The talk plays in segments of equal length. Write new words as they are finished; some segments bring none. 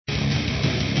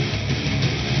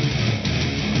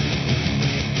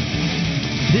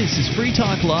This is Free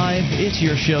Talk Live. It's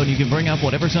your show, and you can bring up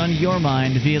whatever's on your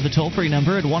mind via the toll-free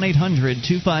number at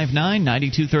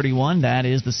 1-800-259-9231. That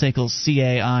is the SACL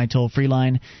CAI toll-free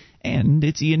line. And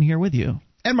it's Ian here with you.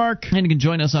 And Mark. And you can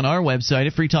join us on our website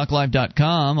at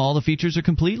freetalklive.com. All the features are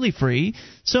completely free,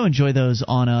 so enjoy those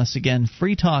on us. Again,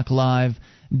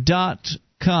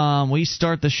 freetalklive.com. We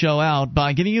start the show out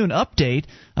by giving you an update.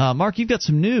 Mark, you've got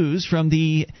some news from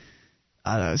the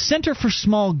Center for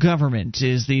Small Government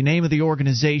is the name of the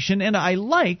organization, and I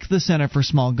like the Center for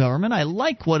Small Government. I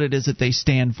like what it is that they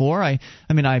stand for. I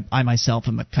myself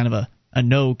am a kind of a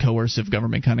no coercive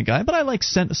government kind of guy, but I like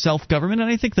self-government,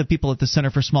 and I think the people at the Center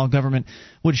for Small Government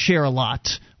would share a lot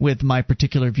with my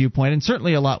particular viewpoint, and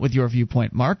certainly a lot with your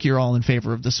viewpoint, Mark. You're all in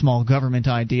favor of the small government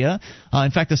idea.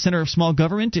 In fact, the Center for Small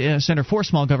Government is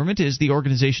the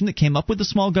organization that came up with the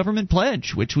Small Government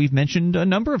Pledge, which we've mentioned a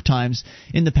number of times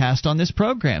in the past on this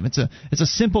program. It's a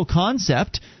simple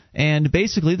concept. And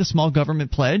basically, the Small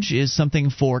Government Pledge is something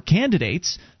for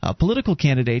candidates, political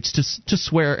candidates, to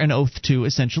swear an oath to,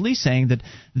 essentially, saying that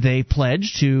they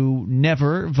pledge to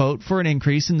never vote for an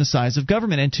increase in the size of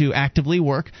government and to actively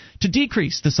work to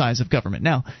decrease the size of government.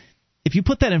 Now, if you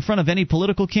put that in front of any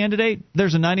political candidate,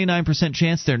 there's a 99%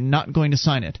 chance they're not going to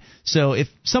sign it. So if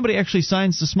somebody actually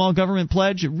signs the Small Government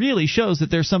Pledge, it really shows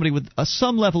that there's somebody with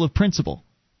some level of principle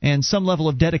and some level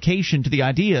of dedication to the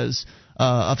ideas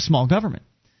of small government.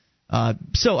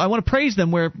 So I want to praise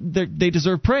them where they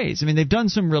deserve praise. I mean, they've done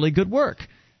some really good work.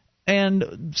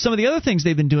 And some of the other things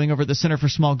they've been doing over at the Center for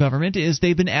Small Government is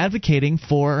they've been advocating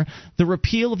for the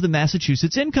repeal of the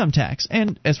Massachusetts income tax.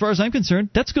 And as far as I'm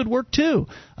concerned, that's good work, too.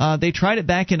 They tried it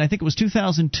back in, I think it was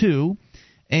 2002.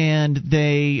 And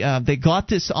they got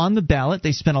this on the ballot.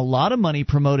 They spent a lot of money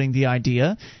promoting the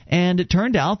idea, and it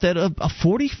turned out that a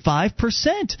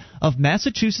 45% of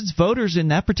Massachusetts voters in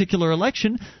that particular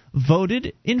election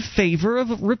voted in favor of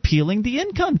repealing the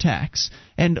income tax.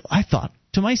 And I thought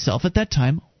to myself at that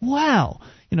time, wow,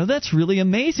 that's really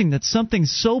amazing that something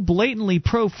so blatantly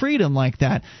pro-freedom like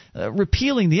that,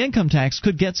 repealing the income tax,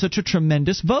 could get such a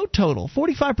tremendous vote total.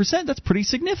 45%, that's pretty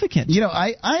significant.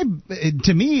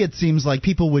 To me, it seems like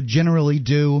people would generally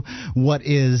do what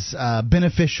is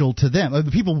beneficial to them.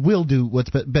 People will do what's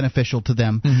beneficial to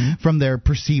them from their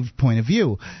perceived point of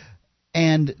view.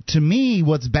 And to me,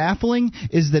 what's baffling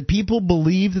is that people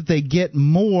believe that they get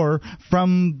more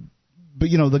from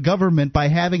the government by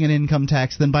having an income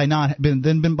tax than by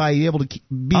able to keep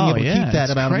that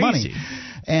amount of money.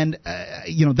 And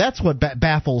that's what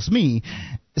baffles me.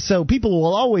 So people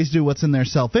will always do what's in their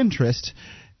self-interest,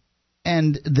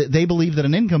 and they believe that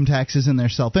an income tax is in their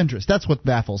self-interest. That's what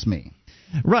baffles me.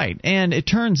 Right, and it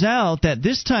turns out that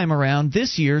this time around,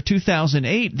 this year,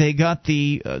 2008, they got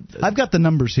the... I've got the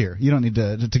numbers here. You don't need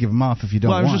to give them off if you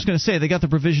don't want. Well, I was just going to say, they got the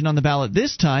provision on the ballot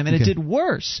this time, and it did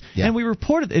worse. Yeah. And we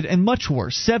reported it, and much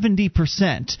worse.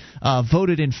 70%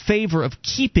 voted in favor of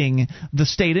keeping the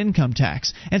state income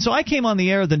tax. And so I came on the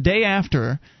air the day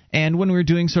after... And when we were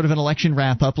doing sort of an election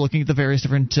wrap-up, looking at the various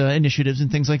different initiatives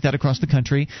and things like that across the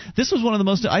country, this was one of the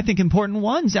most, I think, important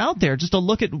ones out there, just to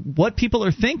look at what people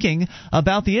are thinking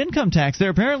about the income tax. They're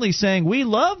apparently saying, we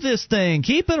love this thing,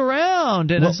 keep it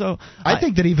around. And so I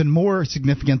think that even more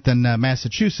significant than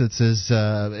Massachusetts is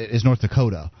North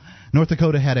Dakota. North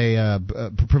Dakota had a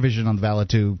provision on the ballot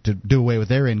to do away with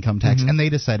their income tax, and they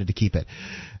decided to keep it.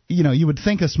 You would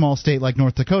think a small state like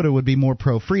North Dakota would be more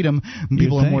pro-freedom.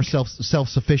 People are more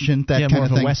self-sufficient. That kind more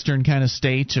of of thing. A Western kind of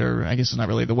state, or I guess it's not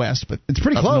really the West, but it's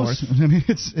pretty close. North. I mean,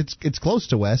 it's close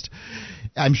to West.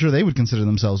 I'm sure they would consider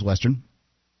themselves Western.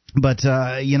 But,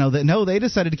 they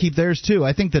decided to keep theirs, too.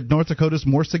 I think that North Dakota is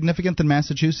more significant than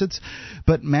Massachusetts.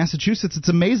 But Massachusetts, it's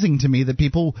amazing to me that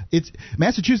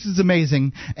Massachusetts is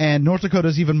amazing, and North Dakota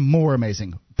is even more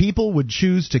amazing. People would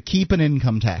choose to keep an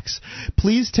income tax.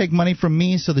 Please take money from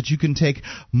me so that you can take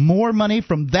more money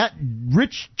from that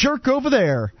rich jerk over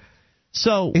there.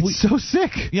 So it's so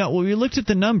sick. Yeah, well, we looked at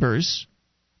the numbers,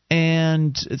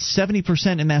 and it's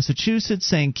 70% in Massachusetts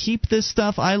saying keep this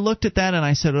stuff. I looked at that, and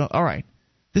I said, all right.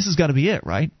 This has got to be it,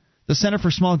 right? The Center for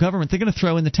Small Government, they're going to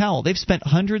throw in the towel. They've spent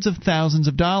hundreds of thousands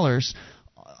of dollars.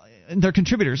 Their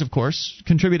contributors, of course,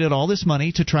 contributed all this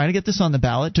money to try to get this on the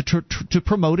ballot, to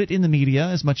promote it in the media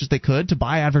as much as they could, to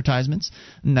buy advertisements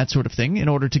and that sort of thing in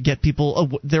order to get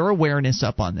people their awareness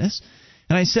up on this.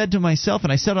 And I said to myself,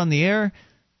 and I said on the air,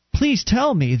 please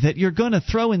tell me that you're going to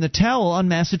throw in the towel on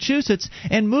Massachusetts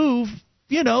and move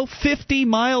 50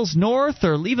 miles north,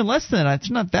 or even less than that. It's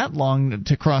not that long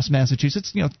to cross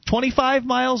Massachusetts. 25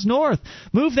 miles north.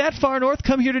 Move that far north,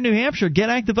 come here to New Hampshire, get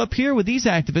active up here with these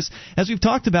activists. As we've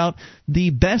talked about, the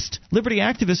best liberty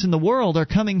activists in the world are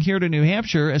coming here to New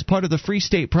Hampshire as part of the Free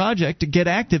State Project to get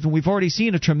active, and we've already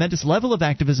seen a tremendous level of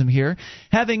activism here.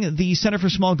 Having the Center for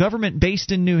Small Government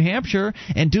based in New Hampshire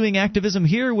and doing activism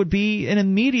here would be an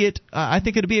immediate, I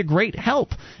think it would be a great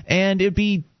help, and it would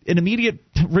be an immediate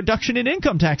reduction in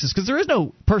income taxes, because there is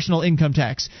no personal income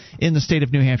tax in the state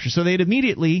of New Hampshire. So they'd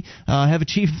immediately have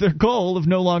achieved their goal of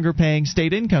no longer paying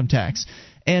state income tax.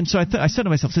 And so I said to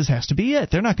myself, this has to be it.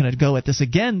 They're not going to go at this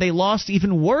again. They lost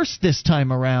even worse this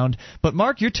time around. But,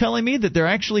 Mark, you're telling me that they're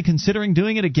actually considering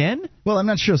doing it again? Well, I'm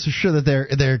not sure that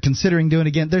they're considering doing it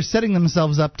again. They're setting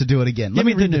themselves up to do it again. Give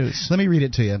me the news. Let me read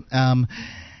it to you.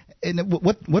 And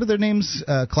what are their names?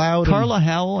 Cloud, Carla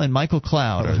Howell and Michael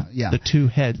Cloud are the two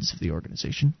heads of the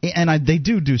organization, and they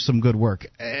do some good work.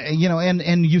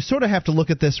 And you sort of have to look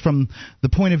at this from the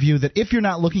point of view that if you're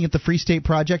not looking at the Free State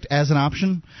Project as an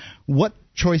option, what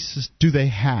choices do they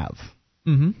have?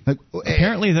 Mm-hmm.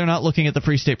 Apparently, they're not looking at the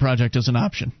Free State Project as an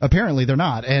option. Apparently, they're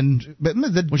not,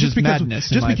 which is madness.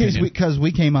 Just because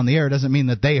we came on the air doesn't mean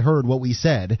that they heard what we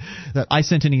said. I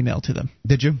sent an email to them.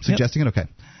 Did you? Suggesting it? Okay.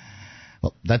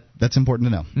 Well, that's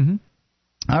important to know. Mm-hmm.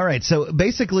 All right, so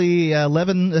basically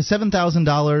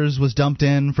 $7,000 was dumped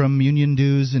in from union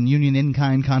dues and union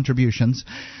in-kind contributions.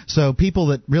 So people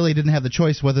that really didn't have the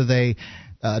choice whether they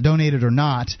donated or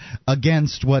not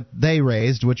against what they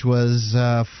raised, which was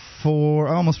for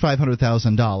almost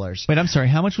 $500,000. Wait, I'm sorry.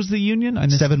 How much was the union?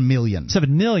 $7 million. $7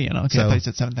 million. Okay, so, I thought you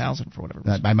said 7,000 for whatever.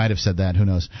 I might have said that. Who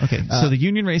knows? Okay, so the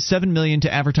union raised $7 million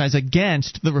to advertise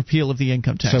against the repeal of the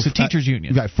income tax. So teachers'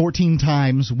 union. Right, 14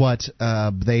 times what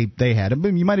they had. I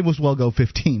mean, you might as well go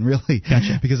 15, really,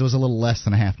 gotcha. Because it was a little less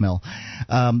than a half mil.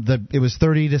 It was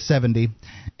 30 to 70,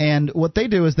 and what they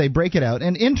do is they break it out.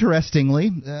 And interestingly,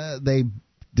 they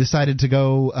decided to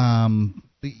go,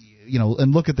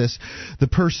 and look at this, the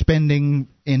purse spending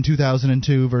in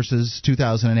 2002 versus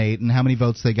 2008, and how many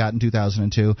votes they got in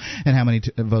 2002, and how many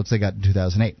votes they got in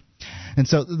 2008. And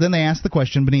so then they asked the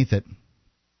question beneath it.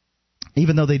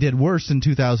 Even though they did worse in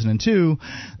 2002,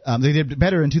 they did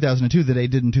better in 2002 than they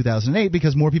did in 2008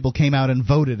 because more people came out and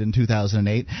voted in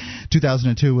 2008.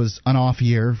 2002 was an off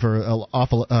year for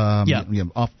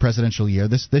off presidential year.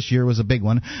 This year was a big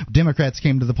one. Democrats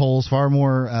came to the polls far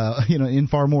more, in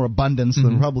far more abundance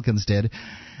than Republicans did.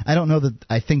 I don't know that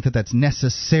I think that that's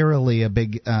necessarily a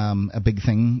big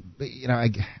thing.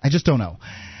 I just don't know.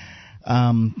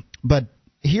 But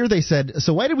here they said,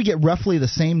 so why did we get roughly the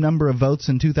same number of votes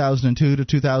in 2002 to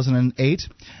 2008?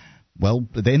 Well,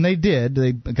 then they did.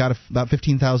 They got about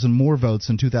 15,000 more votes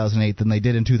in 2008 than they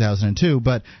did in 2002,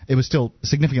 but it was still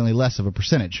significantly less of a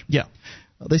percentage. Yeah.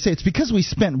 They say it's because we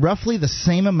spent roughly the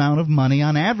same amount of money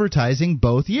on advertising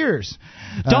both years.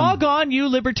 Doggone you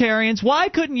libertarians. Why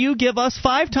couldn't you give us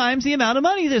 5 times the amount of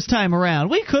money this time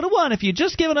around? We could have won if you'd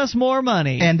just given us more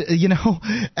money. And,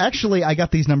 actually, I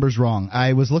got these numbers wrong.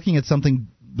 I was looking at something,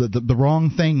 the wrong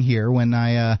thing here when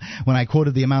I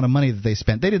quoted the amount of money that they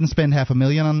spent. They didn't spend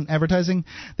 $500,000 on advertising.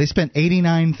 They spent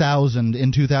 $89,000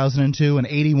 in 2002 and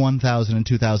 $81,000 in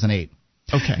 2008.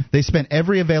 Okay. They spent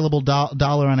every available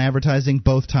dollar on advertising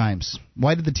both times.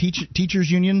 Why did the teachers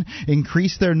union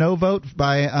increase their no vote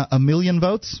by 1 million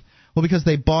votes? Well, because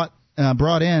they brought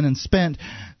in and spent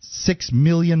 $6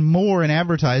 million more in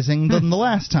advertising than the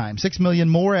last time. $6 million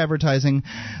more advertising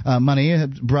money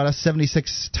brought us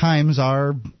 76 times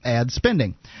our ad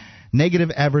spending.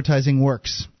 Negative advertising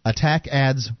works. Attack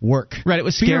ads work. Right, it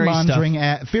was scary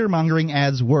stuff. Fear-mongering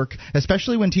ads work,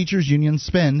 especially when teachers' unions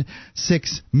spend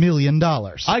 $6 million.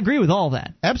 I agree with all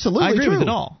that. Absolutely I agree true. with it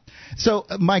all. So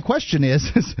my question is,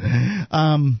 what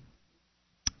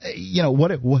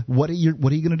are you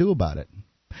going to do about it?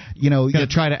 Going to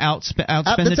try to outspend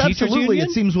the teachers union?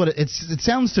 It seems it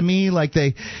sounds to me like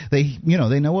they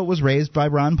know what was raised by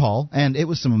Ron Paul, and it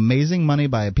was some amazing money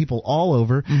by people all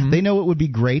over. Mm-hmm. They know it would be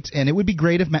great, and it would be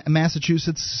great if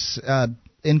Massachusetts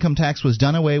income tax was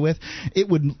done away with. It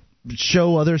would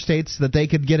show other states that they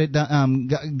could get it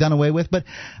done away with, but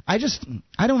I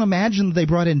don't imagine that they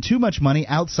brought in too much money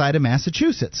outside of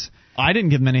Massachusetts. I didn't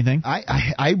give them anything.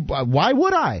 Why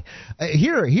would I?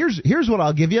 Here's what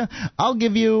I'll give you. I'll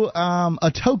give you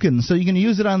a token so you can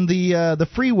use it on the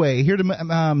freeway here to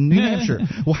New Hampshire.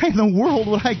 Why in the world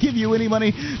would I give you any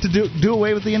money to do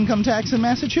away with the income tax in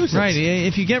Massachusetts? Right.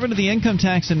 If you get rid of the income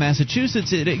tax in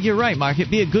Massachusetts, you're right, Mark.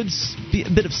 It'd be a good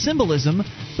bit of symbolism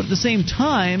But at the same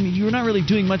time, you're not really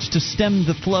doing much to stem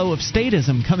the flow of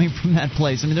statism coming from that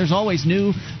place. I mean, there's always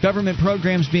new government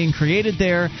programs being created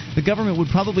there. The government would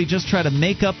probably just try to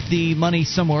make up the money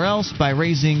somewhere else by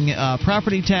raising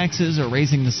property taxes or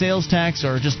raising the sales tax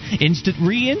or just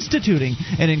reinstituting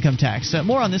an income tax.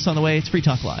 More on this on the way. It's Free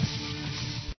Talk Live.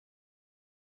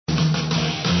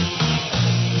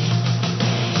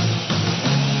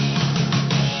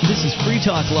 This is Free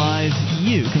Talk Live.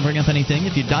 You can bring up anything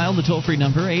if you dial the toll-free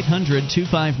number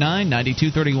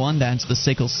 800-259-9231. That's the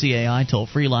SACL CAI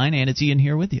toll-free line, and it's Ian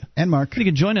here with you. And Mark. You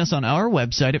can join us on our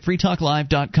website at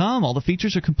freetalklive.com. All the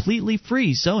features are completely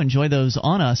free, so enjoy those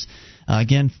on us.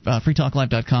 Again,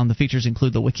 freetalklive.com. The features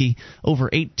include the wiki, over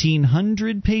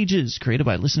 1,800 pages created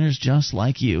by listeners just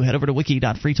like you. Head over to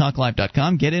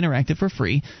wiki.freetalklive.com. Get interactive for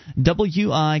free.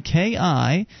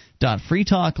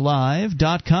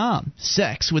 wiki.freetalklive.com.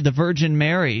 Sex with the Virgin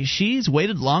Mary. She's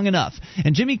waited long enough.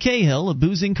 And Jimmy Cahill, a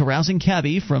boozing, carousing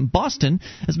cabbie from Boston,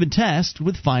 has been tasked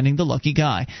with finding the lucky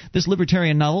guy. This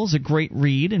libertarian novel is a great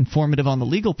read, informative on the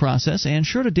legal process, and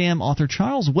sure to damn author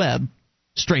Charles Webb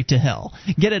straight to hell.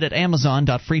 Get it at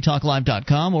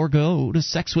amazon.freetalklive.com or go to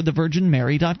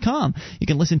sexwiththevirginmary.com. You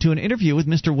can listen to an interview with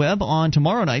Mr. Webb on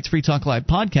tomorrow night's Free Talk Live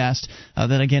podcast.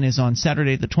 That, again, is on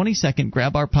Saturday the 22nd.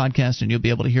 Grab our podcast, and you'll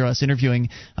be able to hear us interviewing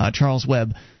Charles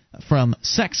Webb from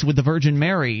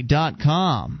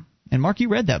sexwiththevirginmary.com. And, Mark, you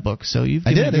read that book, so you've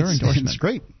given your endorsement. It's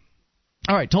great.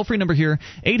 All right, toll-free number here,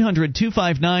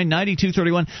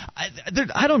 800-259-9231.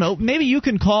 I don't know, maybe you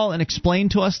can call and explain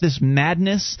to us this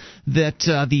madness that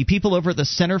the people over at the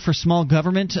Center for Small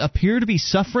Government appear to be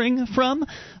suffering from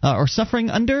or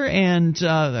suffering under, and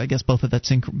I guess both of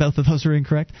those are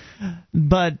incorrect,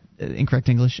 but incorrect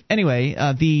English. Anyway,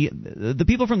 the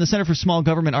people from the Center for Small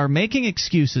Government are making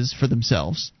excuses for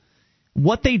themselves.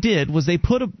 What they did was they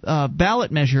put a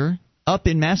ballot measure up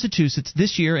in Massachusetts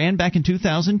this year and back in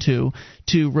 2002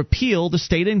 to repeal the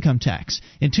state income tax.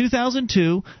 In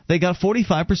 2002, they got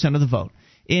 45% of the vote.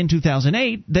 In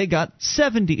 2008, they got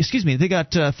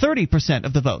 30%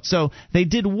 of the vote. So they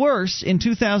did worse in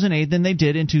 2008 than they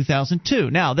did in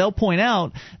 2002. Now, they'll point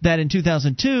out that in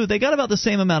 2002, they got about the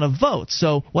same amount of votes.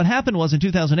 So what happened was in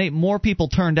 2008, more people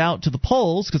turned out to the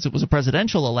polls because it was a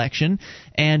presidential election,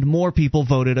 and more people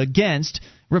voted against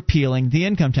repealing the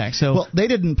income tax. So, well, they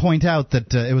didn't point out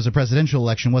that it was a presidential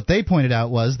election. What they pointed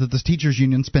out was that the teachers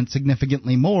union spent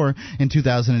significantly more in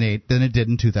 2008 than it did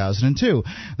in 2002.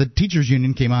 The teachers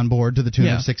union came on board to the tune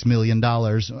of $6 million,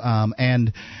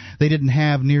 and they didn't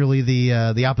have nearly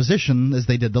the opposition as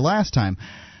they did the last time.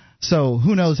 So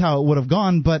who knows how it would have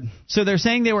gone, but... So they're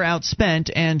saying they were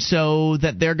outspent, and so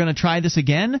that they're going to try this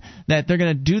again? That they're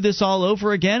going to do this all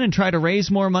over again and try to raise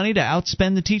more money to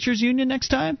outspend the teachers union next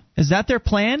time? Is that their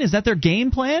plan? Is that their game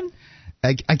plan?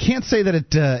 I can't say that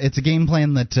it's a game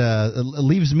plan that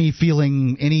leaves me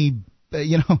feeling any,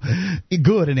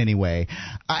 good in any way.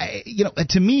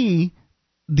 To me...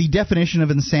 The definition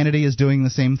of insanity is doing the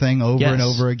same thing over and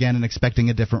over again and expecting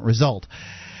a different result.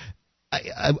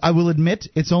 I will admit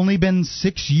it's only been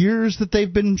 6 years that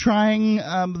they've been trying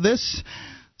this.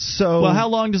 So, well, how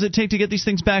long does it take to get these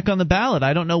things back on the ballot?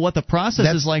 I don't know what the process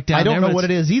is like down there. I don't know what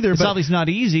it is either. It's but obviously not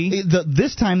easy.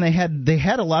 This time they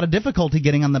had a lot of difficulty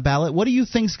getting on the ballot. What do you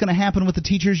think is going to happen with the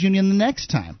teachers union the next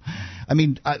time? I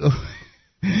mean...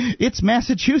 It's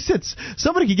Massachusetts.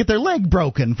 Somebody could get their leg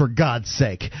broken, for God's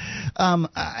sake.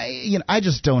 I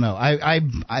just don't know.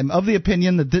 I'm of the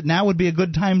opinion that now would be a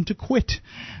good time to quit.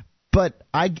 But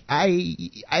I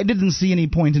didn't see any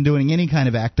point in doing any kind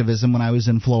of activism when I was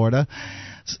in Florida.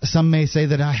 Some may say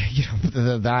that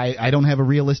I don't have a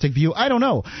realistic view. I don't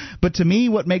know. But to me,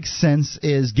 what makes sense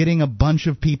is getting a bunch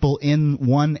of people in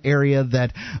one area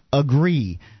that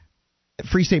agree.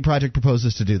 Free State Project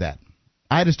proposes to do that.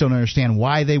 I just don't understand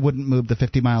why they wouldn't move the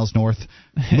 50 miles north,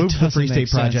 move to the Free State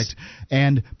Project,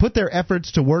 and put their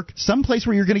efforts to work someplace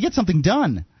where you're going to get something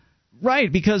done. Right,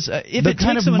 because if the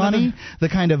kind of money, the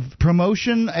kind of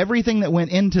promotion, everything that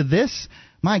went into this,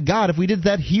 my God, if we did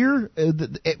that here,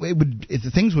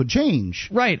 things would change.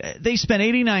 Right. They spent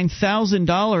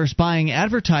 $89,000 buying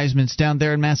advertisements down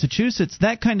there in Massachusetts.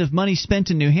 That kind of money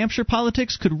spent in New Hampshire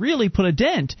politics could really put a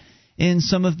dent in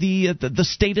some of the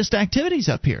statist activities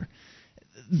up here.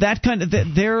 that kind of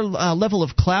their level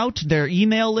of clout, their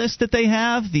email list that they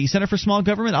have, the Center for Small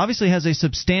Government obviously has a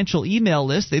substantial email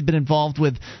list. They've been involved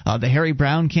with the Harry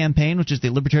Brown campaign, which is the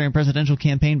Libertarian presidential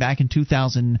campaign back in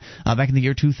the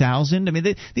year 2000. I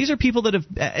mean, these are people that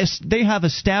have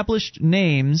established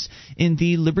names in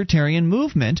the libertarian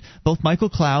movement, both Michael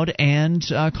Cloud and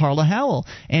Carla Howell,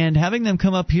 and having them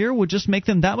come up here would just make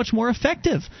them that much more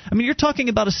effective. I mean, you're talking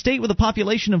about a state with a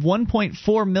population of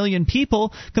 1.4 million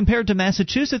people compared to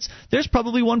Massachusetts. There's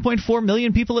probably 1.4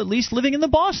 million people at least living in the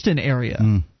Boston area.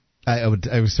 I would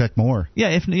expect more.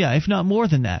 If not more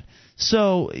than that.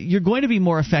 So you're going to be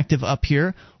more effective up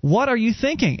here. What are you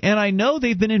thinking? And I know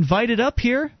they've been invited up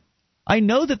here. I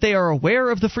know that they are aware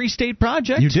of the Free State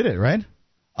Project. You did it, right?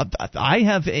 I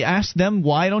have asked them,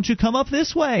 why don't you come up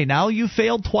this way? Now you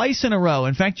failed twice in a row.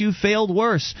 In fact, you failed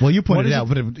worse. Well, you pointed it out,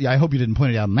 but I hope you didn't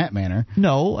point it out in that manner.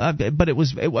 No, but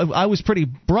I was pretty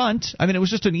blunt. I mean, it was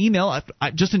just an email,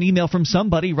 from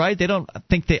somebody, right? I don't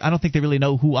think they really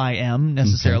know who I am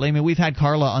necessarily. Okay. I mean, we've had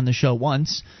Carla on the show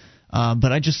once,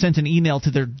 but I just sent an email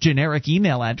to their generic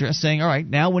email address saying, all right,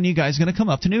 now when are you guys going to come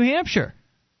up to New Hampshire?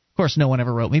 Of course, no one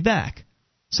ever wrote me back.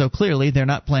 So clearly they're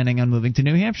not planning on moving to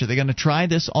New Hampshire. They're going to try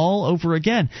this all over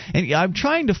again. And I'm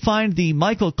trying to find the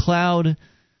Michael Cloud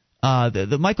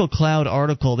the Michael Cloud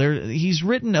article. He's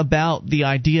written about the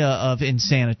idea of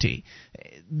insanity,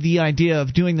 the idea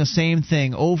of doing the same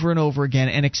thing over and over again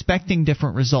and expecting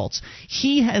different results.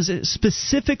 He has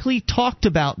specifically talked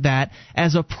about that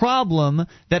as a problem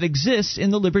that exists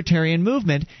in the libertarian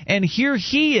movement. And here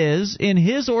he is in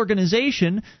his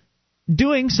organization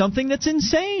doing something that's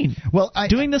insane. Well,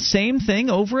 doing the same thing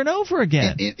over and over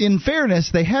again. In fairness,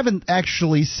 they haven't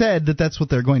actually said that that's what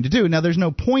they're going to do. Now, there's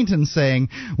no point in saying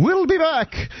we'll be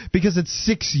back because it's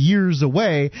 6 years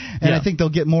away, and I think they'll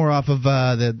get more off of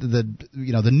the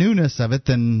newness of it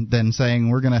than saying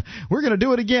we're gonna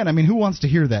do it again. I mean, who wants to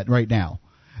hear that right now?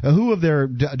 Who of their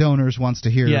donors wants to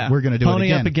hear we're going to do it again?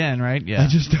 Pony up again, right? Yeah. I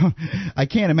just don't. I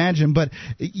can't imagine. But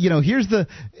here's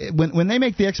when they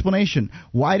make the explanation.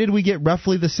 Why did we get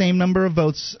roughly the same number of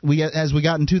votes as we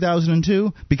got in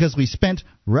 2002? Because we spent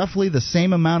roughly the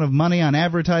same amount of money on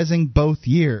advertising both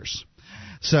years.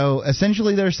 So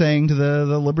essentially, they're saying to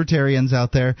the libertarians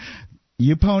out there,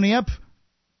 you pony up,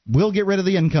 we'll get rid of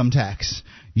the income tax.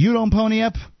 You don't pony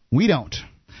up, we don't.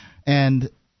 And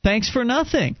thanks for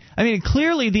nothing. I mean,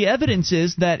 clearly the evidence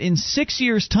is that in 6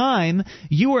 years' time,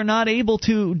 you are not able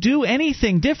to do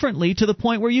anything differently to the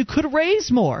point where you could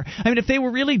raise more. I mean, if they were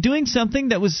really doing something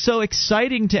that was so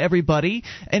exciting to everybody,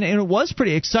 and it was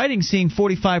pretty exciting seeing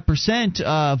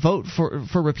 45% vote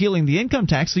for repealing the income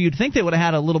tax, so you'd think they would have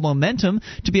had a little momentum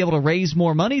to be able to raise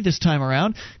more money this time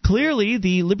around. Clearly,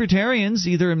 the libertarians,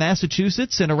 either in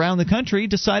Massachusetts and around the country,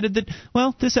 decided that,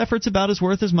 well, this effort's about as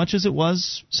worth as much as it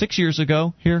was 6 years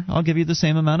ago. Here, I'll give you the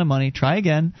same amount of money. Try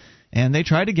again. And they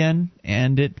tried again,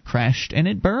 and it crashed, and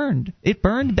it burned. It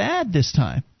burned bad this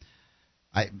time.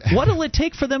 What will it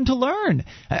take for them to learn?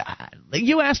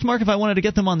 You asked Mark if I wanted to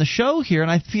get them on the show here,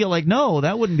 and I feel like, no,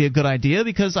 that wouldn't be a good idea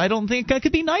because I don't think I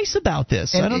could be nice about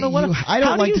this. And I don't know what.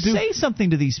 How do you say something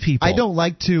to these people? I don't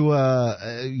like to,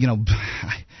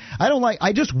 I don't like.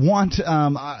 I just want,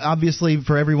 obviously,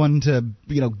 for everyone to,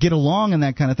 get along and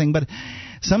that kind of thing, but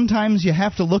sometimes you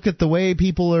have to look at the way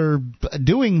people are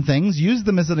doing things, use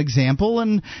them as an example,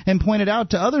 and point it out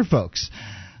to other folks.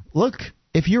 Look,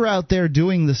 if you're out there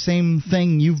doing the same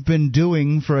thing you've been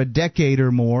doing for a decade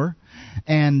or more,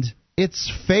 and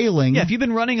it's failing. Yeah, if you've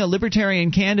been running a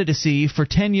libertarian candidacy for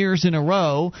 10 years in a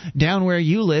row down where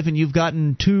you live and you've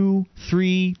gotten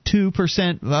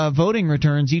 2% voting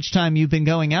returns each time you've been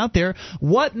going out there,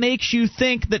 what makes you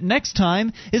think that next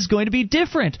time is going to be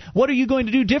different? What are you going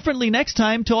to do differently next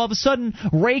time to all of a sudden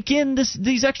rake in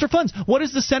these extra funds? What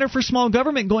is the Center for Small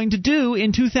Government going to do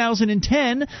in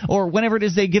 2010 or whenever it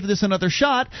is they give this another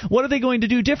shot? What are they going to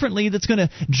do differently that's going to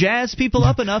jazz people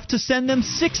up enough to send them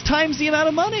 6 times the amount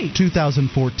of money?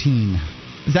 2014.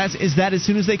 Is that as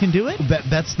soon as they can do it?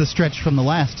 That's the stretch from the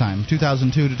last time,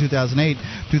 2002 to 2008,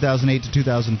 2008 to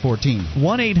 2014.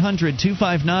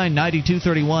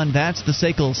 1-800-259-9231. That's the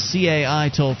SACL CAI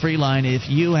toll-free line. If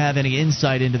you have any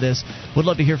insight into this, would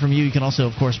love to hear from you. You can also,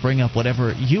 of course, bring up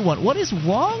whatever you want. What is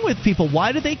wrong with people?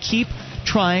 Why do they keep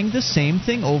trying the same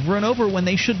thing over and over when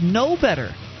they should know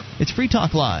better? It's Free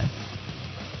Talk Live.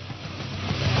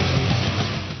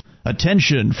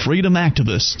 Attention, freedom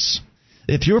activists.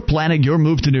 If you're planning your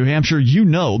move to New Hampshire, you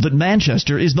know that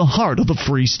Manchester is the heart of the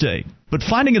free state. But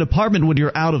finding an apartment when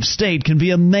you're out of state can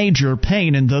be a major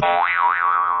pain in the...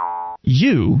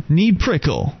 You need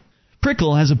Prickle.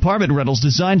 Prickle has apartment rentals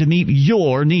designed to meet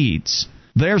your needs.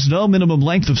 There's no minimum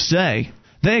length of stay.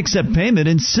 They accept payment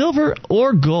in silver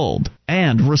or gold.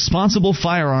 And responsible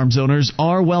firearms owners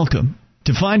are welcome.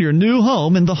 To find your new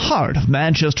home in the heart of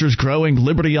Manchester's growing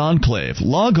Liberty Enclave,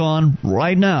 log on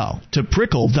right now to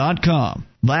prickle.com.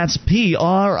 That's PRICL.com.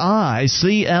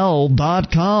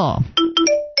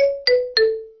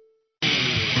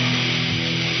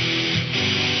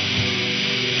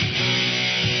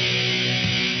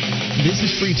 This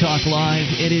is Free Talk Live.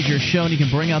 It is your show, and you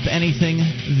can bring up anything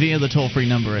via the toll-free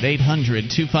number at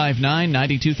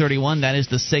 800-259-9231. That is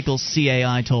the SACL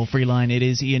CAI toll-free line. It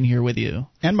is Ian here with you.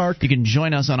 And Mark. You can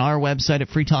join us on our website at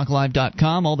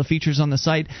freetalklive.com. All the features on the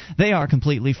site, they are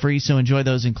completely free, so enjoy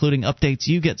those, including updates.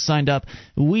 You get signed up.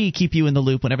 We keep you in the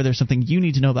loop whenever there's something you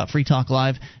need to know about Free Talk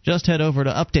Live. Just head over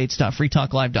to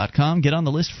updates.freetalklive.com. Get on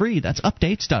the list free. That's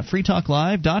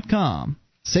updates.freetalklive.com.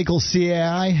 SACL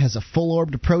CAI has a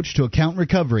full-orbed approach to account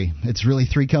recovery. It's really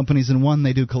three companies in one.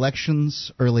 They do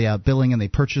collections, early out billing, and they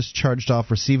purchase charged-off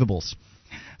receivables.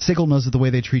 SACL knows that the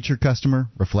way they treat your customer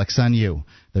reflects on you.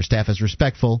 Their staff is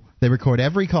respectful, they record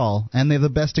every call, and they have the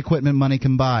best equipment money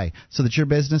can buy so that your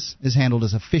business is handled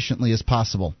as efficiently as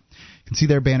possible. You can see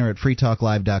their banner at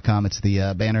freetalklive.com. It's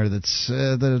the banner that's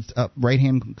the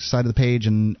right-hand side of the page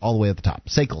and all the way at the top.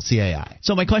 SACL CAI.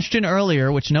 So my question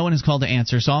earlier, which no one has called to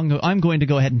answer, so I'm going to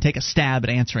go ahead and take a stab at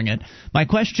answering it. My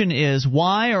question is,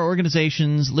 why are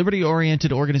organizations,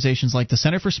 liberty-oriented organizations like the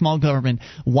Center for Small Government,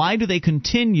 why do they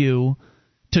continue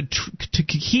to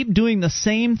keep doing the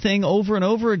same thing over and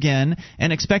over again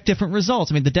and expect different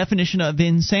results? I mean, the definition of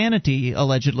insanity,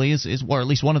 allegedly, is or at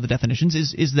least one of the definitions,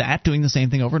 is that, doing the same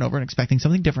thing over and over and expecting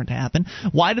something different to happen.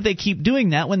 Why do they keep doing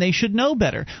that when they should know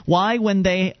better? Why, when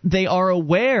they are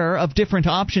aware of different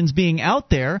options being out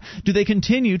there, do they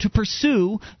continue to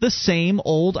pursue the same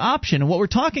old option? And what we're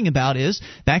talking about is,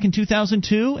 back in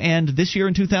 2002 and this year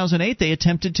in 2008,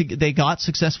 they got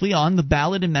successfully on the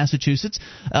ballot in Massachusetts,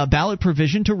 ballot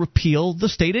provision to repeal the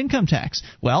state income tax.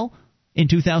 Well, in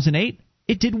 2008,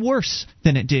 it did worse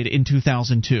than it did in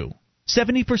 2002.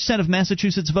 70% of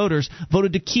Massachusetts voters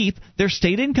voted to keep their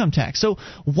state income tax. So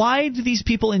why do these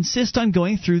people insist on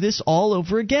going through this all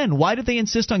over again? Why do they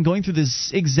insist on going through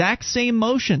this exact same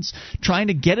motions, trying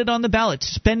to get it on the ballot,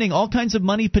 spending all kinds of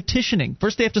money petitioning?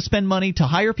 First, they have to spend money to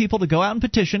hire people to go out and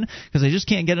petition because they just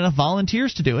can't get enough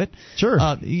volunteers to do it. Sure.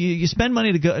 You spend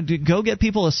money to go get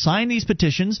people to sign these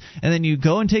petitions, and then you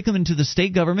go and take them into the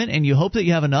state government, and you hope that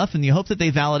you have enough, and you hope that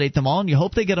they validate them all, and you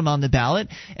hope they get them on the ballot.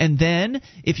 And then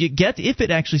if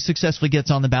it actually successfully gets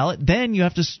on the ballot, then you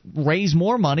have to raise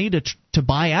more money to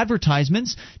buy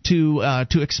advertisements to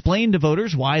explain to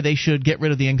voters why they should get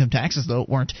rid of the income tax, as though it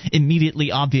weren't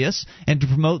immediately obvious, and to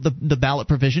promote the ballot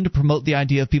provision, to promote the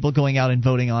idea of people going out and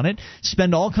voting on it.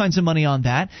 Spend all kinds of money on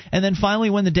that, and then finally,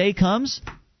 when the day comes,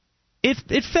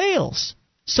 it fails.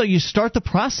 So you start the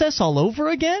process all over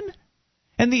again?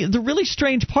 And the really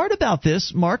strange part about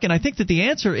this, Mark, and I think that the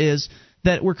answer is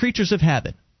that we're creatures of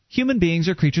habit. Human beings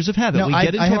are creatures of habit. No, I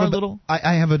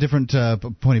have a different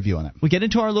point of view on it. We get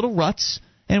into our little ruts,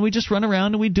 and we just run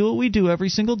around and we do what we do every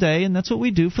single day, and that's what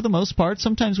we do for the most part.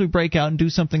 Sometimes we break out and do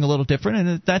something a little different,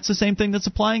 and that's the same thing that's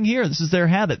applying here. This is their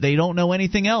habit. They don't know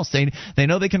anything else. They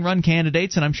know they can run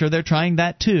candidates, and I'm sure they're trying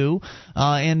that too,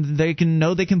 and they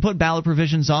can put ballot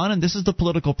provisions on, and this is the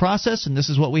political process, and this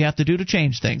is what we have to do to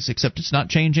change things, except it's not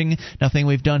changing. Nothing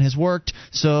we've done has worked.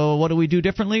 So what do we do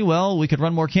differently? Well, we could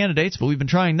run more candidates, but we've been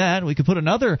trying that. We could put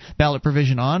another ballot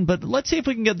provision on, but let's see if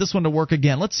we can get this one to work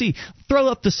again. Let's see.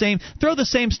 Throw the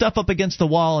same stuff up against the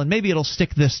wall, and maybe it'll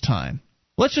stick this time.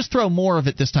 Let's just throw more of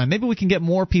it this time. Maybe we can get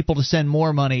more people to send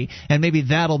more money, and maybe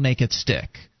that'll make it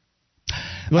stick.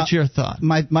 What's your thought?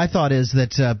 My thought is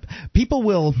that people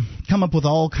will come up with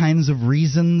all kinds of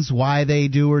reasons why they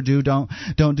do or don't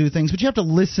do things, but you have to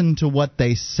listen to what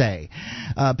they say.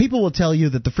 People will tell you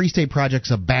that the Free State Project's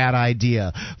a bad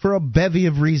idea for a bevy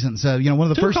of reasons. One of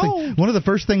the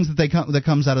first things that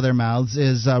comes out of their mouths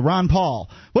is Ron Paul.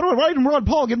 Why didn't Ron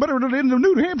Paul get better in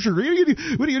New Hampshire?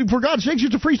 For God's sakes,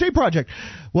 it's a Free State Project.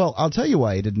 Well, I'll tell you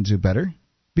why he didn't do better.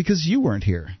 Because you weren't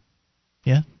here.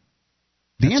 Yeah.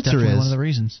 The answer is one of the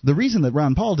reasons. The reason that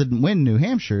Ron Paul didn't win New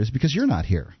Hampshire is because you're not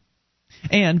here.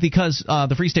 And because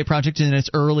the Free State Project is in its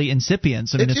early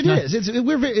incipience.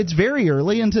 It's very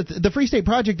early, and the Free State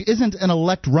Project isn't an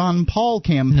elect Ron Paul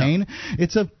campaign. No.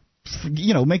 It's a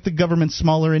make the government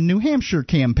smaller in New Hampshire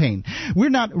campaign. We're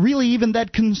not really even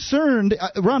that concerned.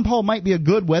 Ron Paul might be a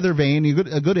good weather vane,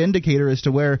 a good indicator as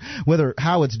to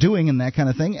how it's doing and that kind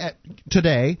of thing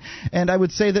today. And I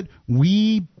would say that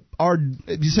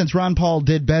since Ron Paul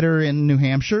did better in New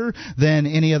Hampshire than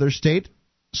any other state,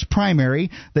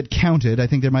 primary that counted. I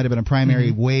think there might have been a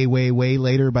primary way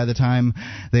later by the time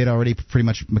they had already pretty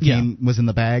much McCain was in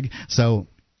the bag. So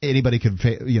anybody could,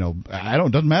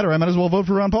 doesn't matter. I might as well vote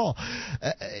for Ron Paul.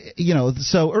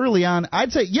 So early on,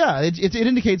 I'd say, it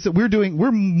indicates that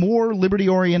we're more liberty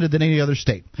oriented than any other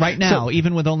state right now,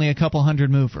 even with only a couple hundred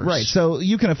movers. Right. So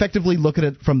you can effectively look at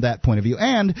it from that point of view.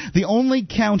 And the only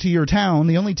county or town,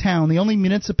 the only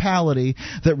municipality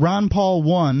that Ron Paul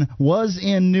won was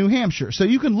in New Hampshire. So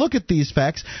you can look at these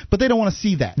facts, but they don't want to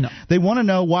see that. No. They want to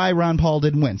know why Ron Paul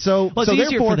didn't win. So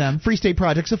therefore, Free State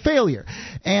Project's a failure.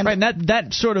 And that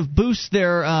sort of boosts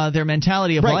their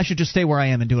mentality of, well, I should just stay where I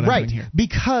am and do what I'm doing here.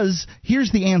 Because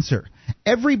here's the answer.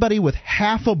 Everybody with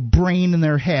half a brain in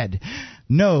their head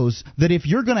knows that if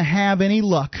you're going to have any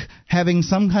luck having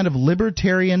some kind of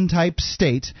libertarian type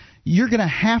state, you're going to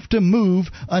have to move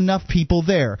enough people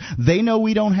there. They know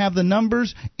we don't have the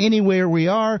numbers anywhere we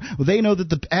are. They know that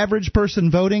the average person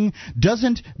voting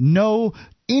doesn't know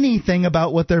anything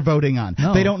about what they're voting on.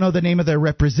 No. They don't know the name of their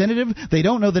representative. They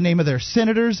don't know the name of their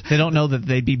senators. They don't know that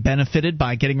they'd be benefited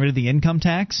by getting rid of the income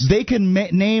tax. They can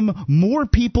name more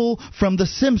people from The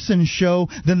Simpsons show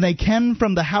than they can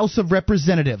from the House of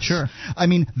Representatives. Sure. I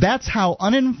mean, that's how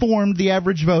uninformed the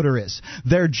average voter is.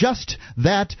 They're just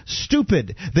that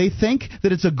stupid. They think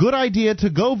that it's a good idea to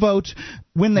go vote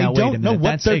when they don't know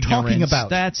what they're talking about.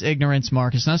 That's ignorance,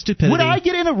 Mark. It's not stupidity. Would I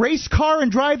get in a race car and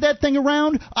drive that thing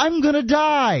around? I'm going to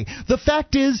die. The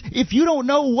fact is, if you don't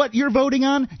know what you're voting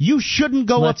on, you shouldn't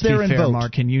go up there and vote. Let's be fair,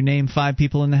 Mark. Can you name 5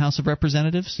 people in the House of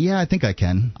Representatives? Yeah, I think I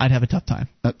can. I'd have a tough time.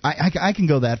 I can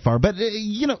go that far, but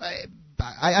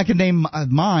I can name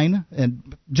mine,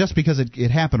 and just because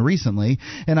it happened recently,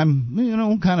 and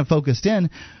I'm kind of focused in,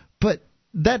 but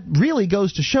that really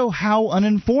goes to show how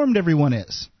uninformed everyone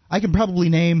is. I can probably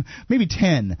name maybe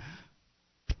 10,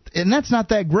 and that's not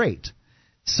that great.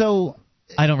 So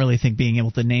I don't really think being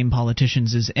able to name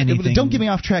politicians is anything. Don't get me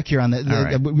off track here on that.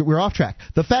 Right. We're off track.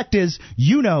 The fact is,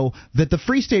 that the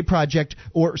Free State Project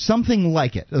or something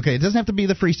like it, okay, it doesn't have to be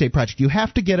the Free State Project. You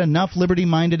have to get enough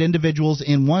liberty-minded individuals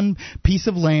in one piece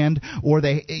of land, or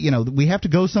we have to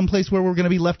go someplace where we're going to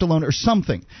be left alone or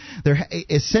something.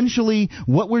 Essentially,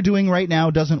 what we're doing right now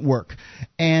doesn't work.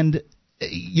 And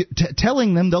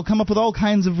telling them, they'll come up with all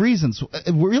kinds of reasons.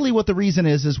 Really what the reason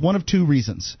is one of 2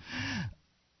 reasons.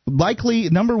 Likely,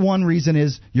 number 1 reason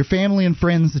is your family and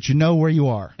friends that you know where you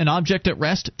are. An object at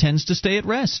rest tends to stay at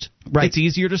rest. Right. It's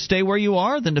easier to stay where you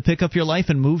are than to pick up your life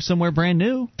and move somewhere brand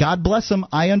new. God bless them.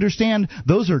 I understand.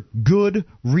 Those are good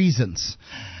reasons.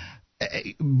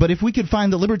 But if we could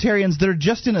find the libertarians that are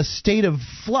just in a state of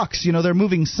flux, they're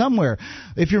moving somewhere.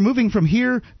 If you're moving from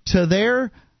here to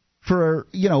there for,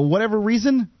 whatever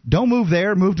reason, don't move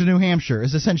there, move to New Hampshire,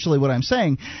 is essentially what I'm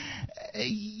saying.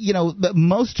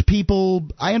 Most people,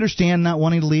 I understand not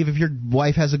wanting to leave if your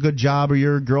wife has a good job or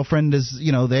your girlfriend is,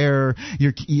 there,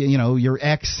 your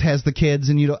ex has the kids,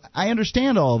 and I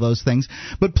understand all of those things.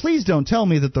 But please don't tell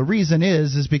me that the reason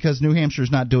is because New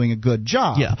Hampshire's not doing a good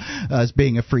job as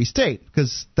being a free state,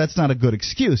 because that's not a good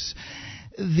excuse.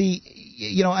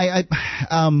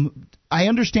 I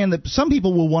understand that some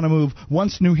people will want to move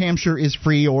once New Hampshire is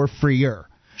free or freer.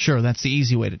 Sure, that's the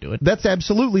easy way to do it. That's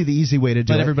absolutely the easy way to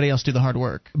do it. Let everybody else do the hard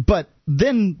work. But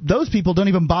then those people don't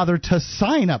even bother to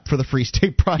sign up for the Free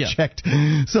State Project.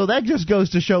 Yeah. So that just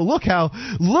goes to show, look how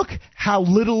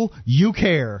little you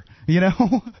care,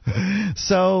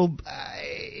 So,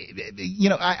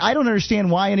 I don't understand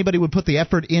why anybody would put the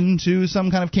effort into some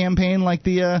kind of campaign like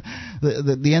the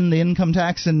end the income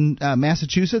tax in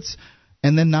Massachusetts,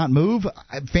 and then not move.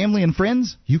 Family and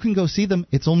friends, you can go see them.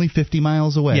 It's only 50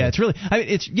 miles away. Yeah, it's really.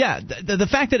 The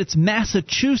fact that it's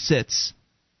Massachusetts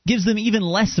gives them even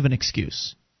less of an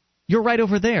excuse. You're right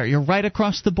over there. You're right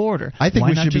across the border. I think Why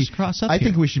we not should just cross up here?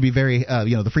 think we should be very.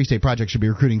 The Free State Project should be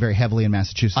recruiting very heavily in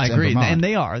Massachusetts. I agree, and Vermont. and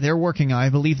they are. They're working.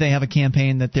 I believe they have a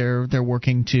campaign that they're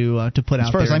working to put out.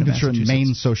 As far there as I'm in concerned,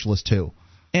 Maine socialist too.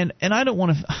 And I don't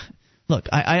want to. Look,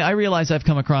 I realize I've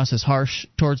come across as harsh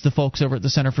towards the folks over at the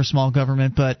Center for Small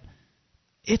Government, but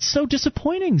it's so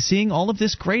disappointing seeing all of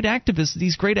these great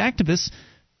activists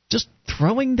just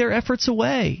throwing their efforts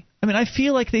away. I mean, I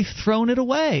feel like they've thrown it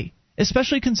away,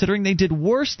 especially considering they did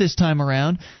worse this time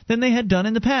around than they had done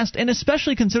in the past, and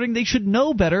especially considering they should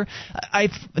know better.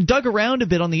 I've dug around a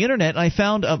bit on the Internet, and I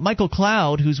found Michael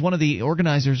Cloud, who's one of the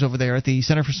organizers over there at the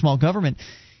Center for Small Government.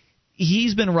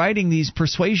 He's been writing these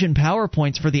persuasion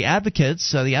PowerPoints for the advocates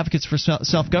for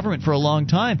self-government for a long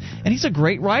time, and he's a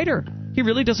great writer. He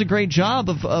really does a great job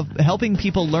of helping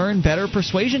people learn better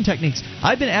persuasion techniques.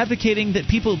 I've been advocating that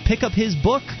people pick up his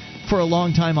book for a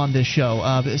long time on this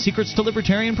show, Secrets to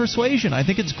Libertarian Persuasion. I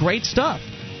think it's great stuff.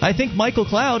 I think Michael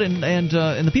Cloud and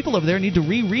the people over there need to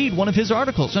reread one of his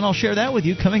articles, and I'll share that with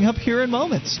you coming up here in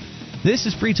moments. This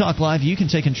is Free Talk Live. You can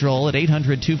take control at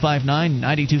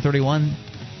 800-259-9231,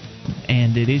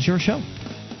 and it is your show.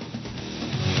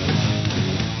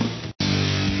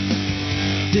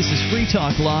 This is Free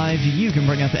Talk Live. You can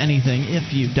bring up anything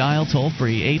if you dial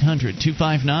toll-free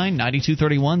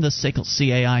 800-259-9231, the SACL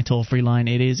CAI toll-free line.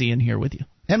 It is Ian here with you.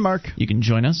 And Mark. You can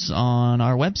join us on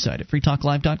our website at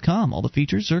freetalklive.com. All the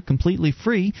features are completely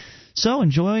free, so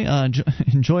enjoy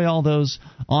all those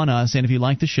on us. And if you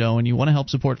like the show and you want to help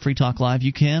support Free Talk Live,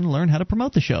 you can learn how to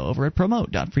promote the show over at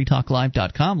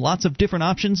promote.freetalklive.com. Lots of different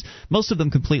options, most of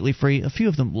them completely free, a few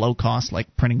of them low cost,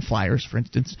 like printing flyers, for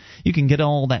instance. You can get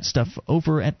all that stuff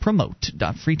over at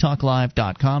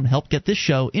promote.freetalklive.com. Help get this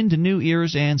show into new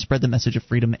ears and spread the message of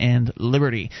freedom and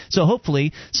liberty. So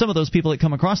hopefully some of those people that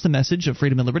come across the message of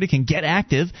freedom and liberty can get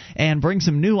active and bring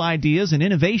some new ideas and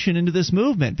innovation into this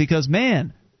movement, because,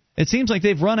 man, it seems like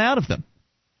they've run out of them.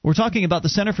 We're talking about the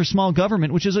Center for Small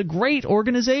Government, which is a great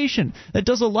organization that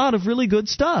does a lot of really good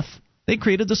stuff. They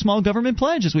created the Small Government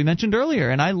Pledge, as we mentioned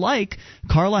earlier, and I like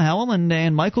Carla Howell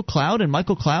and Michael Cloud, and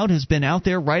Michael Cloud has been out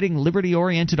there writing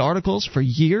liberty-oriented articles for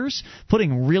years,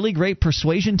 putting really great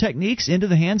persuasion techniques into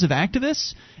the hands of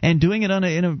activists, and doing it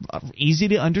in a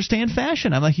easy-to-understand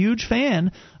fashion. I'm a huge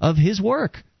fan of his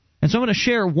work. And so I'm going to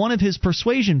share one of his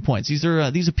persuasion points.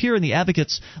 These appear in the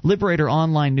Advocates Liberator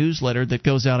online newsletter that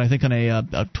goes out, I think, on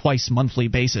a twice-monthly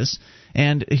basis.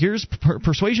 And here's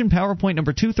Persuasion PowerPoint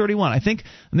number 231. I think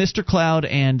Mr. Cloud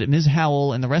and Ms.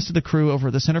 Howell and the rest of the crew over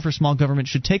at the Center for Small Government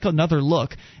should take another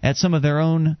look at some of their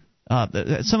own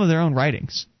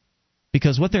writings,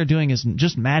 because what they're doing is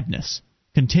just madness.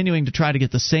 Continuing to try to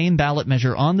get the same ballot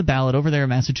measure on the ballot over there in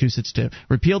Massachusetts to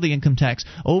repeal the income tax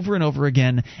over and over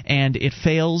again, and it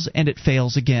fails and it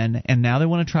fails again, and now they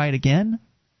want to try it again?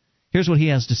 Here's what he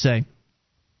has to say.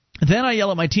 Then I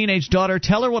yell at my teenage daughter,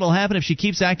 tell her what'll happen if she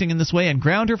keeps acting in this way, and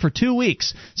ground her for 2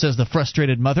 weeks, says the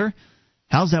frustrated mother.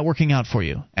 How's that working out for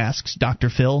you? Asks Dr.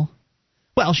 Phil.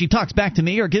 Well, she talks back to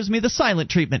me or gives me the silent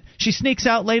treatment. She sneaks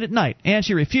out late at night, and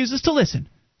she refuses to listen,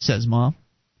 says Mom.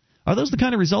 Are those the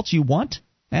kind of results you want?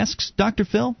 Asks Dr.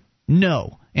 Phil.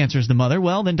 No, answers the mother.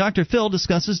 Well, then Dr. Phil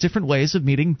discusses different ways of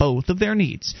meeting both of their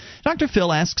needs. Dr.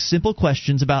 Phil asks simple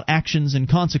questions about actions and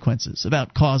consequences,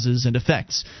 about causes and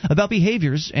effects, about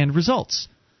behaviors and results.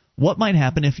 What might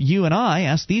happen if you and I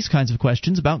ask these kinds of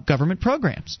questions about government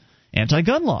programs,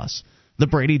 anti-gun laws? The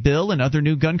Brady Bill and other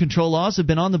new gun control laws have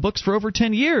been on the books for over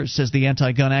 10 years, says the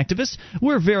anti-gun activist.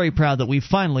 We're very proud that we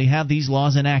finally have these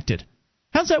laws enacted.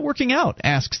 How's that working out?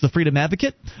 Asks the freedom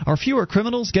advocate. Are fewer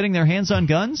criminals getting their hands on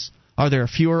guns? Are there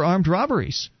fewer armed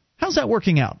robberies? How's that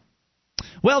working out?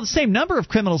 Well, the same number of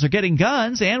criminals are getting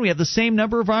guns, and we have the same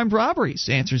number of armed robberies,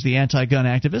 answers the anti-gun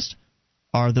activist.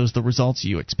 Are those the results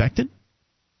you expected?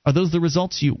 Are those the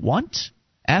results you want?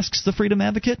 Asks the freedom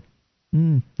advocate.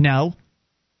 No.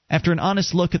 After an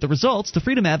honest look at the results, the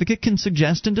freedom advocate can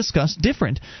suggest and discuss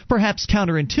different, perhaps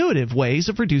counterintuitive ways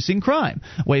of reducing crime,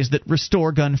 ways that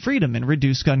restore gun freedom and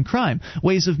reduce gun crime,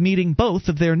 ways of meeting both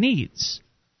of their needs.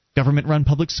 Government-run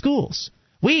public schools.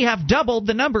 We have doubled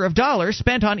the number of dollars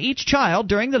spent on each child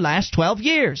during the last 12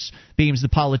 years, beams the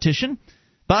politician.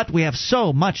 But we have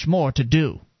so much more to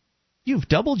do. You've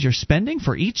doubled your spending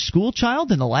for each school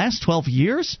child in the last 12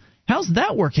 years? How's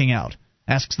that working out?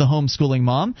 Asks the homeschooling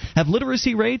mom. Have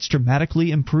literacy rates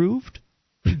dramatically improved?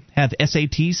 Have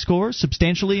SAT scores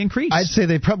substantially increased? I'd say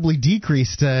they probably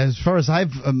decreased. As far as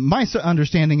my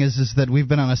understanding is that we've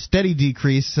been on a steady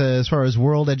decrease as far as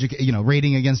world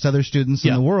rating against other students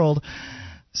in the world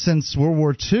since World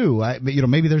War II.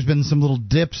 Maybe there's been some little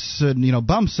dips and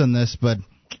bumps in this, but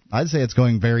I'd say it's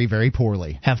going very, very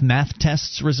poorly. Have math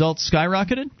tests results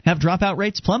skyrocketed? Have dropout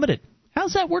rates plummeted?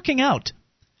 How's that working out?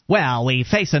 Well, we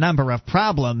face a number of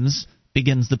problems,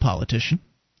 begins the politician.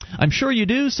 I'm sure you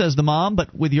do, says the mom,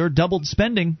 but with your doubled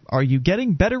spending, are you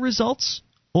getting better results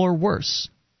or worse?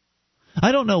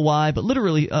 I don't know why, but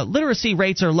literacy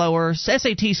rates are lower,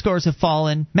 SAT scores have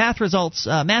fallen, math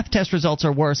test results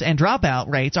are worse, and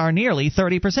dropout rates are nearly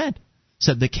 30%,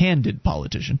 said the candid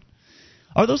politician.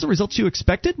 Are those the results you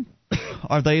expected?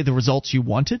 Are they the results you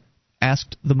wanted?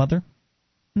 Asked the mother.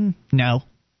 No.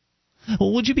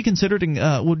 Well, would you be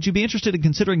interested in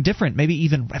considering different, maybe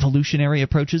even revolutionary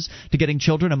approaches to getting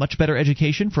children a much better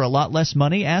education for a lot less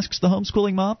money? Asks the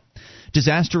homeschooling mom.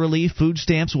 Disaster relief, food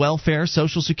stamps, welfare,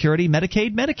 Social Security,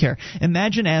 Medicaid, Medicare.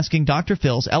 Imagine asking Dr.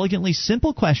 Phil's elegantly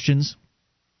simple questions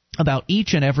about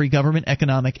each and every government,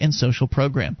 economic, and social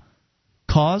program.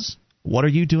 Cause, what are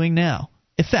you doing now?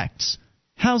 Effects,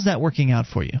 how's that working out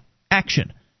for you?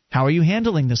 Action, how are you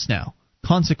handling this now?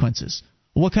 Consequences,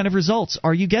 What kind of results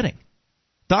are you getting?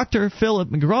 Dr. Philip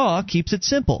McGraw keeps it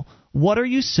simple. What are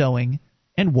you sowing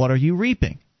and what are you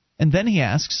reaping? And then he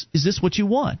asks, is this what you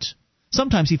want?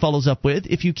 Sometimes he follows up with,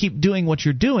 if you keep doing what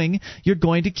you're doing, you're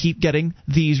going to keep getting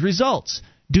these results.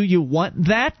 Do you want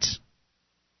that?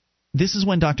 This is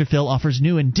when Dr. Phil offers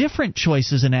new and different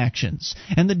choices and actions,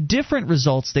 and the different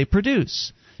results they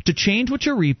produce. To change what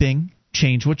you're reaping,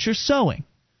 change what you're sowing.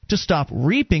 To stop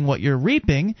reaping what you're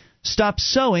reaping, stop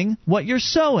sowing what you're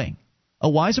sowing. A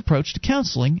wise approach to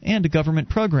counseling and to government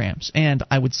programs, and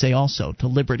I would say also to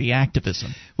liberty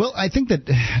activism. Well, I think that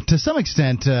to some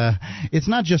extent it's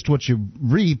not just what you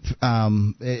reap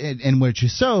and what you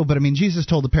sow, but I mean Jesus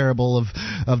told the parable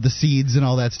of the seeds and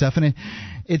all that stuff, and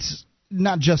it's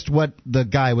not just what the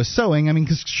guy was sowing. I mean,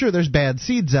 because sure, there's bad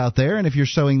seeds out there, and if you're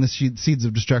sowing the seeds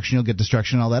of destruction, you'll get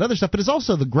destruction and all that other stuff. But it's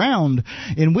also the ground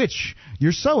in which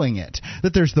you're sowing it.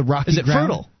 That there's the rocky ground. Is it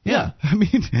fertile? Yeah. I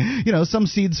mean, some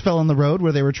seeds fell on the road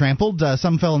where they were trampled.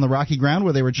 Some fell in the rocky ground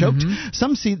where they were choked. Mm-hmm.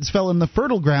 Some seeds fell in the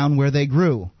fertile ground where they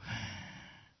grew.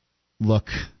 Look,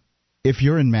 if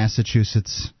you're in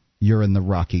Massachusetts, you're in the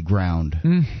rocky ground.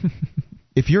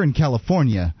 If you're in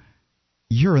California,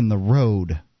 you're in the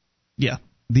road. Yeah.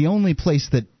 The only place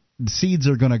that seeds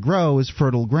are going to grow is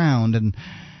fertile ground, and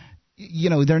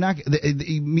they're not.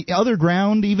 The other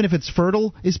ground, even if it's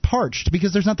fertile, is parched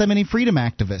because there's not that many freedom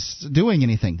activists doing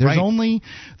anything. There's only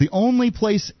the only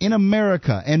place in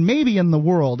America and maybe in the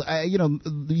world.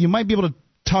 You might be able to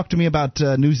talk to me about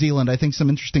New Zealand. I think some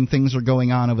interesting things are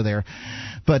going on over there,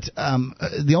 but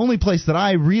the only place that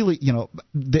I really,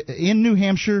 in New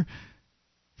Hampshire,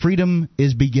 freedom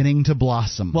is beginning to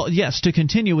blossom. Well, yes. To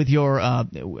continue with your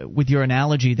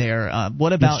analogy there,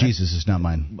 what about Jesus is not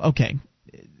mine? Okay,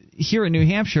 here in New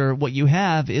Hampshire, what you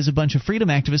have is a bunch of freedom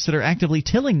activists that are actively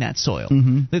tilling that soil.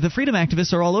 Mm-hmm. The freedom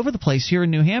activists are all over the place here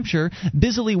in New Hampshire,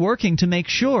 busily working to make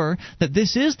sure that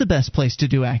this is the best place to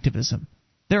do activism.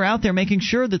 They're out there making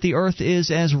sure that the earth is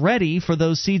as ready for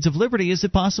those seeds of liberty as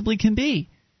it possibly can be.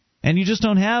 And you just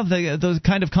don't have the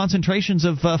kind of concentrations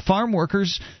of farm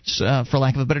workers, for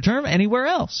lack of a better term, anywhere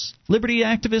else. Liberty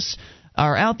activists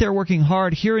are out there working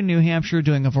hard here in New Hampshire,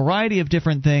 doing a variety of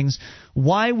different things.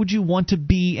 Why would you want to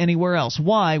be anywhere else?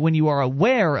 Why, when you are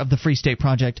aware of the Free State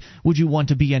Project, would you want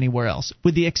to be anywhere else?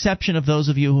 With the exception of those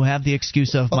of you who have the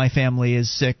excuse of my family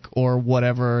is sick or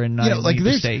whatever, and I need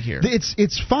to stay here.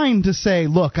 It's fine to say,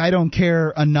 look, I don't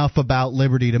care enough about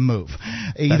liberty to move.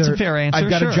 That's a fair answer. I've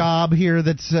got a job here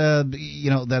that's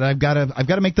that I've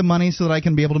got to make the money so that I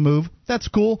can be able to move. That's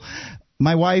cool.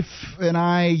 My wife and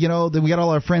I, we got all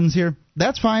our friends here.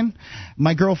 That's fine.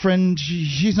 My girlfriend,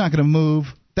 she's not going to move.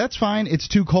 That's fine. It's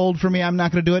too cold for me. I'm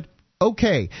not going to do it.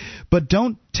 Okay. But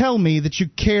don't tell me that you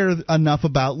care enough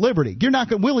about liberty. You're not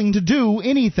willing to do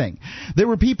anything. There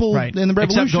were people in the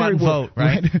Revolutionary War. Vote,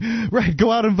 right? Right.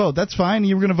 Go out and vote. That's fine.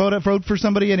 You were going to vote for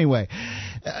somebody anyway.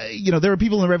 There were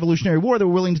people in the Revolutionary War that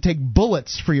were willing to take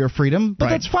bullets for your freedom, but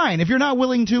that's fine. If you're not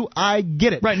willing to, I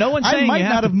get it. Right. No one's saying I might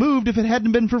not have moved if it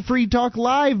hadn't been for Free Talk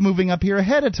Live moving up here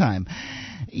ahead of time.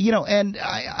 And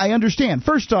I understand.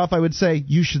 First off, I would say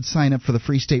you should sign up for the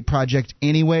Free State Project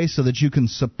anyway so that you can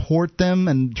support them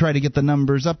and try to get the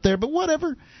numbers up there. But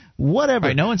whatever.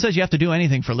 Right, no one says you have to do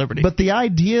anything for liberty. But the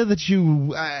idea that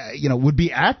you, would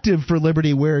be active for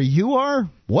liberty where you are,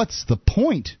 what's the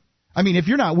point? I mean, if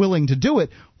you're not willing to do it,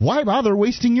 why bother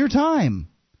wasting your time?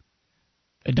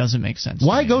 It doesn't make sense.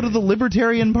 Why go to the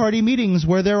Libertarian Party meetings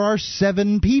where there are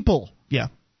 7 people? Yeah.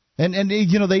 And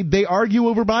they argue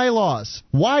over bylaws.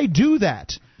 Why do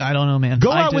that? I don't know, man.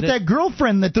 Go out with that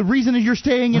girlfriend that the reason is you're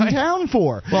staying in town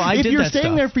for. Well, if you're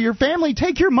staying there for your family,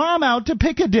 take your mom out to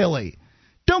Piccadilly.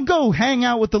 Don't go hang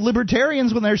out with the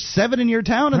libertarians when there's 7 in your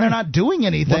town and they're not doing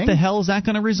anything. What the hell is that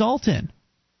going to result in?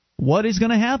 What is going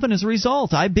to happen as a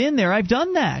result? I've been there. I've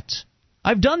done that.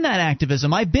 I've done that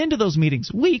activism. I've been to those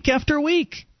meetings week after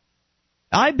week.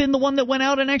 I've been the one that went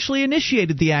out and actually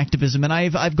initiated the activism, and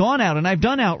I've gone out and I've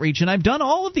done outreach and I've done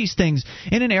all of these things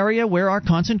in an area where our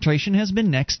concentration has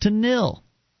been next to nil.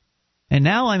 And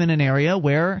now I'm in an area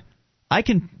where I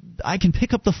can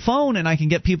pick up the phone and I can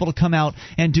get people to come out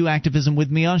and do activism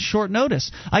with me on short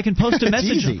notice. I can post a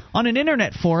message on an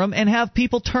internet forum and have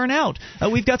people turn out.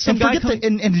 We've got some guy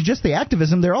and just the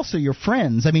activism, they're also your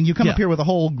friends. I mean, you come up here with a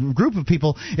whole group of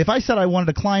people. If I said I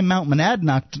wanted to climb Mount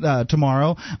Monadnock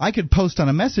tomorrow, I could post on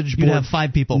a message board. You'd have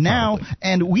 5 people now, probably.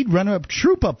 And we'd run a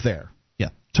troop up there. Yeah.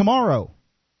 Tomorrow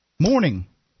morning.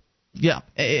 Yeah,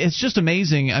 it's just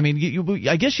amazing. I mean,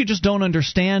 I guess you just don't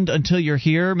understand until you're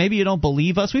here. Maybe you don't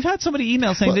believe us. We've had somebody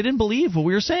email saying they didn't believe what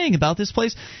we were saying about this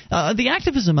place. The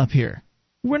activism up here.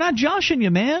 We're not joshing you,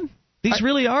 man. These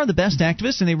really are the best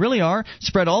activists, and they really are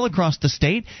spread all across the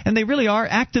state, and they really are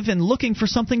active and looking for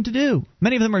something to do.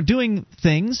 Many of them are doing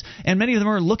things, and many of them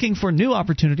are looking for new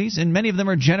opportunities, and many of them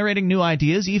are generating new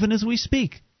ideas even as we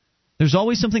speak. There's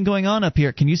always something going on up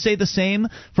here. Can you say the same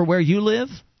for where you live?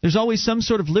 There's always some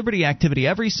sort of liberty activity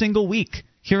every single week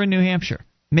here in New Hampshire,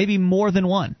 maybe more than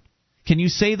one. Can you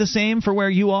say the same for where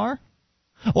you are?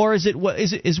 Or is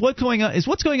what's going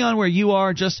on where you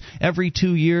are just every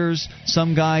 2 years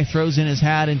some guy throws in his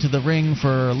hat into the ring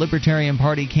for Libertarian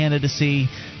Party candidacy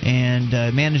and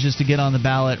manages to get on the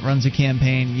ballot, runs a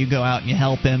campaign, you go out and you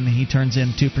help him, he turns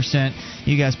in 2%,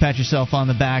 you guys pat yourself on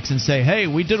the backs and say, hey,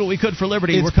 we did what we could for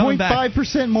liberty, we're coming back.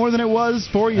 It's 0.5% more than it was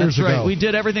 4 years ago. That's right, we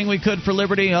did everything we could for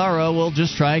liberty, all right, we'll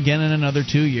just try again in another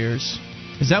 2 years.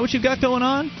 Is that what you've got going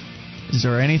on? Is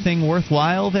there anything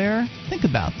worthwhile there? Think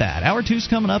about that. Hour 2's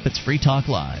coming up. It's Free Talk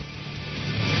Live.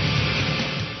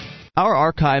 Our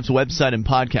archives, website, and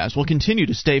podcast will continue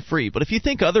to stay free, but if you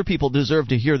think other people deserve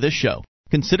to hear this show,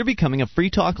 consider becoming a Free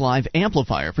Talk Live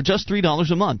amplifier for just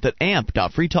 $3 a month at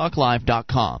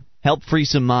amp.freetalklive.com. Help free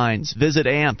some minds. Visit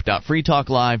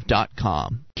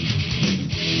amp.freetalklive.com.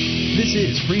 This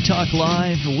is Free Talk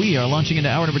Live. We are launching into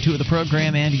hour number 2 of the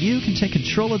program, and you can take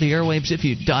control of the airwaves if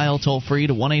you dial toll-free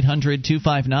to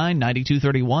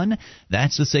 1-800-259-9231.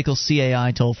 That's the SACL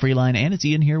CAI toll-free line, and it's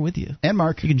Ian here with you. And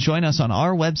Mark. You can join us on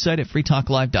our website at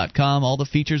freetalklive.com. All the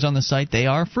features on the site, they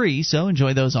are free, so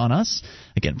enjoy those on us.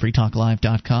 Again,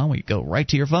 freetalklive.com. We go right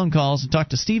to your phone calls and talk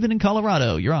to Stephen in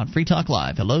Colorado. You're on Free Talk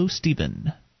Live. Hello,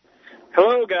 Stephen.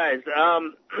 Hello, guys.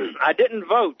 I didn't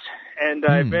vote, and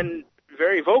I've been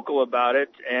very vocal about it,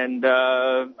 and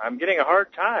I'm getting a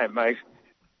hard time. I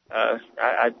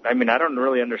mean, I don't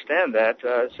really understand that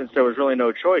since there was really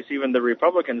no choice. Even the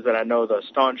Republicans that I know, the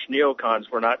staunch neocons,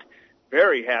 were not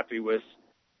very happy with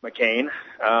McCain.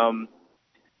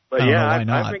 But yeah,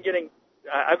 I've been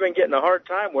getting a hard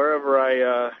time whenever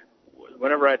I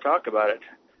talk about it.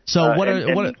 So what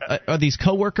are these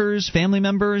coworkers, family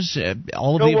members,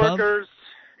 all of the above? Coworkers.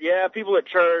 Yeah, people at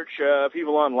church,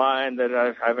 people online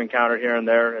that I've encountered here and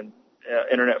there, and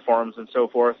internet forums and so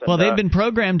forth. And, well, they've been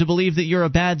programmed to believe that you're a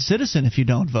bad citizen if you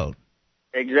don't vote.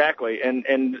 Exactly, and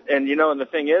you know, and the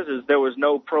thing is there was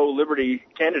no pro-liberty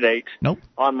candidate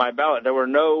on my ballot. There were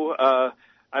no.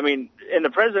 I mean, in the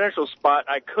presidential spot,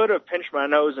 I could have pinched my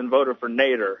nose and voted for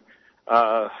Nader.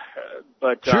 But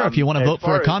sure, if you want to vote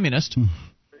for a communist.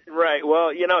 Right.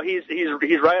 Well, you know, he's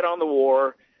right on the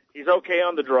war. He's okay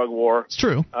on the drug war. It's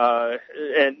true. But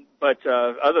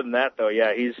other than that, though,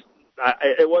 yeah,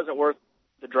 it wasn't worth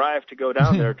the drive to go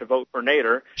down there to vote for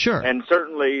Nader. Sure. And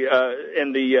certainly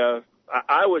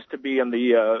I was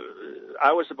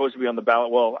supposed to be on the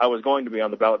ballot. Well, I was going to be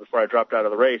on the ballot before I dropped out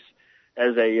of the race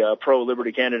as a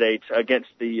pro-liberty candidate against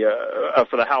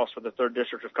for the House for the 3rd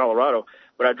District of Colorado.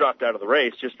 But I dropped out of the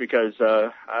race just because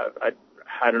I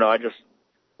don't know. I just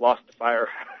lost the fire.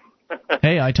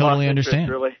 Hey, I totally understand.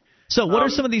 Really. So what are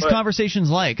some of these conversations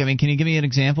like? I mean, can you give me an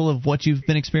example of what you've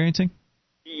been experiencing?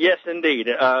 Yes, indeed.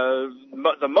 The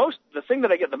thing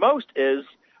that I get the most is,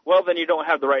 well, then you don't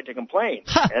have the right to complain.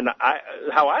 And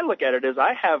how I look at it is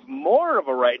I have more of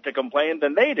a right to complain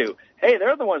than they do. Hey,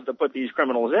 they're the ones that put these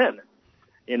criminals in.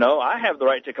 You know, I have the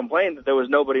right to complain that there was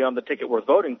nobody on the ticket worth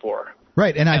voting for.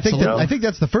 Right, and I think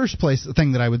that's the first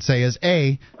thing that I would say is,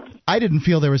 A, I didn't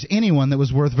feel there was anyone that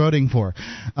was worth voting for.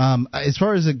 As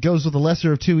far as it goes with the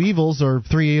lesser of 2 evils or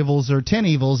 3 evils or 10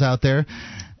 evils out there,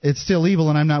 it's still evil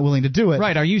and I'm not willing to do it.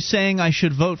 Right, are you saying I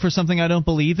should vote for something I don't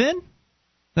believe in?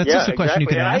 That's just a question you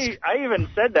could ask. I even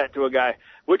said that to a guy.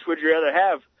 Which would you rather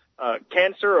have,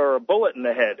 cancer or a bullet in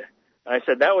the head? I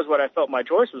said that was what I felt my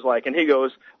choice was like, and he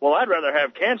goes, well, I'd rather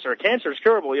have cancer. Cancer's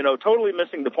curable, you know, totally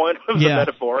missing the point of the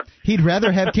metaphor. He'd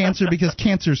rather have cancer because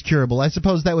cancer's curable. I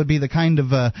suppose that would be the kind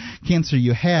of cancer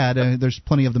you had. There's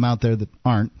plenty of them out there that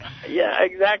aren't. Yeah,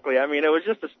 exactly. I mean, it was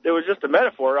just a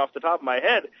metaphor off the top of my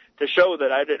head to show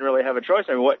that I didn't really have a choice.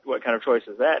 I mean, what kind of choice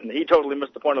is that? And he totally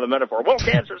missed the point of the metaphor. Well,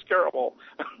 cancer's curable.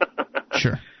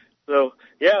 Sure. So,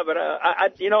 yeah, but I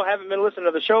haven't been listening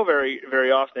to the show very,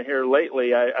 very often here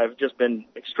lately. I've just been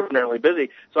extraordinarily busy,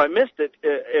 so I missed it.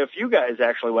 If you guys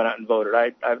actually went out and voted,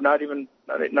 I've not even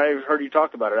heard you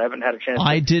talk about it. I haven't had a chance.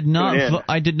 I did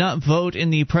not vote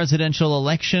in the presidential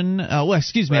election. Well,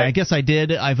 excuse me. Right. I guess I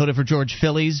did. I voted for George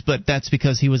Phillies, but that's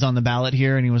because he was on the ballot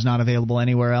here and he was not available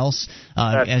anywhere else.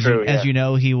 That's true. As you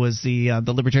know, he was the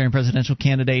Libertarian presidential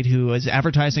candidate who was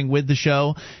advertising with the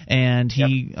show, and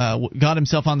he got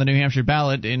himself on the New Hampshire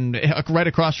ballot right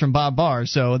across from Bob Barr.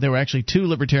 So there were actually 2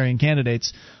 Libertarian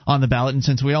candidates on the ballot, and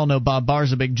since we all know Bob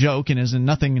Barr's a big joke and is in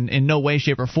no way,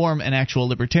 shape, or form an actual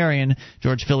Libertarian,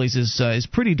 George Phillies is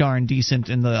pretty darn decent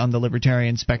on the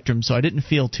libertarian spectrum, so I didn't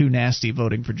feel too nasty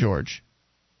voting for George.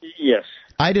 Yes.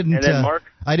 I didn't. And then Mark?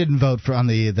 I didn't vote for on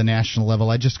the national level.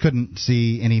 I just couldn't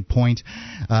see any point.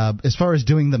 As far as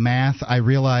doing the math, I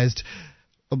realized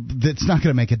it's not going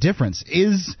to make a difference.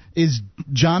 Is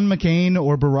John McCain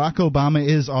or Barack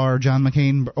Obama, John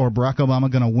McCain or Barack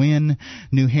Obama going to win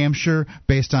New Hampshire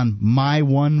based on my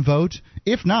one vote?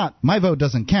 If not, my vote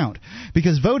doesn't count,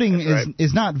 because voting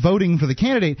is not voting for the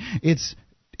candidate. It's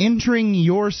entering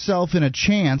yourself in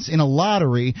a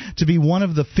lottery to be one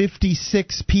of the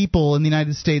 56 people in the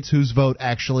United States whose vote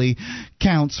actually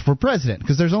counts for president,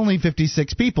 because there's only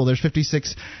 56 people. There's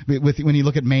 56 when you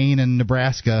look at Maine and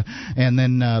Nebraska, and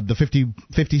then the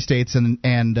 50 states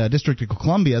and District of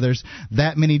Columbia. There's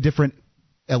that many different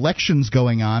elections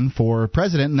going on for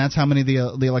president, and that's how many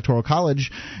the Electoral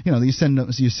College, you send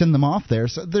them off there.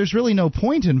 So there's really no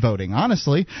point in voting,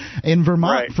 honestly. In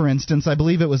Vermont, for instance, I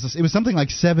believe it was something like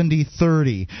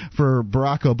 70-30 for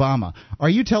Barack Obama. Are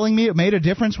you telling me it made a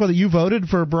difference whether you voted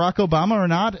for Barack Obama or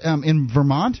not in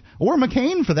Vermont, or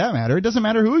McCain for that matter? It doesn't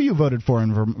matter who you voted for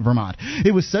in Vermont.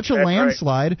 It was such a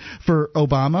landslide for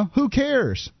Obama. Who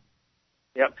cares?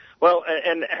 Yep. Well,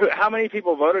 and how many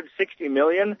people voted? 60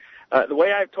 million? The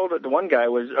way I told it to one guy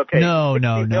was, okay. No.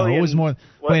 It was more.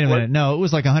 Wait a minute. No, it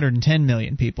was like 110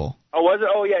 million people. Oh, was it?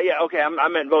 Oh, yeah. Okay, I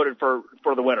meant voted for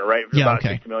the winner, right? It was about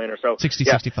 60 million or so.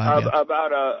 65.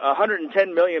 About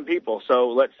 110 million people.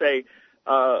 So let's say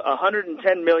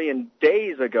 110 million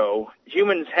days ago,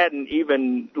 humans hadn't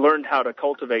even learned how to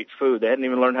cultivate food. They hadn't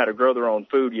even learned how to grow their own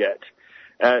food yet.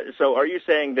 So are you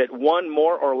saying that one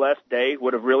more or less day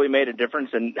would have really made a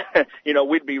difference, and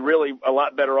we'd be really a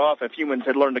lot better off if humans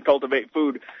had learned to cultivate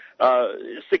food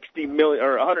 60 million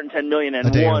or 110 million and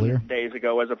one days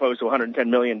ago, as opposed to 110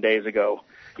 million days ago?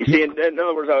 You see, in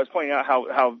other words, I was pointing out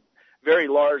how very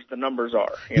large the numbers are.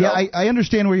 You know? I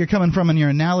understand where you're coming from in your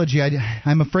analogy.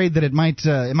 I'm afraid that it might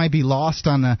be lost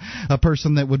on a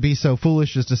person that would be so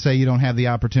foolish as to say you don't have the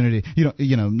opportunity.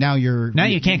 Now you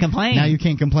can't complain. Now you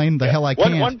can't complain. The hell I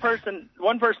can't. One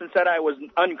person said I was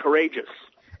uncourageous.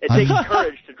 It takes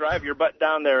courage to drive your butt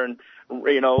down there and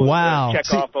wow.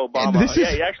 Check off Obama.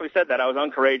 He actually said that. I was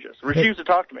uncourageous. Refused to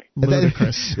talk to me.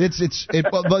 Ludicrous.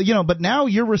 But now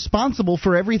you're responsible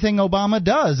for everything Obama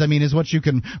does. I mean, is what you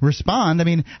can respond. I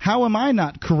mean, how am I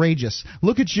not courageous?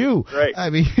 Look at you. Right.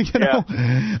 I mean,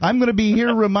 I'm going to be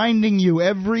here reminding you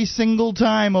every single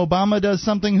time Obama does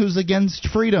something who's against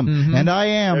freedom, and I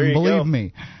am. Believe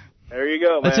me. There you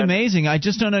go, man. That's amazing. I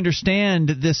just don't understand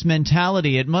this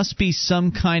mentality. It must be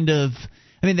some kind of...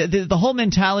 I mean, the whole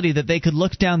mentality that they could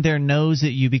look down their nose at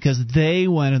you because they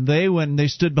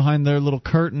stood behind their little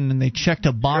curtain and they checked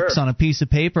a box on a piece of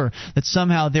paper, that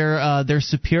somehow they're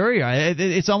superior.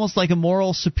 It's almost like a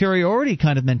moral superiority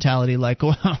kind of mentality, like,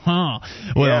 we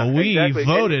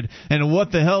voted, and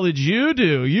what the hell did you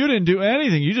do? You didn't do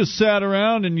anything. You just sat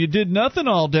around and you did nothing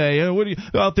all day. What are you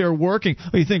out there working?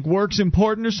 Oh, you think work's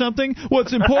important or something?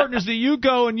 What's important is that you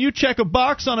go and you check a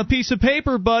box on a piece of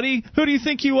paper, buddy. Who do you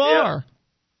think you are?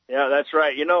 Yeah, that's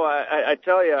right. I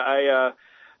tell you,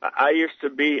 I used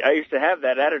to have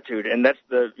that attitude, and that's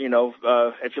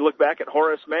if you look back at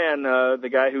Horace Mann, the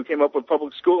guy who came up with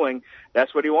public schooling,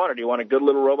 that's what he wanted. He wanted good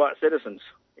little robot citizens,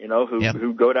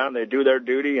 who go down, they do their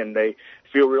duty, and they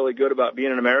feel really good about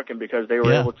being an American because they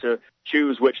were able to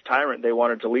choose which tyrant they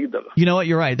wanted to lead them. You know what?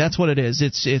 You're right. That's what it is.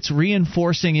 It's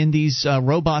reinforcing in these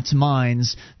robots'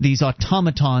 minds, these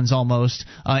automatons almost,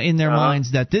 in their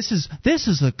minds, that this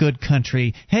is a good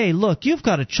country. Hey, look, you've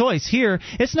got a choice here.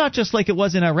 It's not just like it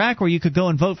was in Iraq where you could go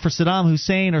and vote for Saddam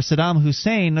Hussein or Saddam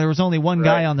Hussein. There was only one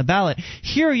guy on the ballot.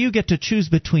 Here you get to choose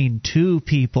between two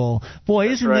people. Boy,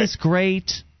 isn't this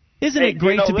great? Isn't it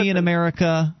great to be in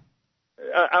America?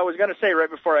 I was going to say right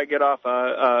before I get off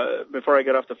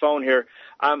the phone here,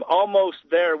 I'm almost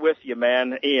there with you,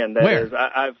 man, Ian. Where? Is,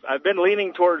 I've been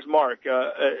leaning towards Mark.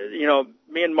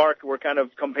 Me and Mark were kind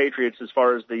of compatriots as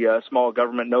far as the small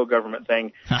government, no government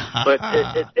thing. But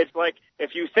it's like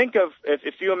if you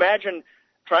imagine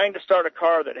trying to start a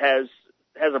car that has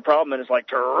a problem and it's like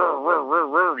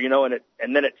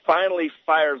and then it finally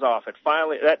fires off.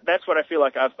 That's what I feel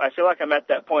like. I feel like I'm at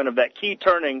that point of that key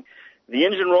turning. The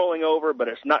engine rolling over, but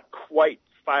it's not quite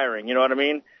firing. You know what I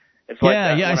mean? It's like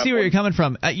I see where you're coming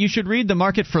from. You should read The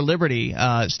Market for Liberty,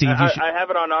 Steve. I have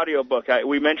it on audiobook.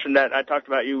 We mentioned that. I talked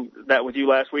about that with you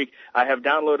last week. I have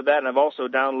downloaded that, and I've also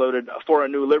downloaded For a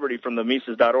New Liberty from the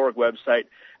Mises.org website.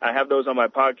 I have those on my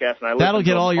podcast, and that'll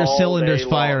get all your cylinders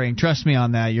firing. Trust me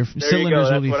on that. Your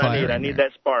cylinders will be firing. I need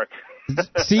that spark.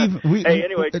 Steve,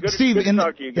 anyway, good to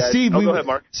talk to you guys. Steve, go ahead,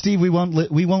 Mark. Steve, we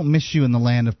won't miss you in the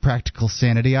land of practical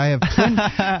sanity. I have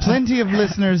plenty of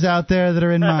listeners out there that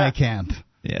are in my camp.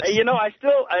 Yes. I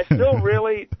still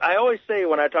really, I always say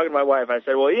when I talk to my wife, I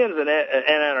say, well, Ian's an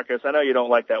anarchist. I know you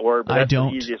don't like that word, but that's the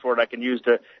easiest word I can use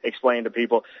to explain to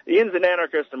people. Ian's an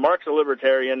anarchist and Mark's a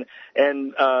libertarian,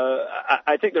 and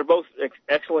I think they're both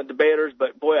excellent debaters,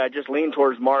 but boy, I just lean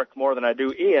towards Mark more than I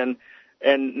do Ian.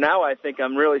 And now I think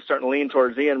I'm really starting to lean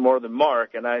towards Ian more than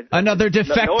Mark. And another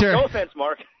defector. No offense,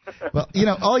 Mark. Well,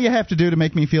 all you have to do to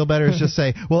make me feel better is just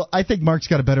say, well, I think Mark's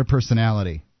got a better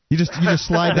personality. You just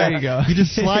slide that. There you go. You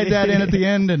just slide that in at the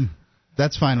end, and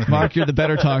that's fine with Mark, me. you're the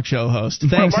better talk show host.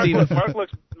 Thanks, Stephen.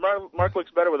 Mark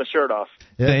looks better with a shirt off.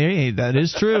 Yeah. Hey, that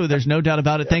is true. There's no doubt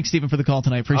about it. Thanks, Stephen, for the call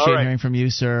tonight. Appreciate hearing from you,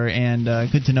 sir. And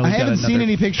good to know we've got another I haven't seen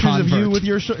any pictures convert. of you with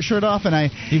your shirt off, and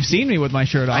You've seen me with my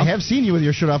shirt off. I have seen you with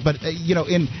your shirt off, but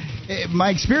in my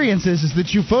experience is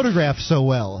that you photograph so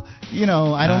well. I don't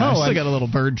know. I still got a little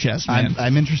bird chest, man.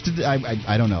 I'm interested.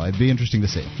 I don't know. It'd be interesting to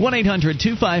see.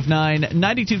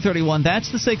 1-800-259-9231. That's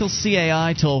the SACL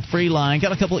CAI toll-free line.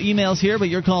 Got a couple emails here, but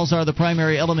your calls are the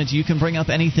primary element. You can bring up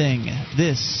anything.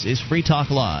 This is Free Talk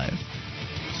Live.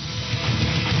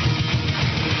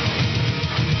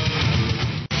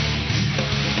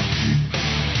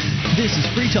 This is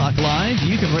Free Talk Live.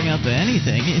 You can bring up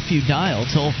anything if you dial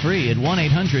toll-free at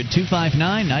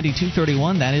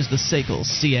 1-800-259-9231. That is the SACL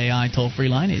CAI toll-free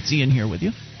line. It's Ian here with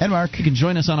you. And Mark. You can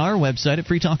join us on our website at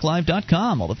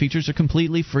freetalklive.com. All the features are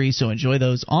completely free, so enjoy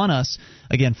those on us.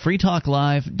 Again,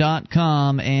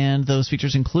 freetalklive.com, and those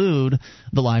features include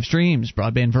the live streams,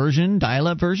 broadband version,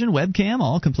 dial-up version, webcam,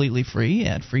 all completely free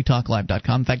at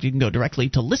freetalklive.com. In fact, you can go directly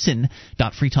to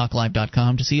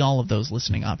listen.freetalklive.com to see all of those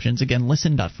listening options. Again,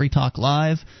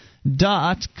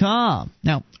 listen.freetalklive.com.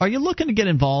 Now, are you looking to get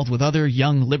involved with other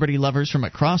young liberty lovers from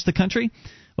across the country?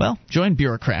 Well, join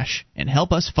Bureaucrash and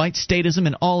help us fight statism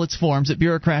in all its forms at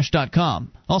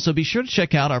Bureaucrash.com. Also, be sure to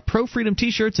check out our pro-freedom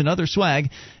t-shirts and other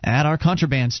swag at our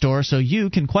contraband store so you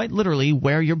can quite literally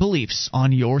wear your beliefs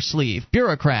on your sleeve.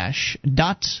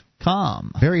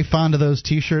 Bureaucrash.com. Very fond of those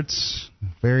t-shirts.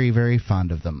 Very, very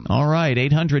fond of them. All right,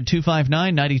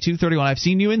 800-259-9231. I've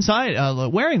seen you inside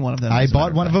wearing one of them. I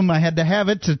bought one of them. I had to have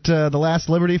it at the last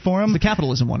Liberty Forum. The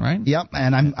capitalism one, right? Yep,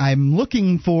 and I'm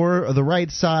looking for the right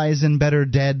size and better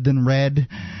dead than red.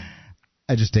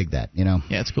 I just dig that, Yeah,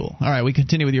 it's cool. All right, we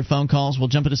continue with your phone calls. We'll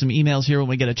jump into some emails here when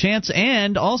we get a chance.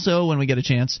 And also, when we get a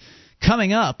chance,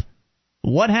 coming up,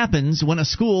 what happens when a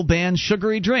school bans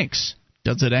sugary drinks?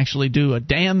 Does it actually do a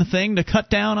damn thing to cut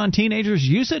down on teenagers'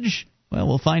 usage? Well,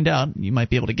 we'll find out. You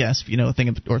might be able to guess if you know a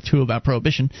thing or two about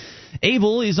prohibition.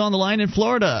 Abel is on the line in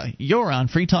Florida. You're on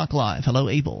Free Talk Live. Hello,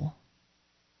 Abel.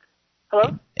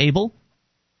 Hello? Abel?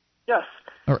 Yes.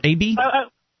 Or AB?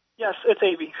 Yes, it's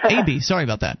AB. AB, sorry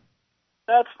about that.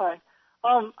 That's fine.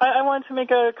 I wanted to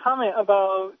make a comment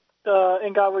about the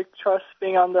In God We Trust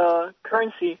being on the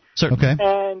currency. Certainly. Okay.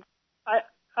 And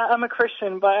I'm a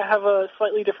Christian, but I have a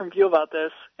slightly different view about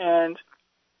this. And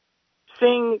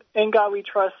seeing In God We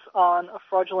Trust on a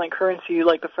fraudulent currency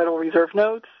like the Federal Reserve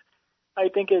notes, I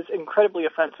think is incredibly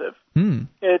offensive.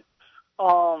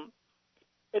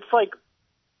 It's like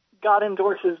God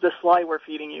endorses this lie we're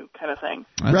feeding you, kind of thing.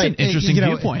 That's right. An interesting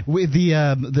viewpoint. With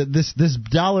this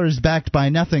dollar is backed by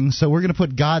nothing, so we're going to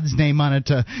put God's name on it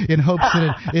in hopes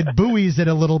that it buoys it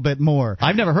a little bit more.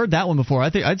 I've never heard that one before.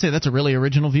 I'd say that's a really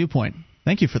original viewpoint.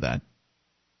 Thank you for that.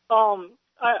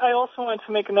 I also wanted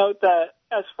to make a note that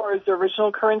as far as the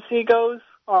original currency goes,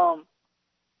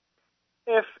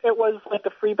 if it was like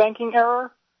the free banking era,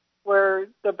 where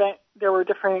there were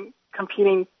different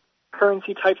competing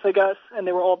currency types, I guess, and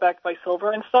they were all backed by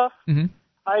silver and stuff,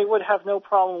 I would have no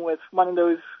problem with one of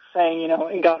those saying,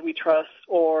 In God We Trust,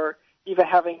 or even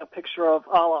having a picture of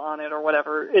Allah on it or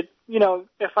whatever. If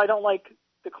I don't like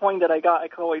the coin that I got, I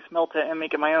could always melt it and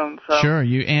make it my own. So. Sure,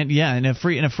 in a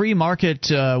free market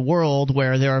world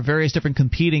where there are various different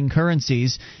competing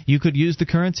currencies, you could use the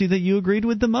currency that you agreed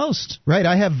with the most. Right.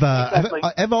 I have Exactly.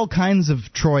 I have all kinds of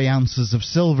troy ounces of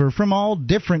silver from all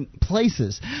different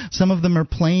places. Some of them are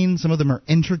plain, some of them are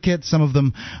intricate, some of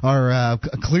them are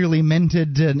clearly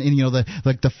minted, and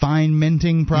the fine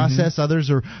minting process.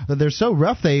 Others they're so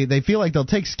rough they feel like they'll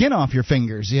take skin off your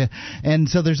fingers. Yeah, and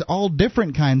so there's all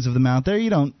different kinds of them out there.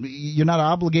 You're not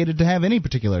obligated to have any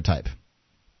particular type.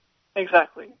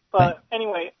 Exactly. But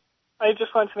anyway, I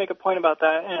just wanted to make a point about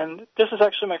that, and this is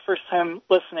actually my first time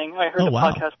listening. I heard the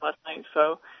podcast last night,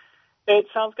 so it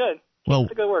sounds good. Well,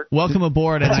 That's a good work. Welcome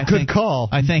aboard. That's a good call.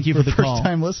 I thank you for the call.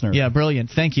 First-time listener. Yeah,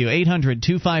 brilliant. Thank you.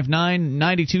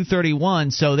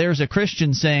 800-259-9231. So there's a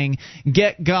Christian saying,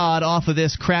 get God off of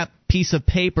this crap piece of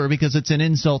paper because it's an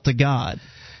insult to God.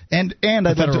 And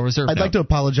I'd like to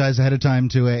apologize ahead of time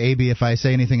to AB if I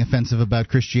say anything offensive about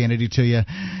Christianity to you.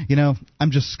 You know,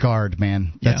 I'm just scarred,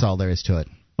 man. That's all there is to it.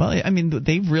 Well, I mean,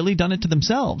 they've really done it to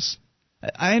themselves.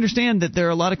 I understand that there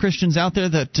are a lot of Christians out there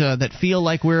that feel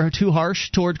like we're too harsh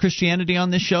toward Christianity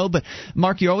on this show, but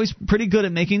Mark, you're always pretty good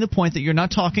at making the point that you're not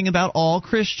talking about all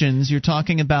Christians. You're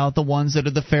talking about the ones that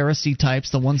are the Pharisee types,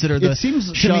 the ones that are the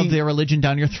shove their religion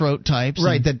down your throat types,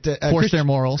 right? That force their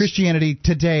morals. Christianity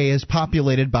today is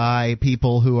populated by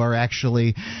people who are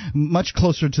actually much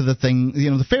closer to the thing,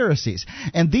 the Pharisees.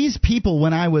 And these people,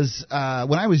 when I was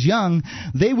young,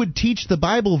 they would teach the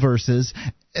Bible verses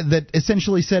that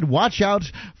essentially said, watch out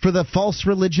for the false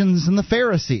religions and the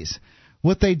Pharisees.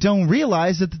 What they don't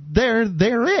realize is that they're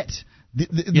it. We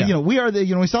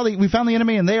found the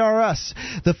enemy and they are us.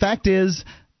 The fact is,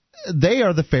 they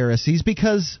are the Pharisees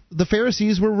because the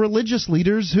Pharisees were religious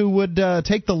leaders who would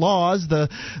take the laws, the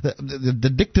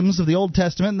dictums of the Old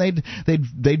Testament, and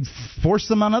they'd force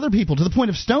them on other people to the point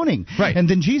of stoning. Right. And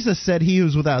then Jesus said, "He who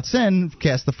is without sin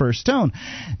cast the first stone."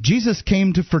 Jesus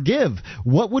came to forgive.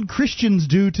 What would Christians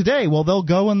do today? Well, they'll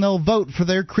go and they'll vote for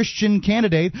their Christian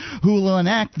candidate who will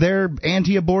enact their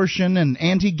anti-abortion and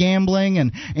anti-gambling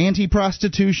and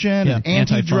anti-prostitution and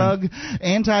anti-drug,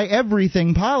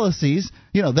 anti-everything policies.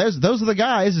 Those are the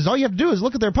guys. All you have to do is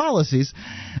look at their policies.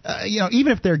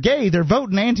 Even if they're gay, they're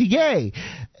voting anti-gay.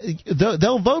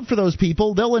 They'll vote for those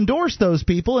people. They'll endorse those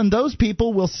people, and those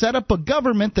people will set up a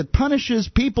government that punishes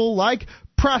people like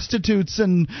prostitutes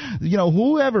and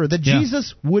whoever that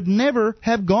Jesus would never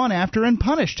have gone after and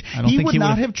punished. He would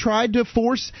not have tried to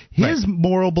force his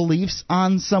moral beliefs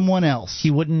on someone else.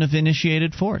 He wouldn't have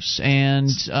initiated force. And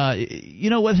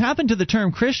what happened to the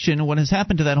term Christian, what has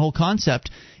happened to that whole concept,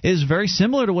 is very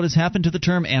similar to what has happened to the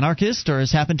term anarchist or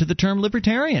has happened to the term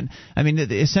libertarian. I mean,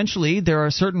 essentially, there are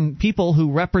certain people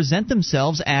who represent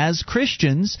themselves as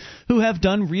Christians who have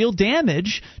done real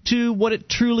damage to what it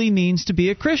truly means to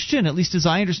be a Christian, at least as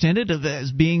I understand it,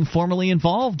 as being formally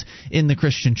involved in the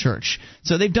Christian church.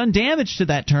 So they've done damage to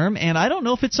that term, and I don't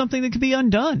know if it's something that can be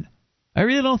undone. I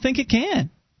really don't think it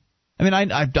can. I mean,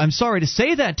 I'm sorry to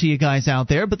say that to you guys out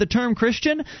there, but the term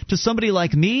Christian, to somebody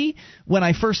like me, when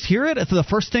I first hear it, the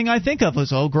first thing I think of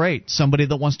is, oh, great, somebody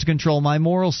that wants to control my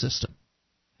moral system.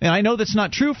 And I know that's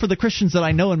not true for the Christians that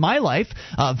I know in my life.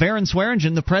 Varen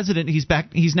Swearingen, the president,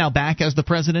 he's now back as the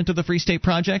president of the Free State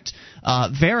Project.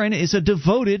 Varen is a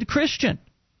devoted Christian.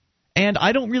 And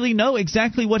I don't really know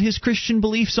exactly what his Christian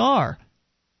beliefs are.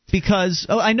 Because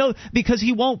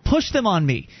he won't push them on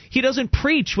me. He doesn't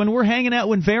preach when we're hanging out.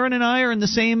 When Varen and I are in the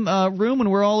same room and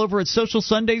we're all over at Social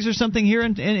Sundays or something here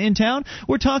in town,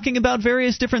 we're talking about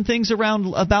various different things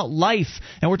about life,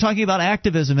 and we're talking about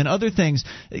activism and other things.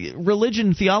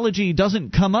 Religion, theology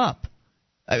doesn't come up.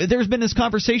 There's been this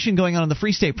conversation going on the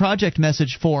Free State Project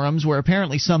message forums where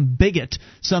apparently some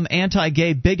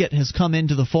anti-gay bigot has come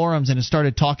into the forums and has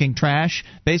started talking trash,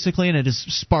 basically, and it has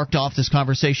sparked off this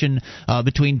conversation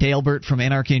between Dale Burt from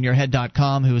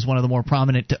AnarchyInYourHead.com, who is one of the more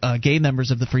prominent gay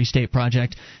members of the Free State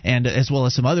Project, and as well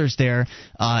as some others there.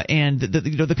 And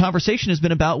the conversation has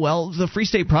been about, well, the Free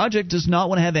State Project does not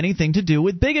want to have anything to do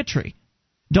with bigotry.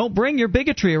 Don't bring your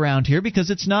bigotry around here because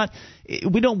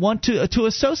we don't want to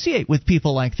associate with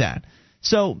people like that.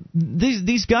 So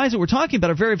these guys that we're talking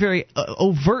about are very, very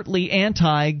overtly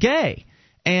anti-gay.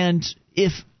 And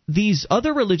if these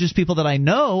other religious people that I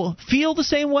know feel the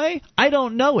same way, I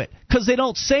don't know it because they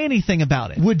don't say anything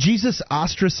about it. Would Jesus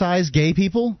ostracize gay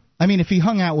people? I mean, if he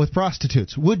hung out with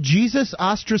prostitutes, would Jesus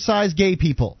ostracize gay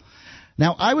people?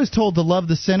 Now, I was told to love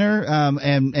the sinner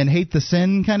and hate the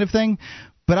sin kind of thing.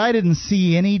 But I didn't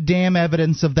see any damn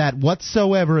evidence of that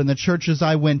whatsoever in the churches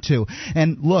I went to.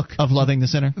 And look, of loving the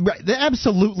sinner? Right,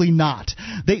 absolutely not.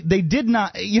 They did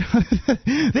not.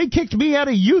 They kicked me out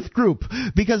of youth group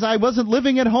because I wasn't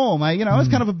living at home. I was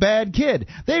kind of a bad kid.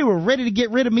 They were ready to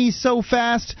get rid of me so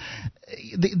fast.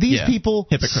 These people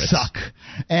suck,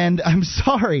 and I'm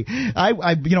sorry.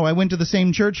 I went to the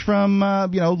same church from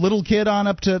little kid on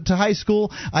up to high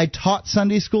school. I taught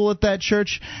Sunday school at that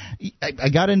church. I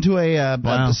got into a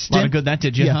stint. A lot of good that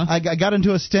did you, huh? I got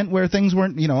into a stint where things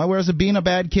weren't, where I was being a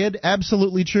bad kid.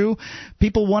 Absolutely true.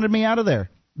 People wanted me out of there.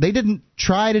 They didn't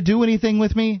try to do anything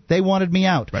with me. They wanted me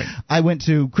out. Right. I went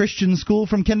to Christian school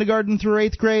from kindergarten through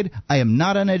 8th grade. I am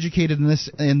not uneducated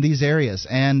in these areas.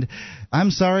 And I'm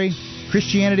sorry,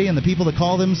 Christianity and the people that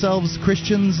call themselves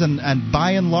Christians and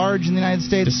by and large in the United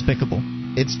States, despicable.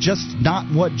 it's just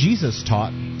not what Jesus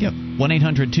taught. Yep.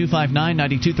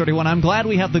 1-800-259-9231. I'm glad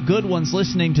we have the good ones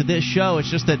listening to this show.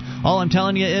 It's just that all I'm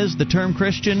telling you is the term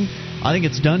Christian, I think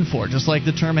it's done for. Just like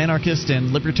the term anarchist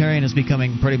and libertarian is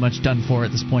becoming pretty much done for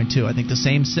at this point, too. I think the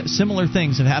same similar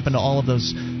things have happened to all of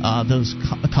those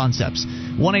concepts.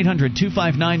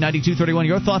 1-800-259-9231.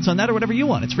 Your thoughts on that or whatever you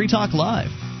want. It's Free Talk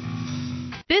Live.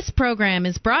 This program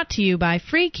is brought to you by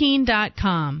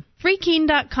FreeKeene.com.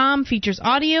 FreeKeene.com features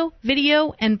audio,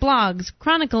 video, and blogs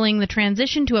chronicling the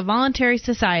transition to a voluntary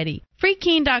society.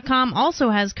 FreeKeene.com also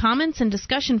has comments and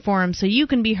discussion forums so you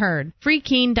can be heard.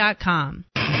 FreeKeene.com.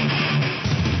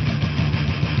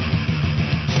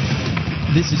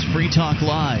 This is Free Talk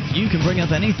Live. You can bring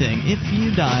up anything if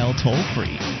you dial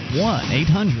toll-free.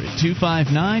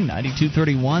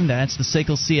 1-800-259-9231. That's the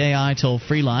SACL CAI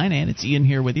toll-free line, and it's Ian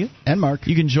here with you. And Mark.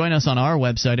 You can join us on our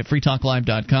website at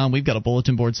freetalklive.com. We've got a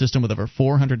bulletin board system with over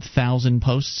 400,000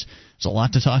 posts. There's a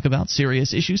lot to talk about,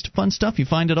 serious issues to fun stuff. You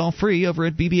find it all free over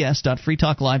at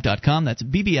bbs.freetalklive.com. That's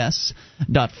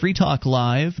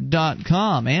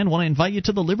bbs.freetalklive.com. And want to invite you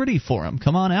to the Liberty Forum.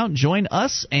 Come on out and join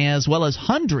us as well as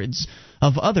hundreds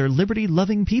of other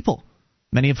liberty-loving people,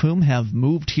 many of whom have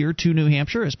moved here to New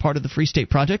Hampshire as part of the Free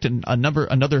State Project, and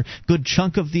another good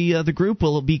chunk of the group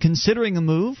will be considering a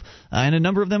move, and a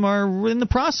number of them are in the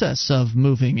process of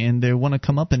moving, and they want to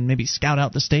come up and maybe scout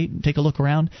out the state and take a look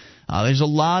around. There's a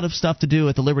lot of stuff to do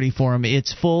at the Liberty Forum.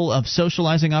 It's full of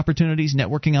socializing opportunities,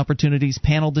 networking opportunities,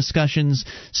 panel discussions,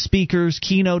 speakers,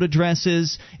 keynote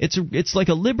addresses. It's like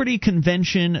a Liberty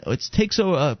convention. It takes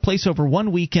place over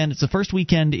one weekend. It's the first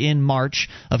weekend in March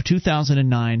of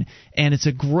 2009, and it's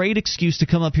a great excuse to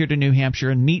come up here to New Hampshire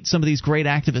and meet some of these great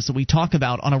activists that we talk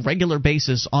about on a regular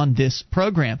basis on this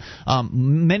program.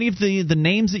 Many of the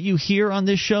names that you hear on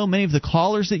this show, many of the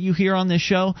callers that you hear on this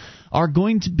show are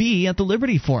going to be at the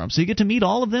Liberty Forum. So you get to meet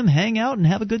all of them, hang out, and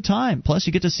have a good time. Plus,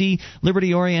 you get to see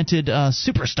liberty-oriented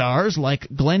superstars like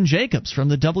Glenn Jacobs from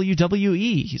the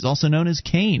WWE. He's also known as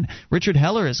Kane. Richard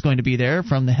Heller is going to be there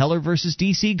from the Heller versus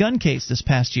DC gun case this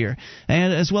past year,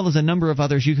 and as well as a number of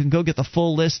others. You can go get the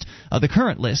full list, the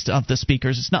current list of the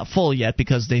speakers. It's not full yet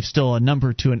because they've still a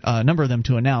number of them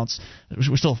to announce.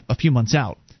 We're still a few months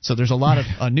out. So there's a lot of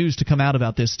news to come out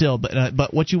about this still.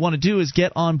 But what you want to do is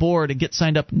get on board and get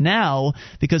signed up now,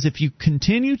 because if you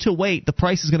continue to wait, the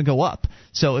price is going to go up.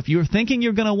 So if you're thinking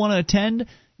you're going to want to attend,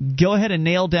 go ahead and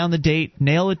nail down the date,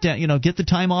 nail it down, get the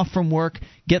time off from work,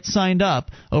 get signed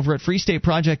up over at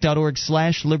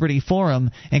freestateproject.org/libertyforum,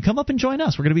 and come up and join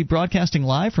us. We're going to be broadcasting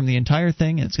live from the entire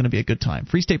thing, and it's going to be a good time.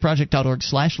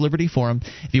 freestateproject.org/libertyforum.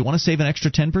 If you want to save an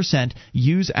extra 10%,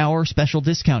 use our special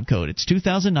discount code. It's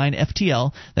 2009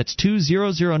 FTL. That's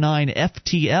 2009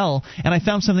 FTL. And I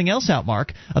found something else out,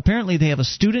 Mark. Apparently they have a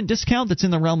student discount that's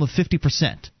in the realm of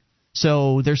 50%.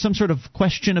 So there's some sort of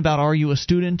question about, are you a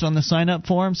student on the sign-up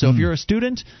form? So if you're a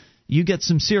student, you get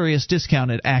some serious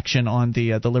discounted action on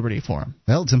the Liberty Forum.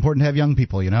 Well, it's important to have young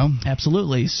people,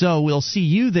 Absolutely. So we'll see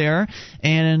you there,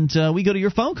 and we go to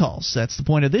your phone calls. That's the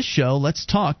point of this show. Let's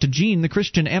talk to Gene, the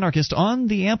Christian anarchist, on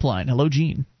the amp line. Hello,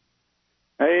 Gene.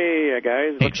 Hey,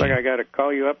 guys. Hey, Looks Gene. like I got to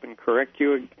call you up and correct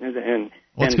you and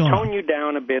tone you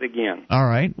down a bit again. All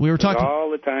right. We were talking all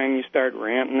the time you start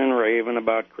ranting and raving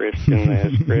about Christian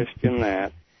this, Christian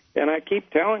that. And I keep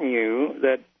telling you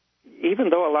that even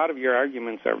though a lot of your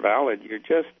arguments are valid, you're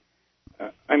just,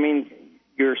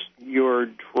 you're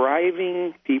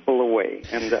driving people away.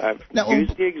 And I've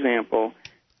used the example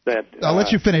that... I'll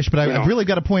let you finish, but I've really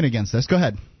got a point against this. Go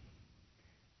ahead.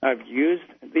 I've used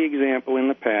the example in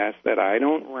the past that I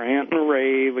don't rant and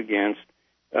rave against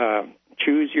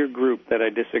choose your group that I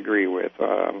disagree with.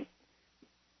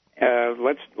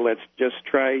 Let's just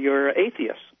try your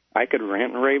atheists. I could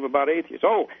rant and rave about atheists.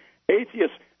 Oh,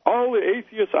 atheists, all the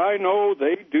atheists I know,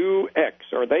 they do X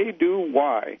or they do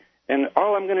Y. And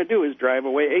all I'm going to do is drive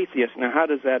away atheists. Now, how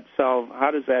does that solve,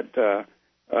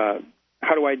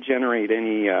 how do I generate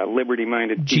any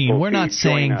liberty-minded people? Gene, we're not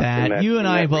saying that. You and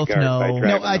I both know.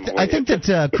 No, I think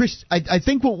that, Chris, I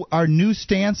think what our new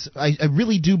stance, I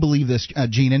really do believe this,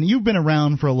 Gene, and you've been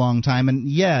around for a long time, and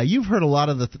yeah, you've heard a lot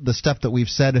of the stuff that we've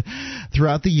said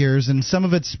throughout the years, and some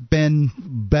of it's been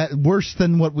worse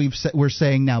than what we're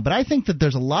saying now. But I think that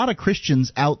there's a lot of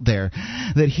Christians out there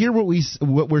that hear what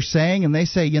we're saying, and they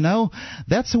say,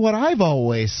 that's what I've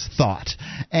always thought,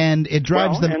 and it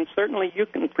drives them. And certainly you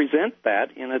can present that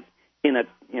in a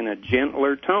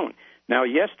gentler tone. Now,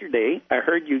 yesterday I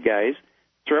heard you guys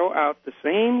throw out the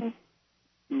same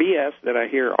BS that I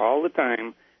hear all the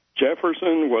time.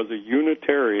 Jefferson was a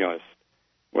Unitarianist.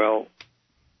 Well,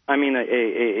 I mean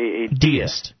a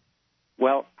deist.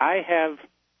 Well, I have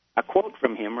a quote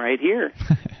from him right here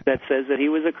that says that he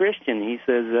was a Christian. He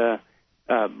says,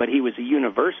 but he was a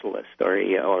universalist or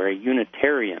a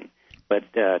Unitarian. But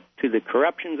to the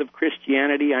corruptions of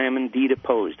Christianity, I am indeed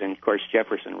opposed. And, of course,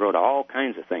 Jefferson wrote all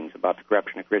kinds of things about the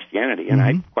corruption of Christianity, and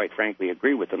I quite frankly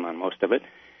agree with him on most of it.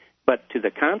 But to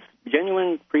the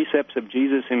genuine precepts of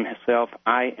Jesus himself,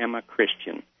 I am a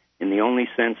Christian, in the only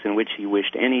sense in which he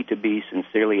wished any to be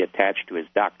sincerely attached to his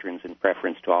doctrines in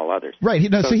preference to all others. Right.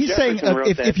 So he's saying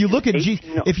if you look at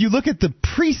if you look at the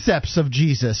precepts of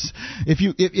Jesus,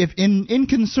 if in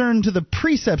concern to the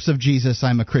precepts of Jesus,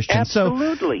 I'm a Christian.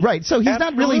 Absolutely. So, right. So he's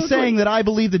not really saying that I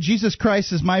believe that Jesus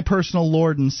Christ is my personal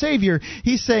Lord and Savior.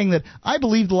 He's saying that I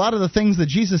believed a lot of the things that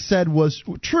Jesus said was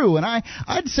true, and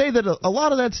I'd say that a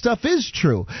lot of that stuff is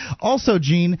true. Also,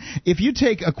 Gene, if you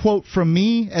take a quote from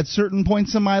me at certain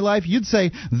points in my life, you'd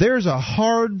say there's a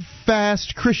hard,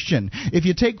 fast Christian. If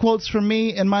you take quotes from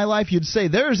me in my life, you'd say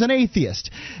there's an atheist.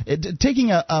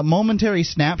 Taking a momentary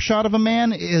snapshot of a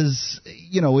man is,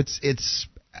 it's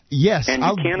yes. And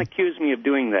you can't accuse me of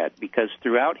doing that, because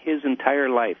throughout his entire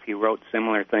life he wrote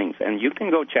similar things, and you can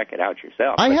go check it out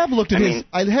yourself. I have looked at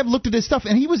his stuff,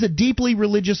 and he was a deeply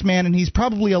religious man, and he's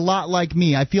probably a lot like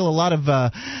me. I feel a lot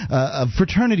of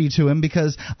fraternity to him,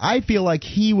 because I feel like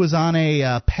he was on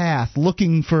a path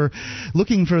looking for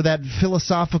that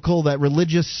philosophical, that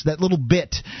religious, that little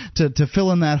bit to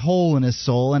fill in that hole in his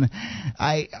soul. And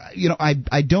I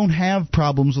don't have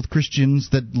problems with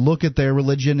Christians that look at their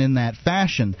religion in that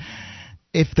fashion.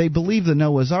 If they believe the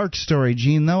Noah's Ark story,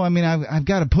 Gene, though, I mean, I've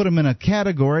got to put them in a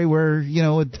category where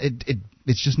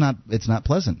it's just not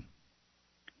pleasant.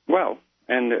 Well,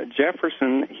 and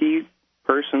Jefferson, he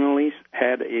personally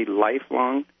had a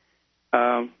lifelong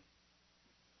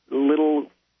little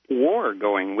war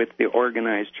going with the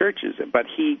organized churches, but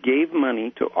he gave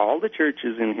money to all the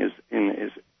churches in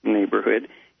his neighborhood.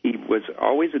 He was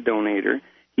always a donator.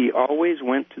 He always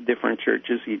went to different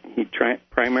churches. He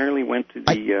primarily went to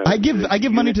the. I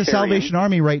give money to Salvation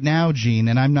Army right now, Gene,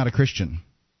 and I'm not a Christian.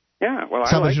 Yeah, well,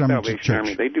 Salvation I like Army Salvation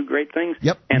Army. They do great things.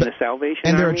 Yep. And the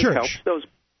Salvation Army helps those.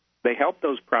 They help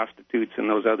those prostitutes and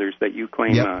those others that you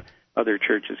claim other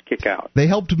churches kick out. They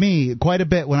helped me quite a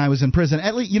bit when I was in prison.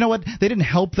 At least, you know what? They didn't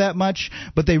help that much,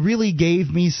 but they really gave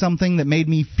me something that made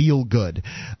me feel good.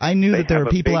 I knew that there were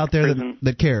people out there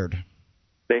that cared.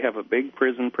 They have a big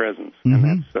prison presence,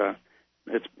 and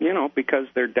it's because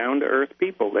they're down to earth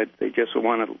people. They just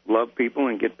want to love people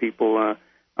and get people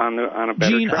on a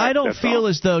better Gene, track. I don't feel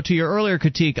as though, to your earlier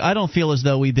critique, I don't feel as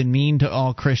though we've been mean to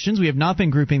all Christians. We have not been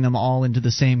grouping them all into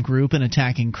the same group and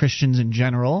attacking Christians in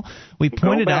general. We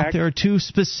pointed out there are two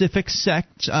specific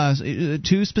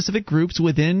groups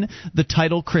within the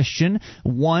title Christian.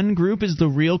 One group is the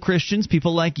real Christians,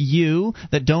 people like you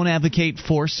that don't advocate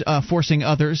forcing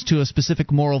others to a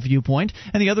specific moral viewpoint,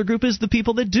 and the other group is the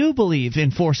people that do believe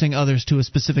in forcing others to a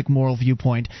specific moral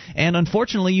viewpoint. And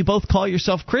unfortunately, you both call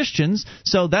yourself Christians,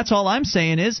 so that's all I'm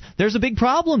saying is there's a big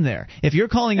problem there. If you're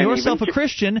calling yourself a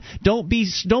Christian, don't be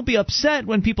upset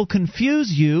when people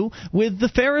confuse you with the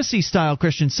Pharisee-style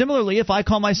Christian. Similarly, if I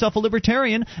call myself a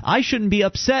libertarian, I shouldn't be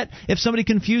upset if somebody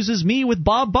confuses me with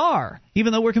Bob Barr,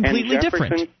 even though we're completely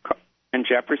different. And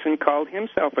Jefferson called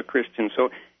himself a Christian. So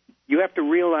you have to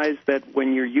realize that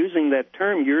when you're using that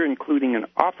term, you're including an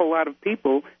awful lot of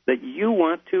people that you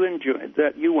want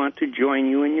to join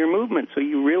you in your movement. So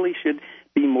you really should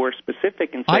be more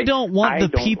specific and say, I don't want the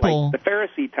people like the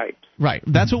Pharisee types. Right.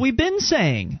 That's what we've been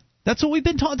saying. That's what we've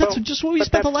been talking. That's just what we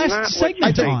spent the last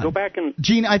segment on. Go back and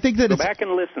Gene, I think that go back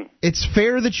and listen. It's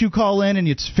fair that you call in, and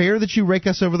it's fair that you rake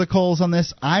us over the coals on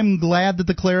this. I'm glad that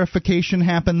the clarification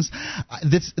happens.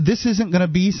 This isn't going to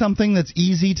be something that's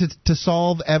easy to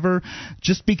solve ever,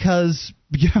 just because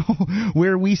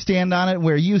where we stand on it,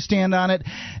 where you stand on it.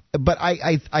 But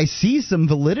I see some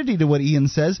validity to what Ian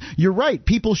says. You're right.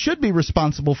 People should be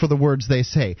responsible for the words they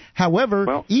say.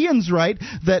 However, Ian's right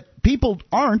that people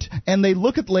aren't, and they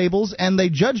look at labels and they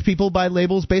judge people by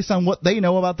labels based on what they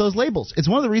know about those labels. It's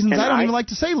one of the reasons I don't even like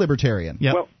to say libertarian.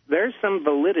 Yep. Well, there's some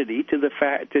validity to the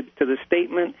to the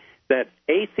statement that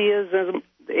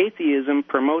atheism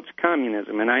promotes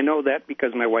communism, and I know that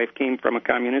because my wife came from a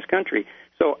communist country.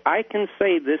 So I can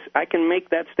say this, I can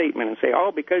make that statement and say,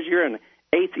 because you're an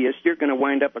atheist, you're going to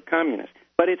wind up a communist.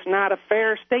 But it's not a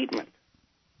fair statement.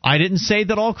 I didn't say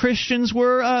that all Christians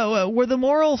were the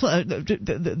moral,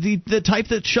 the type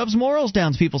that shoves morals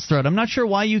down people's throat. I'm not sure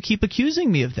why you keep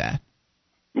accusing me of that.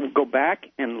 Go back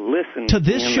and listen to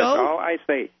this show. That's all I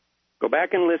say. Go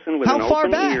back and listen with an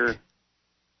open ear.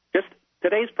 Just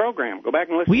today's program. Go back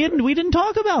and listen. We didn't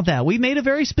talk about that. We made a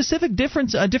very specific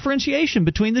differentiation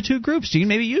between the two groups. Gene,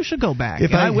 maybe you should go back.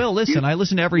 I will listen. I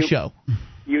listen to every show.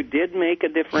 you did make a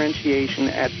differentiation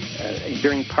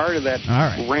during part of that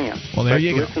rant. Well, there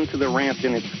you go. Listen to the rant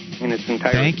in its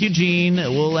entirety. Thank you, Gene.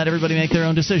 We'll let everybody make their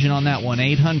own decision on that one.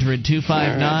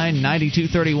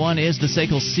 800-259-9231 is the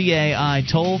SACL CAI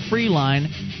toll-free line.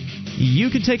 You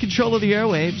can take control of the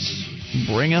airwaves.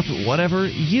 Bring up whatever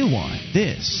you want.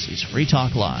 This is Free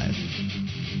Talk Live.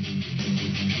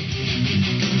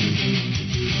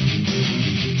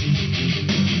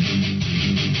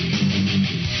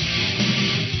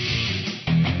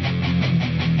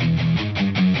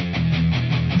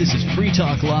 This is Free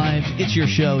Talk Live. It's your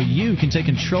show. You can take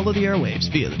control of the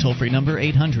airwaves via the toll-free number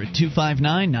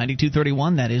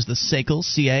 800-259-9231. That is the SACL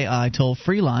CAI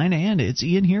toll-free line, and it's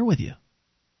Ian here with you.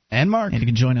 And Mark. And you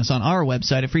can join us on our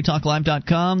website at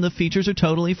freetalklive.com. The features are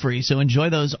totally free, so enjoy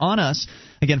those on us.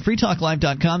 Again,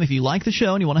 freetalklive.com. If you like the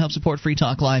show and you want to help support Free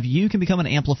Talk Live, you can become an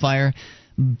amplifier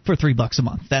for $3 a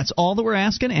month. That's all that we're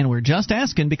asking, and we're just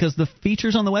asking because the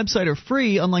features on the website are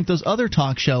free, unlike those other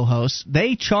talk show hosts.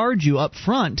 They charge you up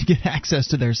front to get access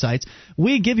to their sites.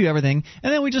 We give you everything,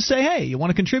 and then we just say, hey, you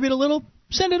want to contribute a little?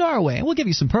 Send it our way, and we'll give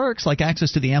you some perks like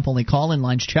access to the AMP-only call-in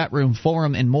lines, chat room,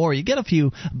 forum, and more. You get a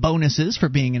few bonuses for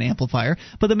being an amplifier,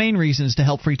 but the main reason is to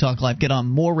help Free Talk Live get on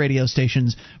more radio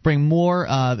stations, bring more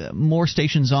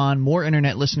stations on, more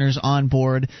internet listeners on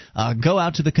board, go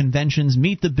out to the conventions,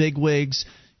 meet the bigwigs,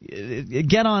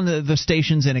 get on the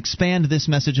stations and expand this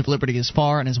message of liberty as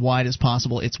far and as wide as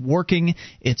possible. It's working.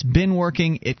 It's been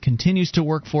working. It continues to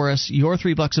work for us. Your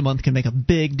 $3 a month can make a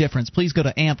big difference. Please go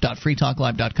to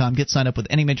amp.freetalklive.com. Get signed up with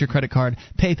any major credit card,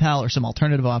 PayPal, or some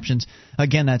alternative options.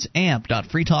 Again, that's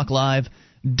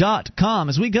amp.freetalklive.com.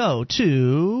 As we go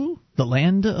to the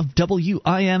land of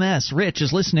WIMS, Rich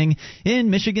is listening in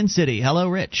Michigan City. Hello,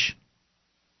 Rich.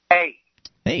 Hey.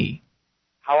 Hey.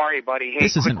 How are you, buddy? Hey,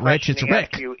 this isn't Rich, it's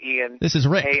Rick. You, Ian. This is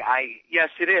Rick. Hey,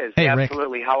 yes, it is. Hey,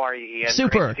 absolutely. Rick. How are you, Ian?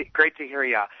 Super. Great to hear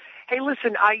you. Hey,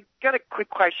 listen, I got a quick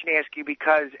question to ask you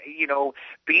because,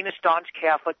 being a staunch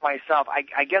Catholic myself,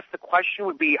 I guess the question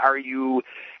would be, are you,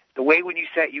 the way when you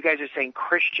said, you guys are saying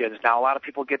Christians, now a lot of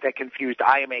people get that confused.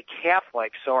 I am a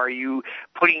Catholic, so are you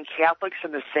putting Catholics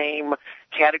in the same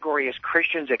category as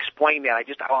Christians? Explain that.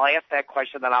 I'll ask that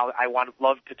question, then I would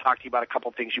love to talk to you about a couple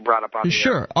of things you brought up on the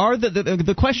Sure. air.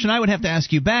 The question I would have to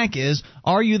ask you back is,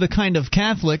 are you the kind of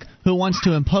Catholic who wants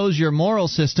to impose your moral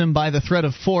system by the threat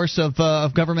of force of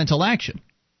governmental action?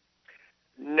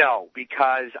 No,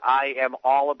 because I am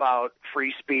all about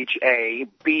free speech, A.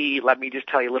 B, let me just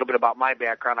tell you a little bit about my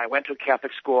background. I went to a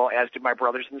Catholic school, as did my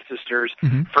brothers and sisters.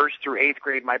 First through 8th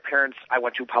grade, I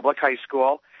went to public high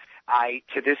school.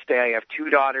 To this day, I have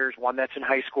two daughters, one that's in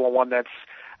high school and one that's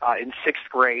in 6th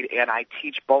grade, and I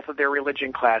teach both of their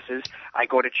religion classes. I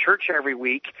go to church every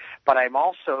week, but I'm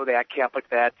also that Catholic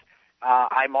that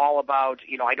I'm all about,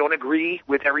 I don't agree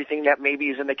with everything that maybe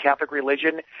is in the Catholic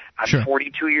religion. I'm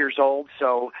 42 years old,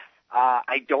 so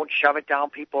I don't shove it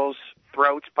down people's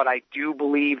throats, but I do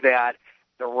believe that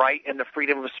the right and the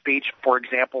freedom of speech, for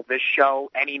example, this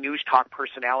show, any news talk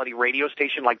personality radio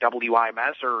station like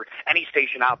WIMS or any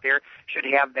station out there should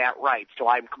have that right. So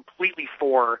I'm completely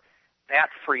for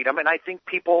that freedom, and I think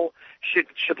people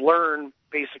should learn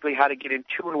basically how to get in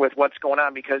tune with what's going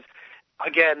on because,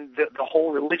 again, the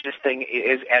whole religious thing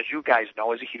is, as you guys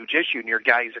know, is a huge issue, and your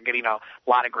guys are getting a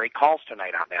lot of great calls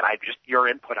tonight on that. Your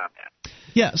input on that.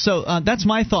 Yeah, so that's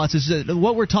my thoughts. Is that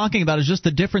what we're talking about is just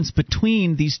the difference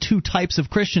between these two types of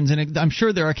Christians, and I'm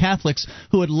sure there are Catholics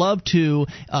who would love to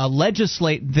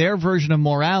legislate their version of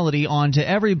morality onto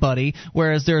everybody,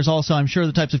 whereas there's also, I'm sure,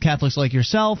 the types of Catholics like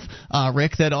yourself,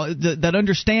 Rick, that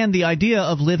understand the idea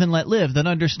of live and let live, that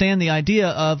understand the idea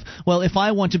of, well, if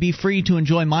I want to be free to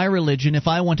enjoy my religion, if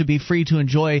I want to be free to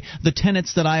enjoy the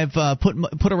tenets that I've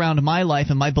put around my life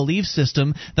and my belief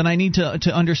system, then I need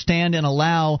to understand and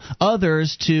allow others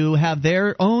to have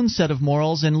their own set of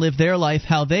morals and live their life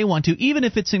how they want to, even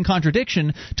if it's in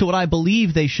contradiction to what I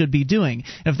believe they should be doing.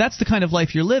 And if that's the kind of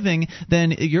life you're living,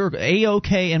 then you're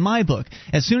A-OK in my book.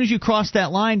 As soon as you cross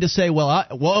that line to say,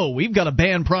 well, we've got to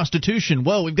ban prostitution,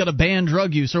 we've got to ban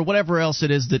drug use, or whatever else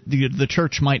it is that the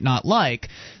church might not like,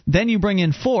 then you bring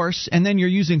in force, and then you're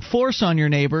using force on your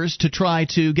neighbors to try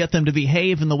to get them to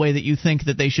behave in the way that you think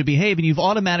that they should behave, and you've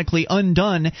automatically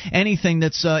undone anything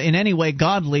that's in any way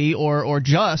godly or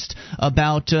just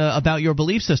about your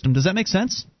belief system. Does that make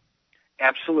sense?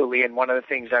 Absolutely, and one of the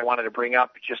things I wanted to bring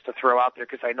up just to throw out there,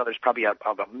 because I know there's probably a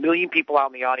million people out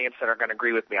in the audience that are going to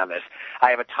agree with me on this. I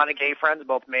have a ton of gay friends,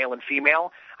 both male and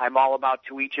female. I'm all about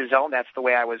to each his own. That's the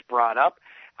way I was brought up.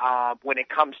 When it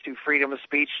comes to freedom of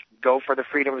speech, go for the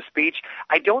freedom of speech.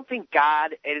 I don't think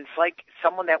God, and it's like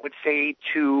someone that would say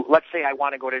let's say I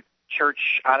want to go to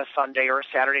church on a Sunday or a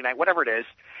Saturday night, whatever it is,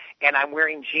 and I'm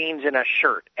wearing jeans and a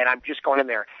shirt, and I'm just going in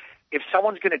there. If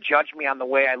someone's going to judge me on the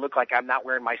way I look like I'm not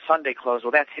wearing my Sunday clothes,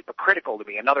 well, that's hypocritical to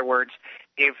me. In other words,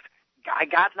 if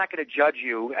God's not going to judge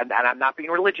you, and I'm not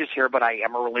being religious here, but I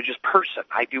am a religious person.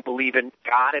 I do believe in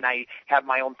God, and I have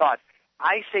my own thoughts.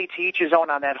 I say to each his own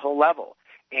on that whole level.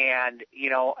 And,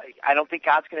 I don't think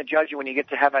God's going to judge you when you get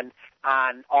to heaven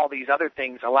on all these other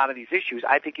things, a lot of these issues.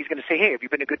 I think he's going to say, hey, have you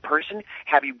been a good person?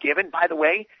 Have you given? By the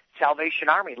way, Salvation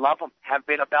Army, love them. Have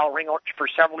been a bell ringer for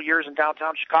several years in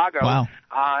downtown Chicago. Wow.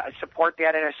 I support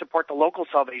that, and I support the local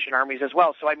Salvation Armies as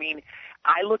well. So, I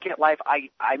look at life. I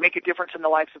make a difference in the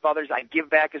lives of others. I give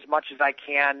back as much as I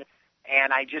can.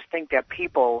 And I just think that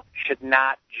people should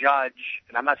not judge,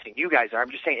 and I'm not saying you guys are,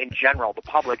 I'm just saying in general, the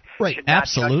public should not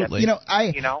absolutely. judge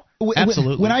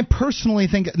Absolutely. When I personally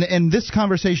think, and this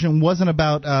conversation wasn't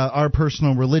about our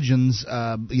personal religions,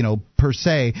 per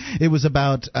se. It was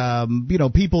about,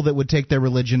 people that would take their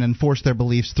religion and force their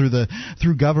beliefs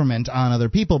through government on other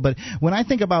people. But when I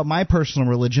think about my personal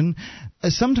religion,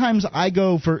 sometimes I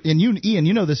go for, and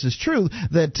Ian, this is true,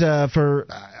 that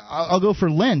I'll go for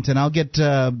Lent, and I'll get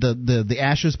the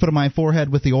ashes put on my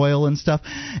forehead with the oil and stuff,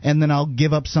 and then I'll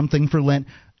give up something for Lent,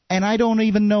 and I don't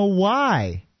even know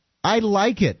why. I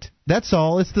like it. That's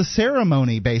all. It's the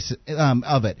ceremony base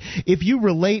of it. If you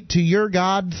relate to your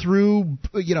God through,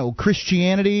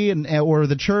 Christianity or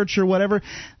the church or whatever,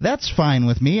 that's fine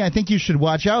with me. I think you should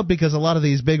watch out because a lot of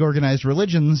these big organized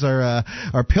religions are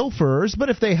pilferers. But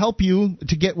if they help you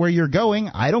to get where you're going,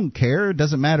 I don't care. It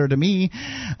doesn't matter to me.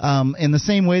 In the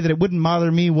same way that it wouldn't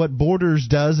bother me what Borders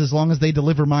does as long as they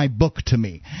deliver my book to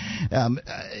me.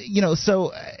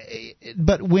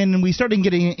 But when we started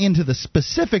getting into the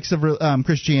specifics of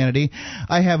Christianity,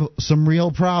 I have some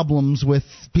real problems with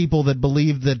people that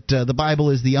believe that the Bible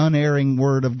is the unerring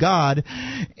word of God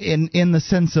in the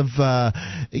sense of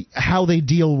how they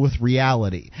deal with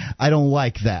reality. I don't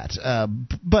like that.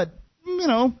 But,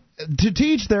 to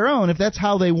each their own. If that's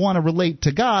how they want to relate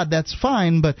to God, that's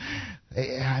fine. But,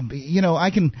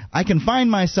 I can find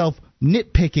myself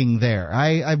nitpicking there.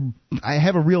 I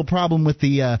have a real problem with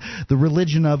the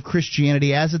religion of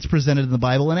Christianity as it's presented in the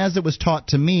Bible and as it was taught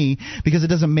to me because it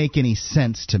doesn't make any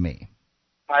sense to me.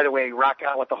 By the way, rock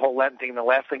out with the whole Lent thing. The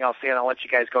last thing I'll say, and I'll let you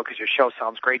guys go because your show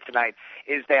sounds great tonight,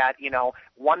 is that,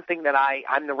 one thing that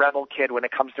I'm the rebel kid when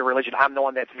it comes to religion. I'm the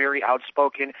one that's very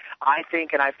outspoken. I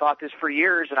think, and I've thought this for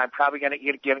years, and I'm probably going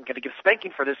to give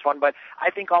spanking for this one, but I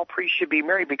think all priests should be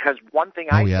married because one thing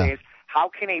I say is, how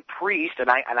can a priest, and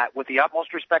I, with the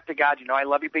utmost respect to God, I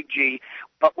love you, Big G,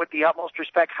 but with the utmost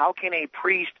respect, how can a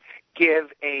priest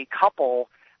give a couple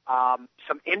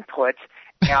some input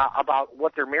about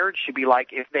what their marriage should be like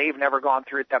if they've never gone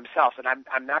through it themselves? And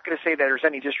I'm not going to say that there's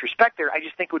any disrespect there. I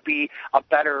just think it would be a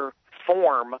better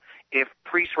form if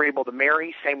priests were able to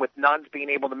marry. Same with nuns being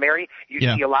able to marry. You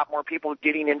see a lot more people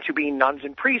getting into being nuns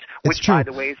and priests, which, by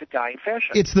the way, is a dying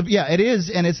fashion. It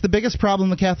is, and it's the biggest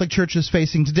problem the Catholic Church is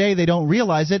facing today. They don't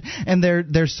realize it, and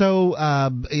they're so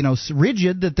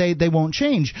rigid that they won't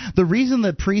change. The reason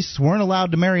that priests weren't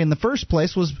allowed to marry in the first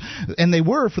place was, and they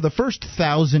were for the first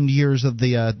 1,000 years of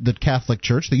the Catholic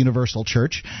Church, the Universal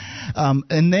Church,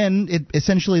 and then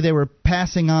essentially they were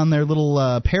passing on their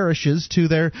little parishes to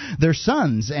their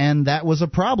sons, and that was a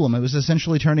problem. It was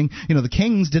essentially turning, the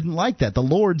kings didn't like that. The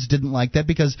lords didn't like that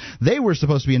because they were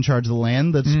supposed to be in charge of the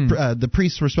land. The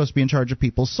priests were supposed to be in charge of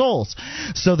people's souls.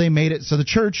 So they made it so the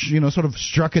church, sort of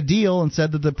struck a deal and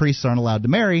said that the priests aren't allowed to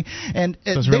marry. And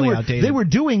they were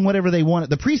doing whatever they wanted.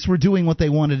 The priests were doing what they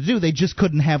wanted to do. They just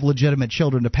couldn't have legitimate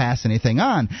children to pass anything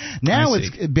on. Now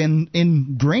it's been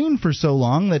ingrained for so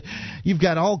long that you've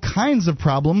got all kinds of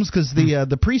problems because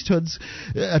the priesthood's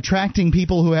attracting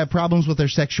people who have problems with their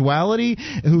sexuality,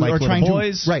 who are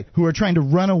trying to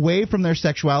run away from their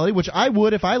sexuality, which I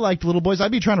would if I liked little boys.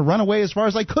 I'd be trying to run away as far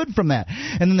as I could from that.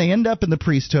 And then they end up in the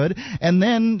priesthood, and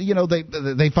then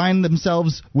they find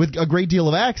themselves with a great deal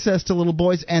of access to little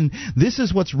boys, and this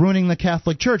is what's ruining the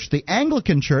Catholic Church. The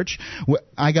Anglican Church,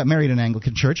 I got married in an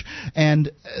Anglican church,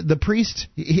 and the priest,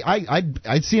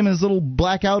 I'd see him in his little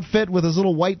black outfit with his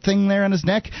little white thing there on his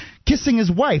neck, kissing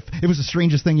his wife. It was the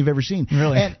strangest thing you've ever seen.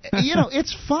 Really? And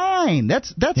it's fine.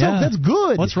 That's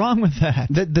good. What's wrong with that?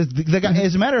 The guy,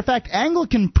 as a matter of fact,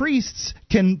 Anglican priests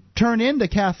can turn into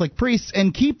Catholic priests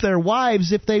and keep their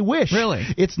wives if they wish. Really?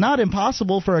 It's not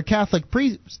impossible for a Catholic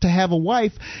priest to have a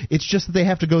wife. It's just that they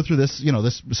have to go through this,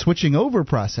 this switching over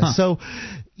process. Huh. So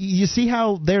you see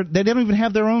how they don't even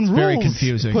have their own rules very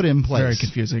confusing. Put in place. Very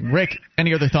confusing. Rick,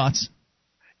 any other thoughts?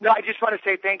 No, I just want to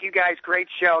say thank you, guys. Great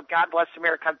show. God bless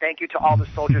America. And thank you to all the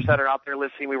soldiers that are out there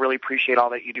listening. We really appreciate all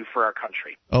that you do for our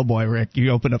country. Oh, boy, Rick, you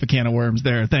opened up a can of worms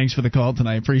there. Thanks for the call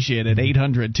tonight. Appreciate it.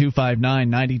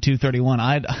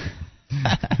 800-259-9231.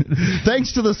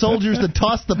 Thanks to the soldiers that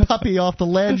tossed the puppy off the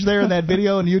ledge there in that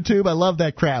video on YouTube. I love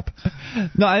that crap.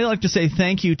 No, I'd like to say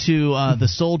thank you to the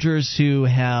soldiers who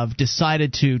have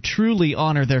decided to truly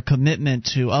honor their commitment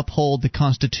to uphold the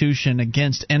Constitution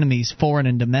against enemies, foreign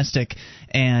and domestic,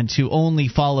 and to only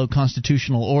follow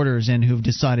constitutional orders, and who've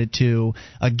decided to,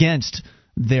 against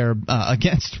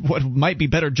what might be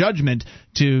better judgment,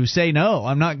 to say, no,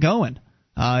 I'm not going.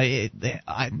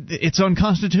 It's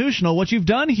unconstitutional what you've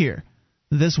done here.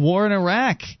 This war in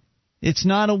Iraq, it's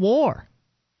not a war.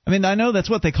 I mean, I know that's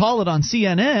what they call it on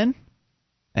CNN,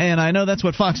 and I know that's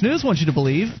what Fox News wants you to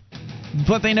believe,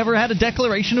 but they never had a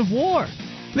declaration of war.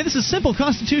 I mean, this is a simple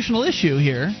constitutional issue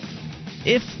here.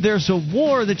 If there's a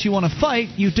war that you want to fight,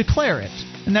 you declare it,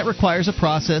 and that requires a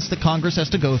process that Congress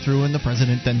has to go through, and the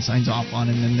president then signs off on,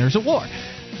 and then there's a war.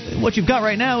 What you've got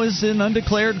right now is an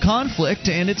undeclared conflict,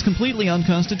 and it's completely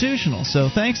unconstitutional. So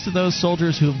thanks to those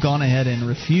soldiers who have gone ahead and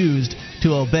refused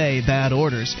to obey bad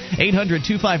orders.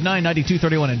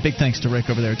 800-259-9231, and big thanks to Rick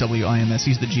over there at WIMS.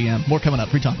 He's the GM. More coming up.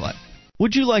 Free Talk Live.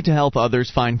 Would you like to help others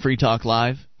find Free Talk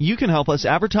Live? You can help us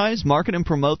advertise, market, and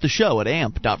promote the show at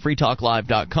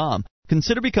amp.freetalklive.com.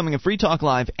 Consider becoming a Free Talk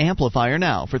Live amplifier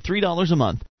now for $3 a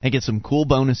month and get some cool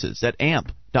bonuses at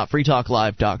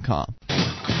amp.freetalklive.com.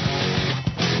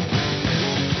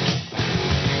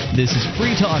 This is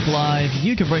Free Talk Live.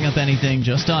 You can bring up anything.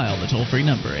 Just dial the toll-free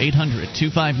number,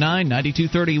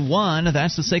 800-259-9231.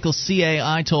 That's the SACL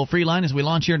CAI toll-free line as we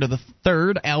launch here into the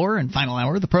third hour and final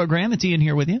hour of the program. It's Ian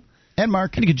here with you. And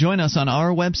Mark. And you can join us on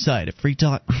our website at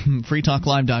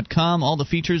freetalklive.com. All the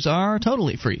features are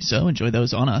totally free, so enjoy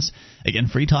those on us. Again,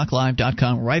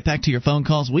 freetalklive.com. Right back to your phone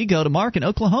calls. We go to Mark in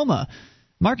Oklahoma.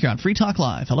 Mark, you're on Free Talk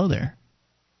Live. Hello there.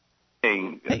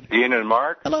 Hey, Ian and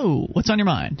Mark. Hello. What's on your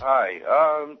mind? Hi.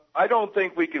 I don't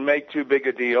think we can make too big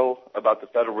a deal about the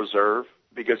Federal Reserve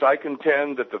because I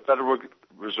contend that the Federal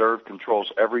Reserve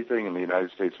controls everything in the United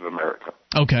States of America.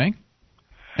 Okay.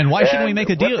 And why shouldn't we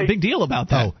make a big deal about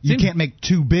that? Oh, you can't make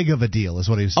too big of a deal, is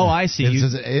what he was saying. Oh, I see.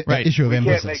 It's an issue of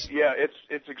emphasis.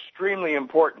 It's extremely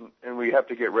important, and we have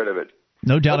to get rid of it.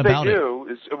 No doubt about it. What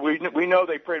they do is we know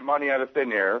they print money out of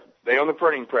thin air. They own the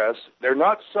printing press. They're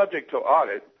not subject to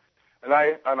audit. And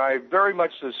I very much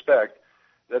suspect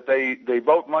that they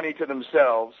vote money to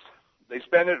themselves. They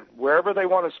spend it wherever they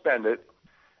want to spend it.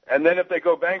 And then if they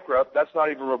go bankrupt, that's not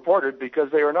even reported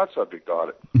because they are not subject to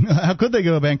audit. How could they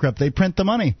go bankrupt? They print the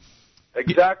money.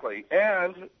 Exactly.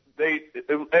 And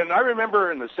I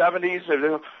remember in the 70s,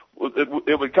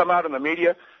 it would come out in the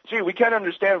media, gee, we can't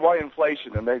understand why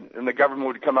inflation, and the government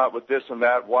would come out with this and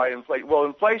that, why inflation. Well,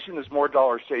 inflation is more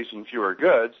dollars chasing fewer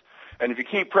goods. And if you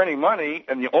keep printing money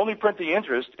and you only print the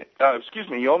interest,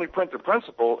 you only print the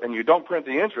principal and you don't print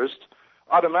the interest,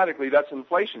 automatically that's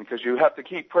inflation because you have to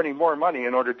keep printing more money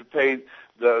in order to pay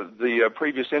the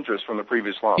previous interest from the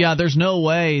previous loan. Yeah, there's no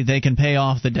way they can pay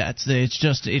off the debts. It's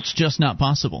just not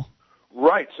possible.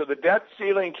 Right. So the debt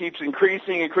ceiling keeps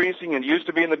increasing. It used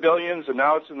to be in the billions and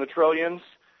now it's in the trillions,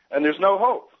 and there's no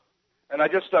hope. And I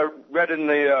just read in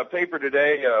the paper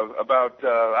today about,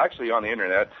 actually on the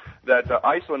internet, that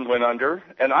Iceland went under,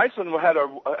 and Iceland had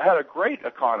a great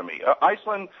economy.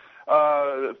 Iceland,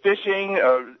 fishing,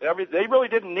 they really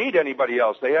didn't need anybody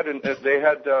else. They had an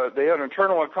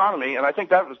internal economy, and I think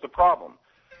that was the problem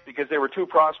because they were too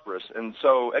prosperous. And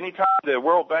so anytime the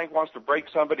World Bank wants to break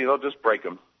somebody, they'll just break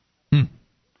them.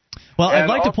 Well, I'd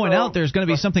like to point out there's going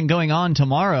to be something going on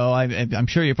tomorrow. I'm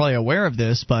sure you're probably aware of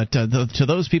this, but to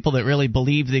those people that really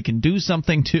believe they can do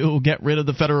something to get rid of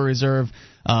the Federal Reserve,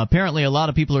 apparently a lot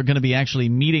of people are going to be actually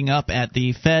meeting up at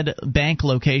the Fed bank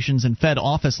locations and Fed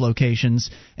office locations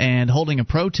and holding a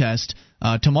protest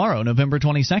tomorrow, November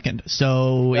 22nd.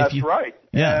 So that's right.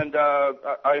 Yeah. And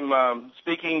I'm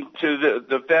speaking to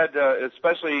the Fed,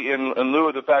 especially in lieu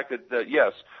of the fact that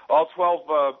yes, all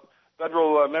 12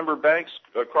 federal member banks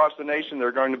across the nation,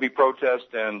 they're going to be protests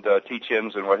and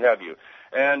teach-ins and what have you.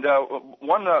 And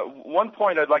one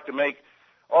point I'd like to make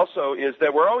also is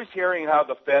that we're always hearing how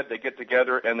the Fed, they get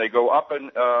together and they go up a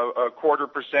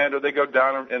 0.25% or they go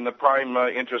down in the prime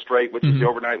interest rate, which is the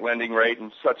overnight lending rate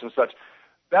and such.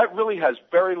 That really has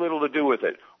very little to do with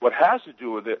it. What has to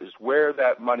do with it is where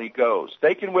that money goes.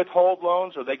 They can withhold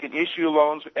loans or they can issue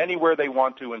loans anywhere they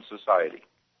want to in society.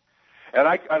 And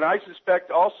I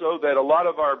suspect also that a lot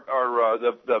of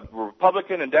the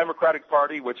Republican and Democratic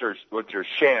Party, which are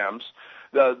shams,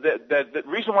 The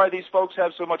reason why these folks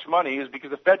have so much money is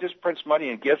because the Fed just prints money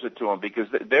and gives it to them because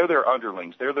they're their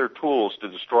underlings. They're their tools to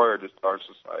destroy our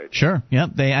society. Sure.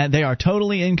 Yep. They are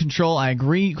totally in control. I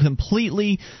agree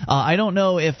completely. I don't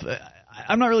know if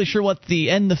I'm not really sure what the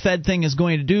end the Fed thing is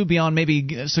going to do beyond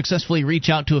maybe successfully reach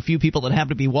out to a few people that happen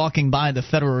to be walking by the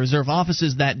Federal Reserve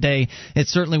offices that day. It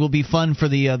certainly will be fun for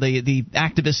the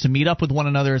activists to meet up with one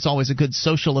another. It's always a good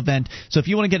social event. So if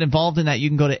you want to get involved in that, you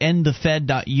can go to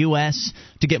endthefed.us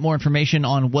to get more information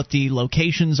on what the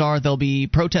locations are they'll be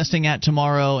protesting at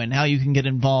tomorrow and how you can get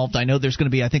involved. I know there's going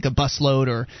to be, I think, a busload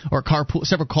or carpool,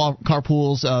 several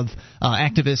carpools of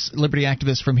activists, liberty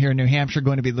activists from here in New Hampshire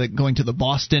going to be going to the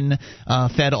Boston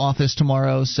Fed office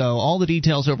tomorrow. So all the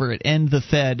details over at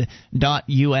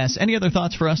endthefed.us. Any other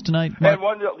thoughts for us tonight, Mark?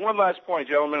 And one last point,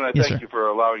 gentlemen. Yes, thank you for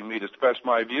allowing me to express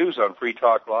my views on Free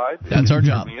Talk Live. That's our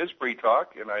job. It is Free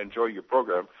Talk, and I enjoy your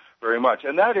program very much.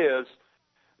 And that is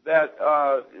that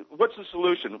what's the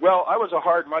solution? Well, I was a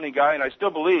hard money guy, and I still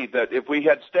believe that if we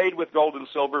had stayed with gold and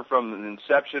silver from the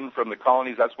inception, from the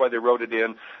colonies, that's why they wrote it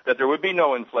in, that there would be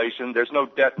no inflation. There's no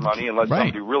debt money unless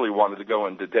somebody really wanted to go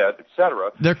into debt,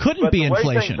 etc. There couldn't be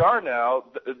inflation. The way things are now,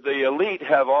 the elite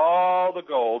have all the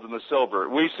gold and the silver.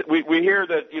 We hear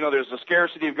that there's a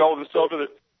scarcity of gold and silver.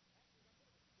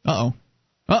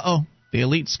 The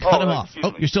elites cut him off.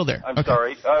 Oh, you're still there. I'm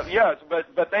sorry. Yes,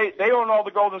 but they own all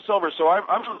the gold and silver. So I'm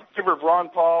in favor of Ron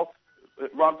Paul.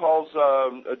 Ron Paul's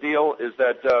deal is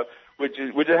that we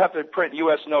have to print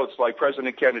U.S. notes like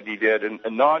President Kennedy did, and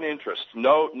non-interest,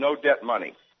 no debt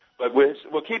money. But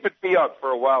we'll keep it fiat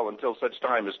for a while until such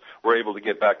time as we're able to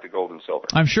get back to gold and silver.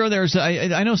 I'm sure there's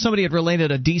I know somebody had related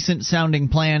a decent-sounding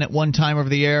plan at one time over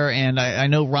the air, and I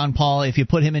know Ron Paul, if you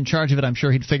put him in charge of it, I'm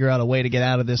sure he'd figure out a way to get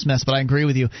out of this mess. But I agree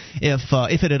with you.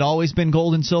 If it had always been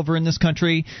gold and silver in this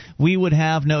country, we would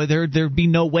have there'd be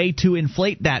no way to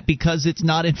inflate that because it's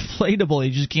not inflatable.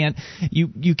 You just can't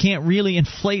you can't really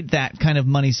inflate that kind of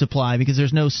money supply because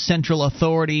there's no central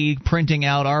authority printing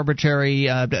out arbitrary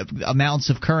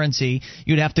amounts of currency.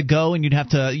 You'd have to go and you'd have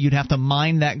to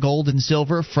mine that gold and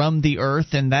silver from the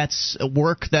earth, and that's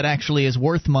work that actually is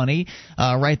worth money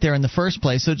right there in the first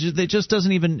place. So it just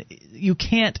doesn't even – you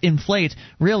can't inflate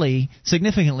really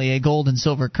significantly a gold and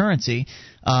silver currency.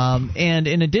 And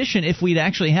in addition, if we'd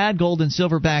actually had gold and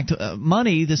silver backed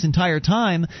money this entire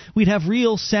time, we'd have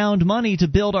real sound money to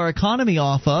build our economy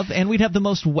off of, and we'd have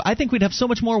I think we'd have so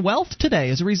much more wealth today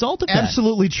as a result of that.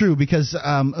 Absolutely true, because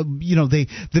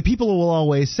the people will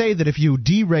always say that if you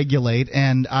deregulate,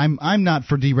 and I'm not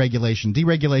for deregulation.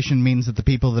 Deregulation means that the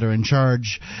people that are in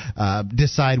charge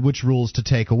decide which rules to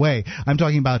take away. I'm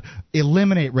talking about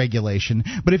eliminate regulation.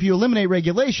 But if you eliminate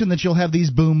regulation, that you'll have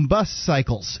these boom bust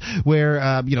cycles where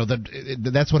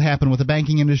that's what happened with the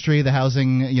banking industry, the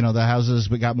housing, the houses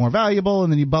got more valuable,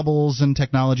 and then you bubbles and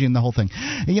technology and the whole thing.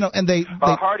 And they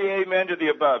hearty amen to the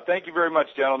above. Thank you very much,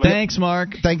 gentlemen. Thanks,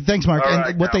 Mark. Thanks, Mark. All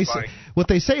and right, what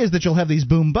they say is that you'll have these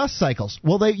boom bust cycles.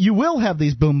 Well, you will have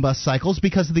these boom bust cycles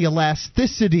because of the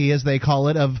elasticity, as they call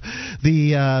it, of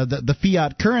the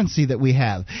fiat currency that we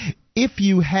have. If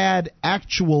you had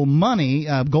actual money,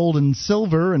 gold and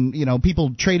silver, and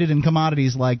people traded in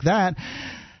commodities like that,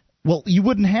 well, you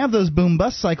wouldn't have those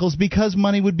boom-bust cycles because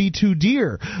money would be too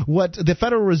dear. What the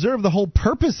Federal Reserve, the whole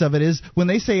purpose of it is, when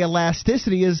they say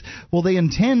elasticity is, well, they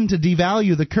intend to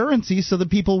devalue the currency so that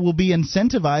people will be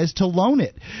incentivized to loan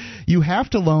it. You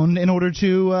have to loan in order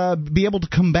to be able to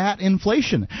combat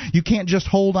inflation. You can't just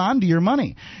hold on to your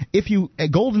money.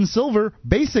 Gold and silver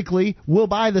basically will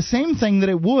buy the same thing that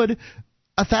it would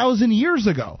 1,000 years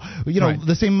ago.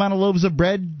 The same amount of loaves of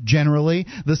bread, generally.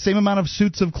 The same amount of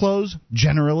suits of clothes,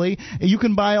 generally. You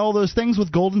can buy all those things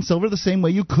with gold and silver the same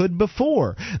way you could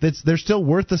before. They're still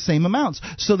worth the same amounts.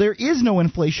 So there is no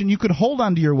inflation. You could hold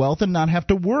on to your wealth and not have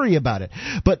to worry about it.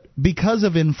 But because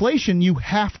of inflation, you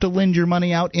have to lend your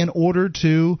money out in order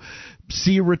to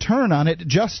see a return on it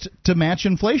just to match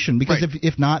inflation, because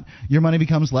if not, your money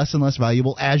becomes less and less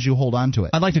valuable as you hold on to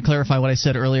it. I'd like to clarify what I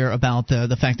said earlier about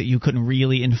the fact that you couldn't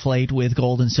really inflate with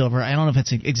gold and silver. I don't know if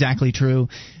it's exactly true.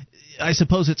 I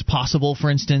suppose it's possible, for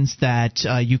instance, that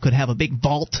you could have a big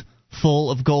vault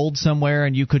full of gold somewhere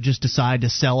and you could just decide to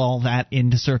sell all that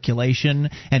into circulation,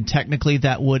 and technically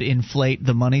that would inflate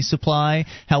the money supply.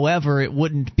 However, it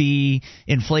wouldn't be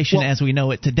inflation as we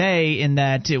know it today, in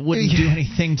that it wouldn't do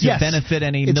anything to benefit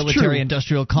any military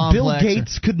industrial complex. Bill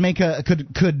Gates could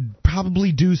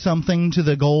probably do something to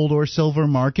the gold or silver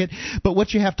market. But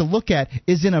what you have to look at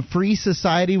is, in a free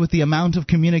society with the amount of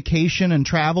communication and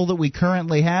travel that we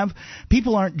currently have,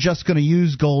 people aren't just going to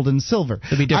use gold and silver.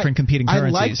 There'll be different competing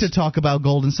currencies. I like to talk about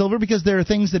gold and silver because there are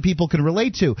things that people can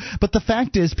relate to. But the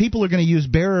fact is, people are going to use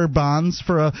bearer bonds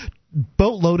for a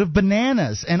boatload of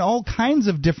bananas and all kinds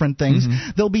of different things.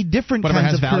 There'll be different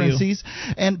kinds of currencies,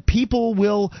 and people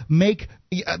will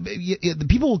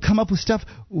come up with stuff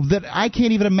that I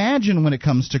can't even imagine when it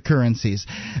comes to currencies.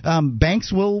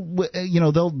 Banks will,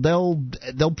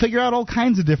 they'll figure out all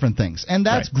kinds of different things, and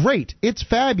that's great. It's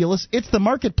fabulous. It's the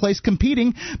marketplace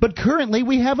competing, but currently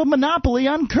we have a monopoly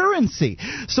on currency.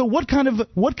 So what kind of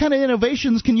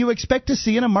innovations can you expect to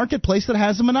see in a marketplace that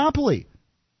has a monopoly?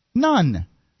 None.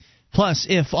 Plus,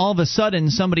 if all of a sudden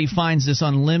somebody finds this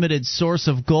unlimited source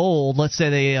of gold, let's say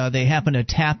they happen to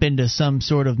tap into some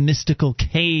sort of mystical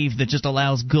cave that just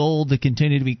allows gold to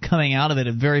continue to be coming out of it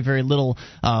at very, very little,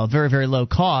 very, very low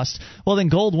cost, well, then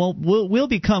gold will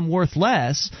become worth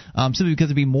less simply because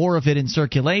there'll be more of it in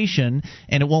circulation,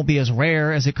 and it won't be as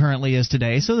rare as it currently is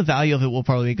today, so the value of it will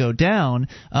probably go down.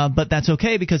 But that's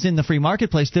okay, because in the free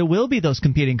marketplace there will be those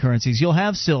competing currencies. You'll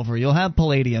have silver, you'll have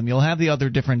palladium, you'll have the other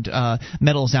different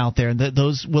metals out there.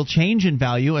 Those will change in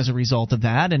value as a result of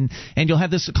that, and you'll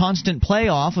have this constant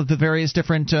play-off of the various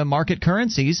different market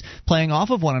currencies playing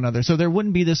off of one another. So there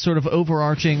wouldn't be this sort of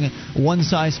overarching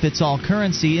one-size-fits-all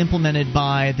currency implemented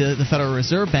by the Federal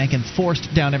Reserve Bank and forced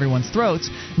down everyone's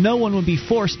throats. No one would be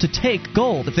forced to take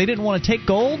gold. If they didn't want to take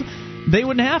gold, they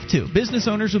wouldn't have to. Business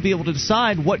owners would be able to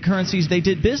decide what currencies they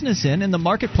did business in, and the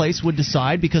marketplace would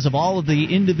decide, because of all of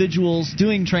the individuals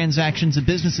doing transactions and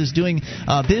businesses doing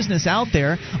business out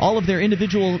there, all of their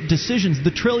individual decisions,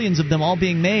 the trillions of them all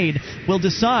being made, will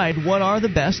decide what are the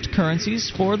best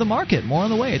currencies for the market. More on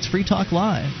the way. It's Free Talk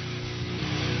Live.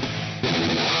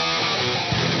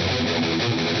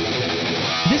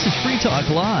 This is Free Talk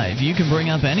Live. You can bring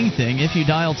up anything if you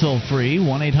dial toll-free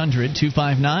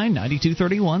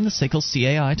 1-800-259-9231, the SACL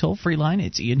CAI toll-free line.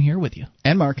 It's Ian here with you.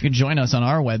 And Mark. You can join us on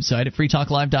our website at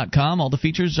freetalklive.com. All the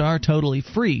features are totally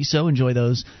free, so enjoy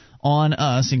those on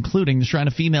us, including the Shrine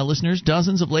of Female listeners,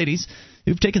 dozens of ladies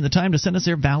who've taken the time to send us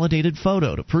their validated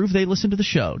photo to prove they listen to the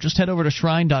show. Just head over to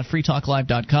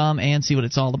shrine.freetalklive.com and see what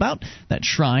it's all about. That's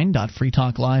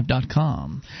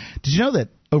shrine.freetalklive.com. Did you know that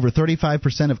over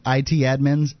 35% of IT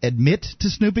admins admit to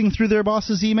snooping through their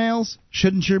boss's emails?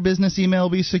 Shouldn't your business email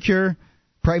be secure?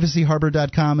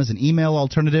 PrivacyHarbor.com is an email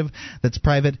alternative that's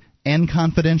private and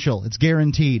confidential. It's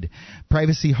guaranteed.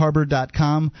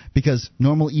 PrivacyHarbor.com, because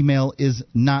normal email is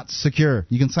not secure.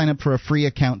 You can sign up for a free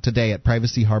account today at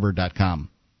PrivacyHarbor.com.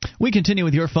 We continue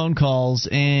with your phone calls,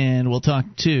 and we'll talk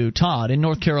to Todd in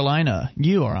North Carolina.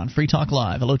 You are on Free Talk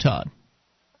Live. Hello, Todd.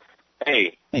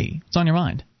 Hey. Hey, what's on your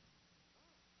mind?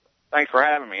 Thanks for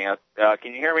having me.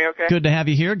 Can you hear me okay? Good to have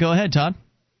you here. Go ahead, Todd.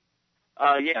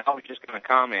 Yeah, I was just going to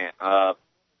comment.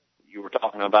 You were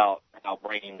talking about how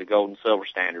bringing the gold and silver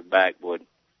standard back would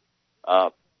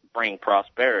bring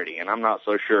prosperity, and I'm not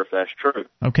so sure if that's true.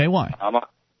 Okay, why? I don't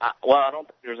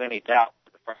think there's any doubt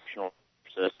that the fractional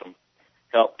system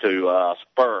helped to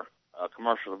spur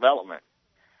commercial development.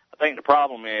 I think the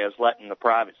problem is letting the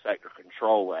private sector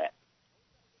control that.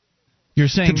 You're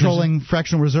saying controlling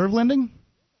fractional reserve lending?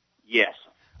 Yes.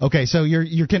 Okay, so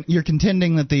you're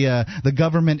contending that the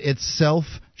government itself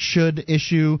should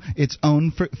issue its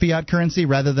own fiat currency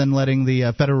rather than letting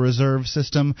the Federal Reserve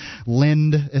System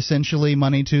lend essentially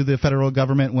money to the federal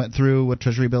government went through what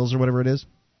Treasury bills or whatever it is?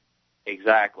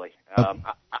 Exactly.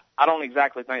 I don't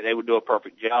exactly think they would do a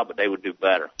perfect job, but they would do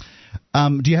better.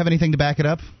 Do you have anything to back it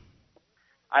up?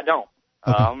 I don't.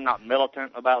 Okay. I'm not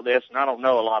militant about this, and I don't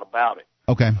know a lot about it.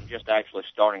 Okay. I'm just actually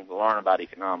starting to learn about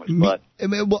economics. But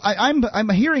I'm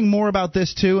hearing more about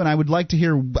this too, and I would like to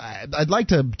hear. I'd like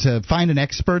to find an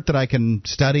expert that I can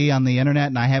study on the internet,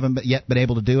 and I haven't yet been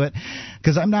able to do it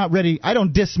because I'm not ready. I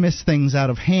don't dismiss things out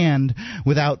of hand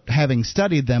without having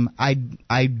studied them.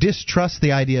 I distrust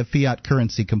the idea of fiat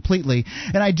currency completely,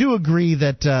 and I do agree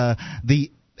that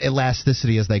the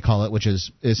elasticity, as they call it, which is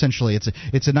essentially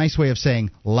it's a nice way of saying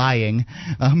lying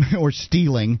or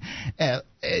stealing.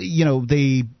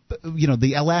 The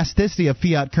elasticity of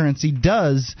fiat currency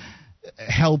does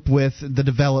help with the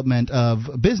development of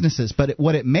businesses, but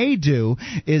what it may do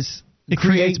is It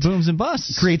creates booms and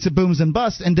busts. Creates a booms and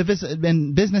busts, and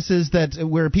businesses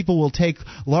where people will take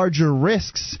larger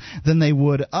risks than they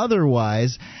would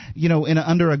otherwise.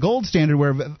 Under a gold standard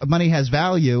where money has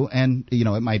value, and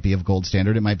it might be of gold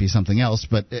standard, it might be something else,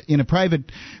 but in a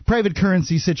private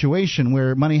currency situation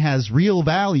where money has real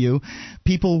value,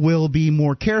 people will be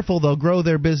more careful. They'll grow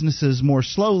their businesses more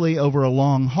slowly over a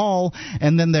long haul,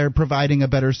 and then they're providing a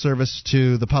better service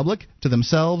to the public, to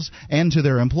themselves, and to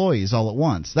their employees all at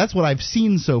once. That's what I've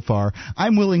seen so far.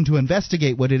 I'm willing to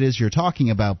investigate what it is you're talking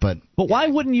about, but why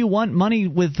wouldn't you want money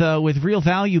with real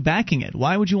value backing it?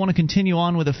 Why would you want to continue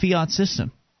on with a fiat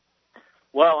system?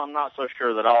 Well, I'm not so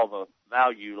sure that all the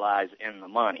value lies in the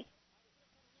money.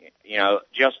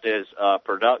 Just as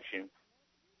production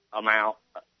amount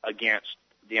against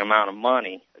the amount of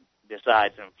money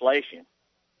decides inflation,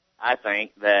 I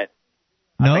think that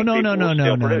No.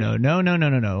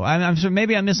 I'm sorry,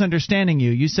 maybe I'm misunderstanding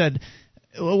you. You said,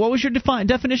 what was your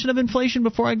definition of inflation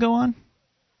before I go on?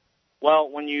 Well,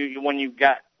 when you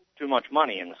got too much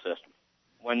money in the system,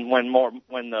 when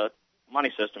the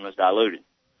money system is diluted.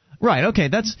 Right. Okay.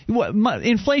 That's what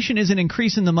inflation is, an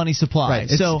increase in the money supply. Right.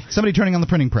 It's somebody turning on the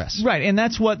printing press. Right, and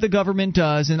that's what the government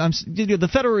does. And the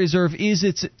Federal Reserve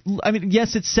yes,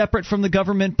 it's separate from the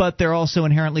government, but they're also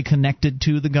inherently connected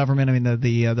to the government. I mean,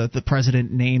 the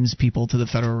president names people to the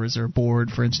Federal Reserve Board,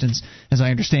 for instance, as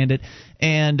I understand it.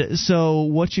 And so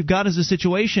what you've got is a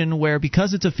situation where,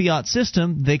 because it's a fiat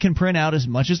system, they can print out as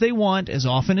much as they want, as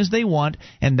often as they want,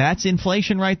 and that's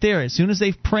inflation right there. As soon as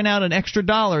they print out an extra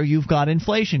dollar, you've got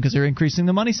inflation, because they're increasing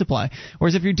the money supply.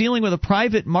 Whereas if you're dealing with a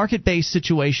private market-based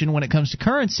situation when it comes to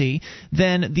currency,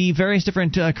 then the various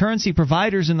different currency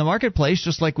providers in the marketplace,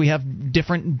 just like we have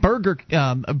different burger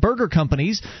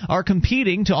companies, are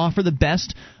competing to offer the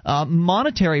best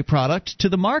monetary product to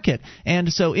the market.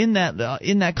 And so in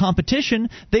that competition,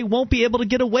 they won't be able to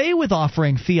get away with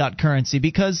offering fiat currency,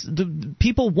 because the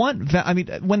people want.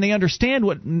 When they understand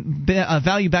what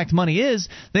value-backed money is,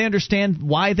 they understand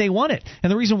why they want it. And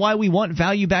the reason why we want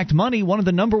value-backed money, one of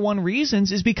the number one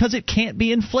reasons, is because it can't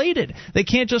be inflated. They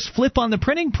can't just flip on the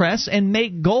printing press and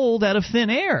make gold out of thin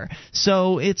air.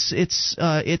 So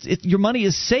your money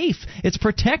is safe. It's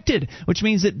protected, which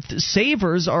means that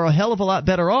savers are a hell of a lot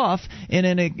better off in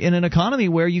an economy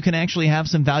where you can actually have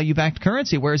some value-backed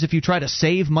currency. Whereas if you try to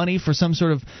save money for some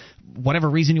sort of whatever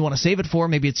reason you want to save it for,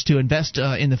 maybe it's to invest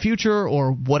in the future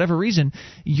or whatever reason,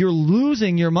 you're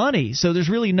losing your money. So there's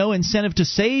really no incentive to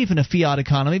save in a fiat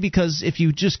economy, because if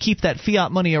you just keep that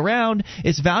fiat money around,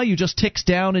 its value just ticks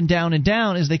down and down and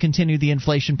down as they continue the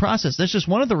inflation process. That's just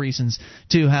one of the reasons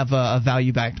to have a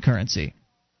value-backed currency.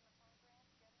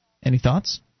 Any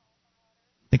thoughts?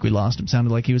 I think we lost him.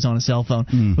 Sounded like he was on a cell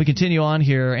phone. We continue on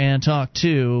here and talk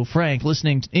to Frank,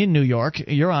 listening in New York.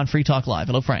 You're on Free Talk Live.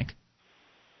 Hello, Frank.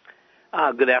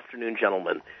 Good afternoon,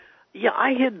 gentlemen. Yeah,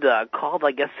 I had called,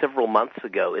 I guess, several months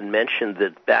ago and mentioned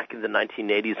that back in the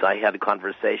 1980s I had a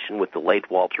conversation with the late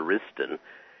Walter Wriston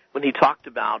when he talked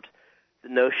about the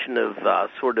notion of a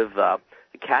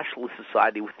cashless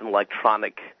society with an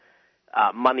electronic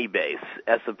money base,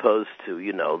 as opposed to,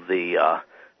 the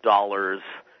dollars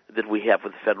that we have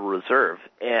with the Federal Reserve.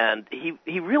 And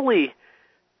he really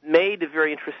made a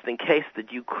very interesting case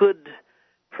that you could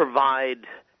provided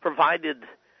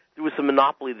there was a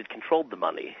monopoly that controlled the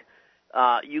money,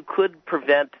 you could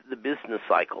prevent the business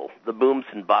cycle, the booms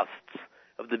and busts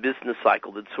of the business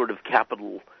cycle that sort of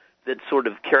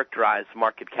characterized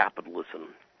market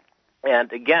capitalism.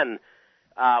 And again,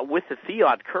 with the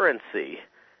fiat currency,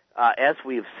 as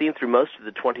we have seen through most of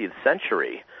the 20th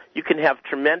century, you can have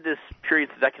tremendous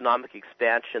periods of economic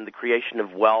expansion, the creation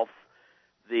of wealth,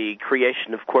 the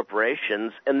creation of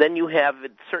corporations, and then you have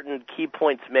at certain key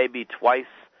points, maybe twice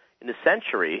in a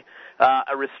century,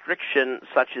 a restriction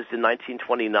such as in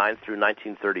 1929 through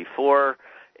 1934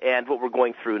 and what we're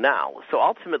going through now. So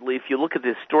ultimately, if you look at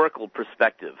the historical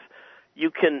perspective, you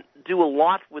can do a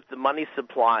lot with the money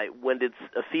supply when it's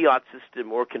a fiat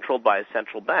system or controlled by a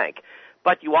central bank.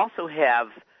 But you also have,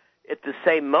 at the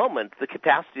same moment, the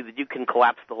capacity that you can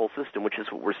collapse the whole system, which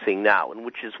is what we're seeing now, and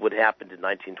which is what happened in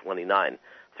 1929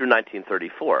 through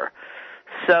 1934.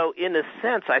 So in a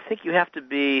sense, I think you have to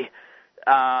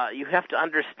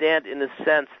understand, in a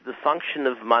sense, the function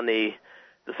of money,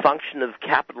 the function of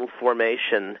capital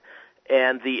formation,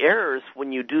 and the errors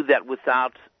when you do that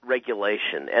without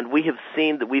regulation. And we have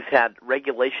seen that we've had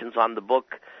regulations on the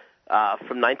book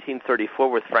from 1934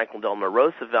 with Franklin Delano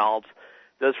Roosevelt.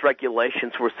 Those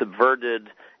regulations were subverted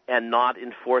and not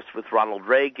enforced with Ronald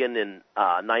Reagan in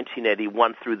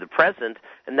 1981 through the present.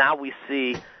 And now we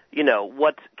see,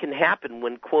 what can happen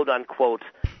when, quote-unquote,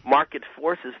 market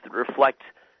forces that reflect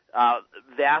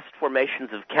vast formations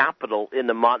of capital in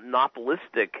a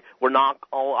monopolistic or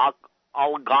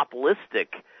oligopolistic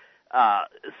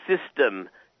system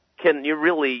can you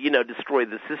really, destroy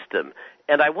the system.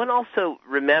 And I want also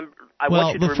I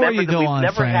want you to remember that we've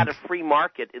never had a free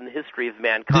market in the history of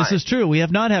mankind. This is true. We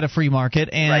have not had a free market,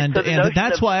 and, right. So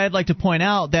that's why I'd like to point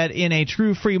out that in a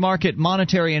true free market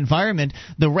monetary environment,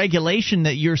 the regulation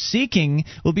that you're seeking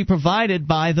will be provided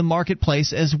by the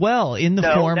marketplace as well in the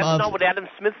form of... No, that's not what Adam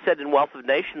Smith said in Wealth of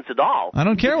Nations at all. I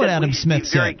don't care what Adam Smith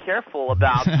said. Be very careful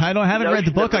about... I haven't read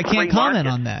the book. I can't comment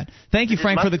on that. Thank you,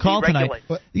 Frank, for the call tonight.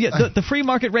 The free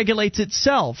market regulates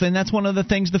itself, and that's one of the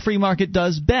things the free market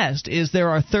does best, is there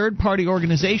are third-party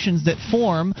organizations that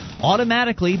form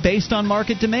automatically based on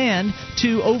market demand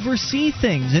to oversee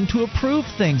things and to approve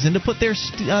things and to put their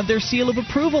seal of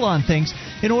approval on things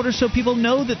in order so people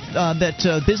know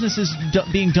that business is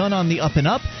being done on the up and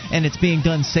up, and it's being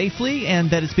done safely,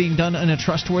 and that it's being done on a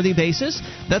trustworthy basis.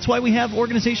 That's why we have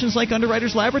organizations like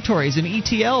Underwriters Laboratories and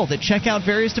ETL that check out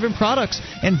various different products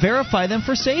and verify them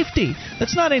for safety.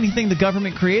 That's not anything the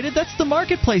government created. That's the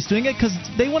marketplace doing it because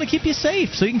they want to keep you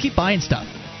safe so you can keep buying stuff.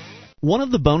 One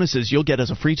of the bonuses you'll get as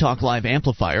a Free Talk Live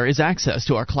amplifier is access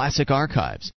to our classic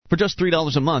archives. For just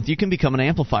 $3 a month, you can become an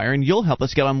amplifier, and you'll help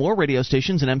us get on more radio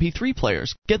stations and MP3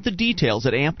 players. Get the details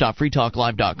at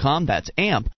amp.freetalklive.com. That's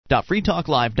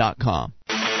amp.freetalklive.com.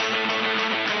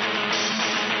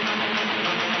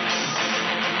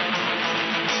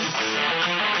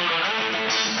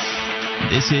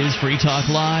 This is Free Talk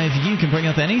Live. You can bring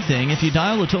up anything if you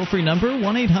dial the toll-free number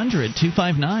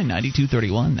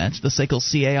 1-800-259-9231. That's the SACL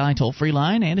CAI toll-free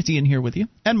line, and it's Ian here with you.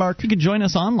 And Mark. You can join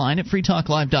us online at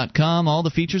freetalklive.com. All the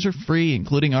features are free,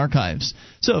 including archives.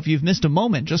 So if you've missed a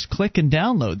moment, just click and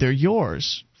download. They're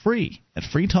yours, free, at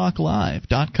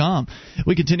freetalklive.com.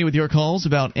 We continue with your calls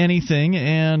about anything,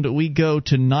 and we go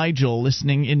to Nigel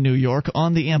listening in New York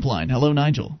on the amp line. Hello,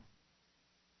 Nigel.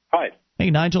 Hi. Hey,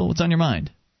 Nigel, what's on your mind?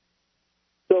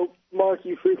 So, Mark,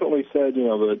 you frequently said,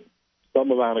 that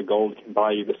some amount of gold can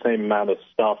buy you the same amount of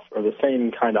stuff or the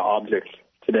same kind of object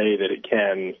today that it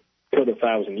could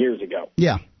 1,000 years ago.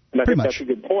 Yeah, and I think that's a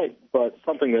good point, but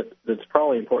something that's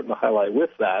probably important to highlight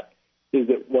with that is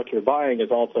that what you're buying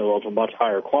is also of a much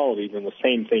higher quality than the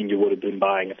same thing you would have been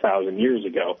buying 1,000 years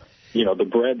ago. The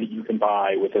bread that you can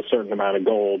buy with a certain amount of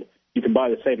gold, you can buy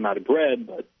the same amount of bread,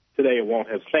 but today it won't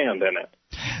have sand in it.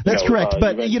 That's correct,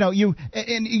 but but you've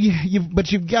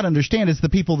got to understand it's the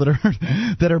people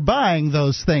that are buying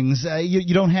those things.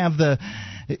 You don't have the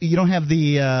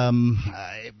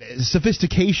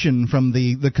sophistication from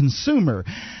the consumer.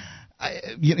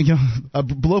 A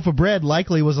loaf of bread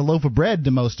likely was a loaf of bread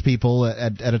to most people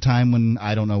at a time when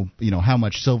I don't know how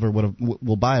much silver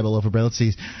will buy a loaf of bread. Let's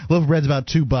see, a loaf of bread's about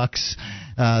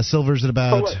 $2. Silver's at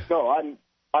about. No,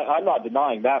 I'm not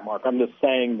denying that, Mark. I'm just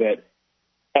saying that.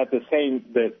 At the same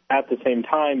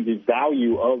time, the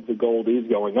value of the gold is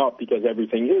going up because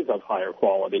everything is of higher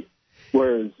quality.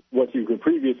 Whereas what you could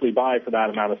previously buy for that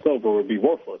amount of silver would be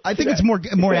worthless. I think it's more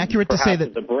accurate to say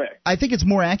that. I think it's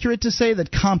more accurate to say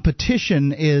that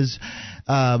competition is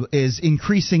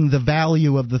increasing the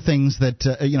value of the things that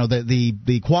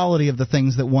the quality of the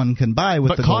things that one can buy with.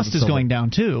 But the cost gold is going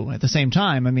down too at the same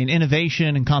time. I mean,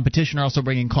 innovation and competition are also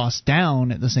bringing costs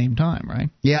down at the same time, right?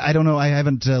 Yeah, I don't know. I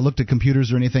haven't looked at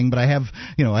computers or anything, but I have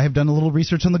done a little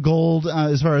research on the gold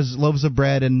as far as loaves of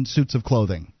bread and suits of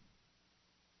clothing.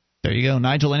 There you go,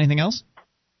 Nigel. Anything else?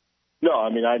 No, I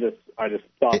mean, I just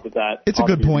thought that it's a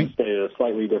good point. Stated a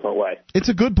slightly different way. It's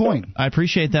a good point. I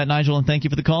appreciate that, Nigel, and thank you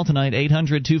for the call tonight.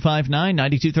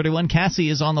 800-259-9231.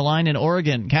 Cassie is on the line in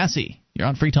Oregon. Cassie, you're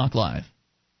on Free Talk Live.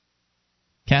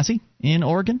 Cassie in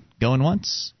Oregon, going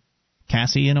once.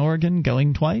 Cassie in Oregon,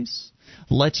 going twice.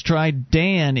 Let's try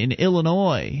Dan in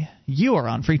Illinois. You are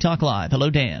on Free Talk Live. Hello,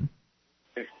 Dan.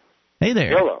 Hey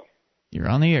there. Hello. You're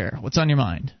on the air. What's on your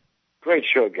mind? Great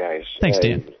show, guys. Thanks,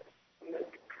 Dan.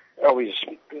 Always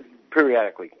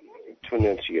periodically tune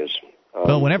in to you.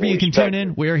 Well, whenever you can tune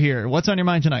in, we're here. What's on your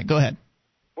mind tonight? Go ahead.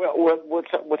 Well,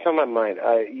 what's on my mind?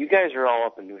 You guys are all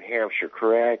up in New Hampshire,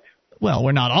 correct? Well,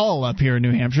 we're not all up here in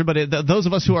New Hampshire, but those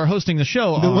of us who are hosting the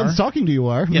show are. The ones talking to you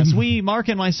are. Yes, Mark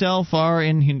and myself are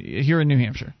here in New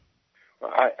Hampshire.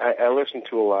 I listen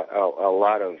to a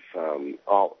lot of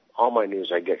all my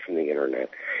news I get from the internet,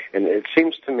 and it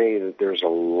seems to me that there's a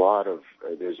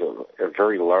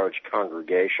very large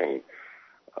congregation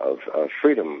of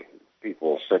freedom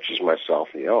people such as myself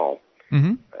and y'all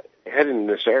heading in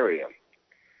this area.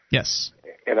 Yes,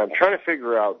 and I'm trying to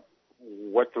figure out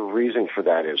what the reason for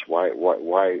that is. Why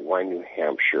New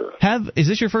Hampshire? Is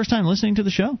this your first time listening to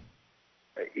the show?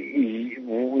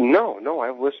 No,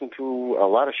 I've listened to a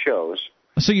lot of shows.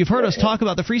 So you've heard us talk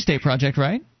about the Free State Project,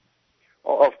 right?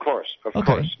 Oh, of course, of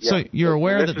course. Yeah. So you're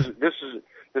aware that this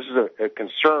is a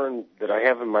concern that I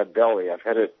have in my belly. I've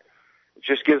had it. It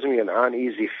just gives me an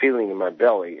uneasy feeling in my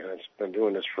belly, and it's been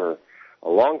doing this for a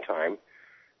long time.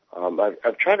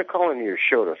 I've tried to call into your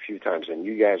show a few times, and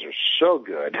you guys are so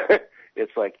good.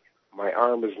 It's like my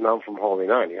arm is numb from holding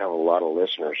on. You have a lot of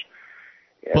listeners.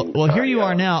 And, well, here you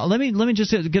are now. Let me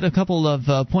just get a couple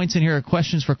of points in here,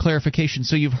 questions for clarification.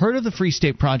 So you've heard of the Free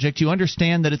State Project. You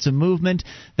understand that it's a movement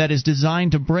that is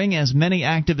designed to bring as many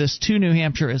activists to New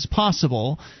Hampshire as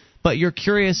possible, but you're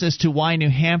curious as to why New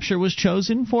Hampshire was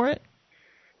chosen for it?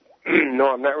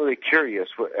 No, I'm not really curious.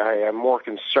 I am more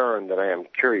concerned than I am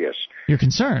curious. You're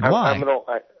concerned? Why? I'm an old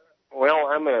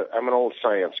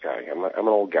science guy. I'm an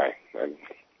old guy. I'm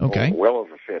well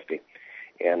over 50,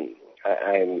 and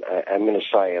I'm into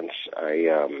science. I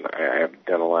have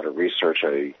done a lot of research.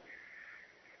 Are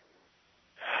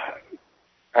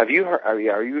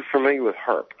you familiar with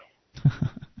HAARP?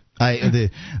 The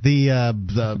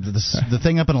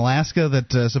thing up in Alaska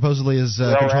that supposedly is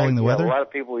controlling the weather. A lot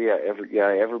of people,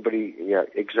 everybody,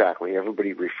 exactly.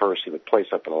 Everybody refers to the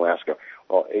place up in Alaska.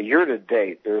 Well, year to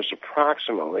date, there's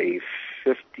approximately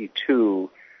 52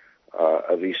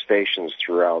 of these stations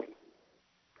throughout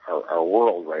our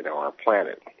world right now, our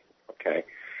planet. Okay,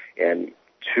 and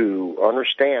to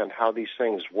understand how these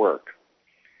things work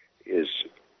is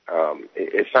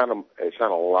it's not a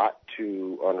lot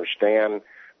to understand.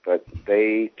 But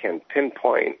they can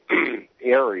pinpoint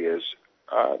areas,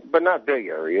 but not big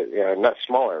areas, not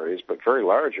small areas, but very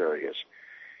large areas.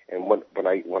 And when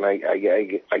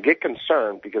I get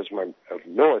concerned because of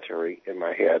military in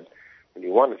my head, when you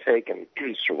want to take and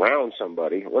surround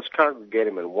somebody, let's congregate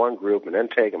them in one group and then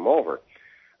take them over.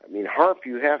 I mean, HAARP,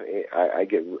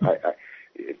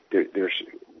 there's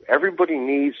everybody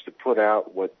needs to put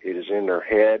out what is in their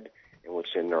head and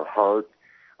what's in their heart.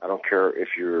 I don't care if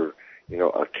you're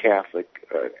a Catholic,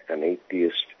 an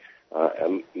atheist,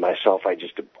 and myself,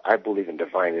 I believe in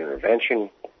divine intervention.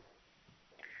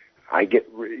 I get,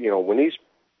 when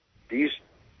these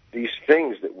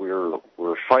things that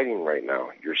we're fighting right now,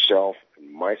 yourself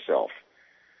and myself,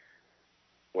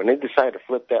 when they decide to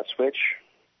flip that switch,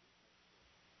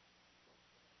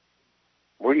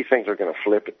 where do you think they're going to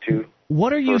flip it to?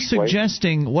 What are you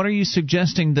suggesting? What are you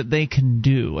suggesting that they can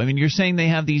do? I mean, you're saying they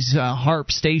have these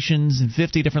HAARP stations in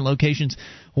 50 different locations.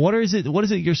 What is it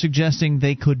you're suggesting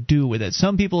they could do with it?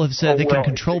 Some people have said they can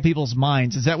control people's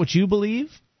minds. Is that what you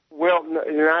believe? Well,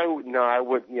 no, I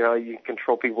would. You can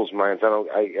control people's minds.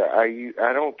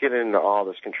 I don't get into all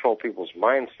this control people's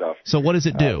mind stuff. So what does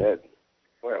it do?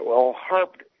 Well,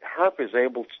 HAARP is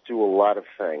able to do a lot of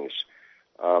things.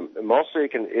 Mostly,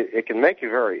 it can make you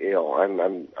very ill. I'm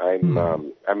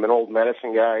an old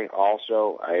medicine guy.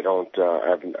 Also,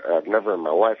 I've never in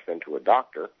my life been to a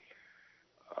doctor.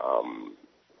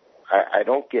 I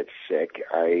don't get sick.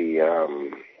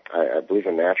 I believe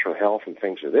in natural health and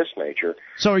things of this nature.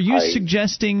 So, are you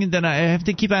suggesting that I have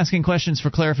to keep asking questions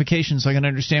for clarification so I can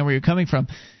understand where you're coming from?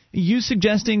 Are you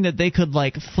suggesting that they could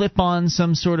flip on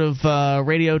some sort of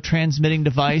radio transmitting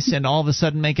device and all of a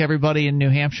sudden make everybody in New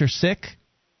Hampshire sick?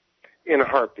 In a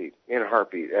heartbeat.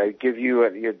 I give you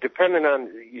depending on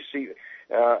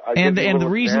and the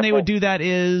reason they would do that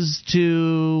is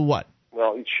to what?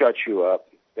 Well, it shuts you up.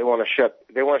 They want to shut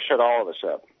all of us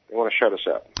up. They want to shut us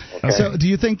up. Okay? So, do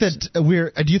you think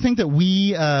that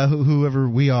we, whoever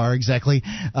we are exactly,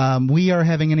 we are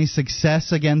having any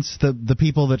success against the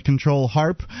people that control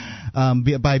HAARP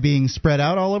by being spread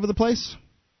out all over the place?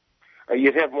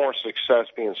 You'd have more success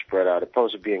being spread out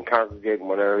opposed to being congregated in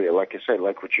one area. Like I said,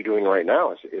 like what you're doing right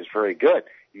now is very good.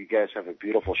 You guys have a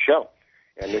beautiful show.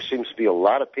 And there seems to be a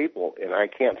lot of people, and I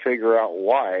can't figure out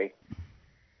why.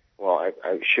 Well,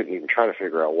 I shouldn't even try to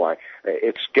figure out why.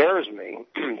 It scares me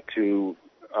to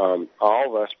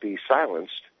all of us be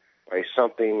silenced by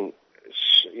something,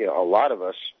 a lot of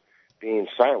us being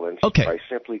silenced by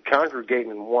simply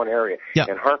congregating in one area. Yeah.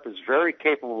 And HAARP is very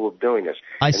capable of doing this.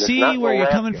 I see where you're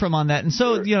coming from on that. And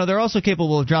so, they're also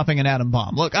capable of dropping an atom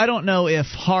bomb. Look, I don't know if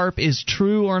HAARP is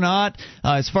true or not.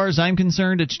 As far as I'm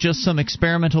concerned, it's just some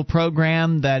experimental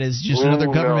program that is just another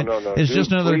government. It's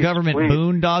just another government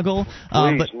boondoggle.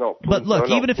 But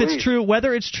look, even if it's true,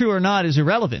 whether it's true or not is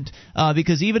irrelevant.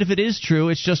 Because even if it is true,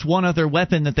 it's just one other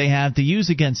weapon that they have to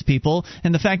use against people.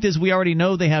 And the fact is, we already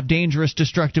know they have dangerous,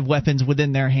 destructive weapons weapons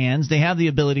within their hands. They have the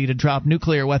ability to drop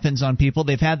nuclear weapons on people.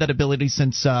 They've had that ability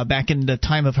since back in the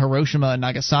time of Hiroshima and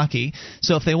Nagasaki.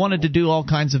 So if they wanted to do all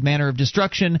kinds of manner of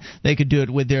destruction, they could do it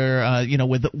with their,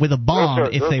 with a bomb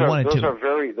if they wanted to.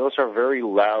 Those are very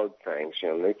loud things,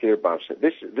 nuclear bombs.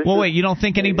 Wait, you don't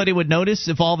think anybody would notice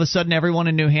if all of a sudden everyone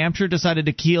in New Hampshire decided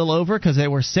to keel over because they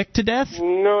were sick to death?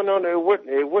 No,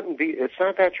 it wouldn't be. It's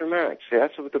not that dramatic. See,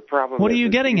 that's what the problem is. What are you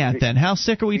getting at then? How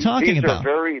sick are we talking about?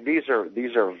 These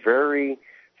are very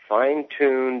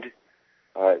fine-tuned,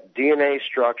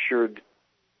 DNA-structured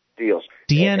deals.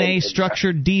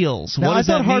 DNA-structured deals. Now, I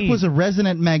thought HAARP was a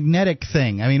resonant magnetic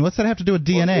thing. I mean, what's that have to do with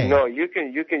DNA? No, you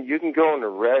can go into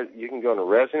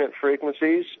resonant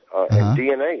frequencies and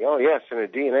DNA. Oh yes, in a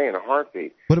DNA in a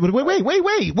heartbeat. But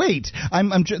wait!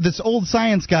 I'm this old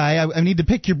science guy. I need to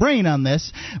pick your brain on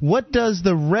this. What does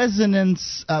the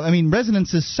resonance?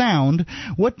 Resonance is sound.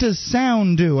 What does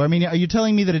sound do? I mean, are you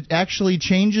telling me that it actually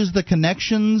changes the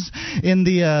connections in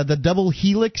the double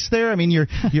helix there? I mean,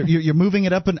 you're moving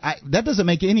it up, and that doesn't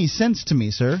make any sense to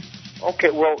me, sir. Okay,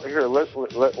 well here let's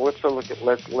look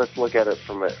at it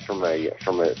from a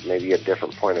maybe a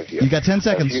different point of view. You got 10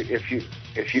 seconds. If you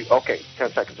okay,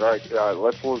 10 seconds. All right,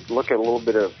 let's look at a little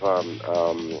bit of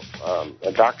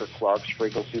Dr. Clark's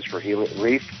frequencies for healing,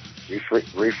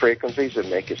 refrequencies that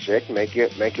make you sick, make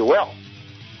you well.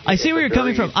 I see where you're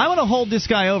coming from. I want to hold this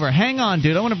guy over. Hang on,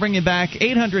 dude. I want to bring you back.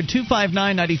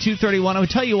 800-259-9231. I will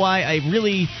tell you why I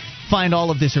really find all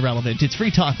of this irrelevant. It's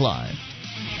Free Talk Live.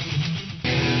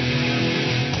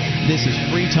 This is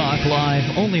Free Talk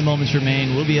Live. Only moments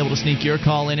remain. We'll be able to sneak your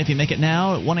call in if you make it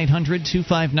now at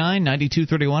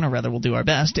 1-800-259-9231, or rather, we'll do our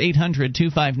best.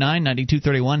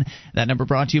 800-259-9231. That number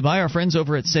brought to you by our friends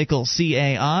over at SACL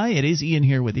CAI. It is Ian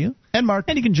here with you. And Mark.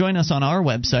 And you can join us on our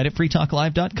website at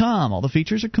freetalklive.com. All the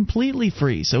features are completely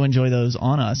free, so enjoy those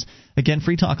on us. Again,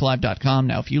 freetalklive.com.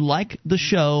 Now, if you like the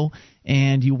show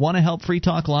and you want to help Free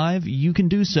Talk Live, you can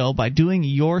do so by doing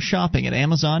your shopping at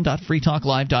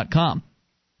amazon.freetalklive.com.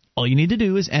 All you need to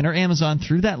do is enter Amazon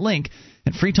through that link,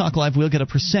 and Free Talk Live will get a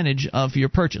percentage of your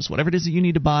purchase. Whatever it is that you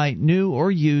need to buy, new or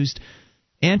used,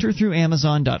 enter through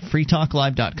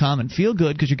amazon.freetalklive.com and feel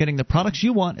good because you're getting the products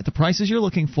you want at the prices you're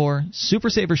looking for. Super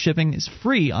Saver shipping is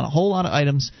free on a whole lot of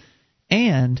items,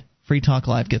 and Free Talk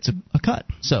Live gets a cut.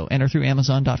 So enter through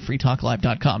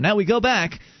amazon.freetalklive.com. Now we go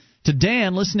back to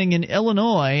Dan listening in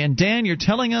Illinois, and Dan, you're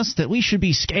telling us that we should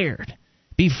be scared,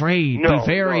 be afraid, be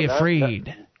very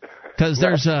afraid. Because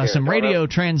there's some radio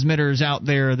transmitters out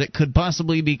there that could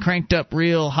possibly be cranked up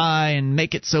real high and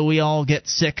make it so we all get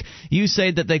sick. You say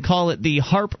that they call it the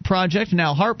HAARP project.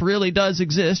 Now, HAARP really does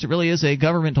exist. It really is a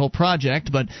governmental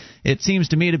project, but it seems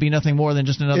to me to be nothing more than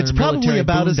just another military boondoggle. It's probably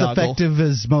about as effective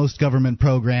as most government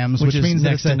programs, which means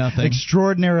that it's an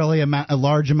extraordinarily a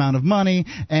large amount of money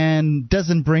and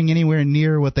doesn't bring anywhere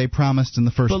near what they promised in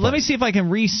the first place. But let me see if I can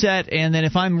reset, and then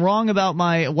if I'm wrong about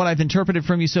what I've interpreted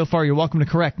from you so far, you're welcome to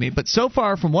correct me. But so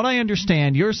far, from what I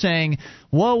understand, you're saying,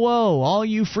 whoa, all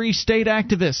you free state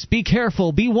activists, be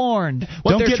careful, be warned.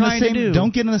 What they're trying to do.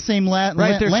 Don't get in the same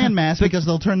landmass because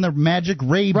they'll turn their magic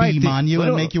ray beam on you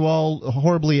and make you all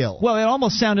horribly ill. Well, it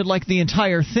almost sounded like the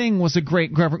entire thing was a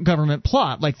great government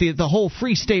plot. Like the whole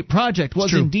Free State Project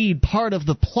was indeed part of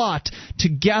the plot to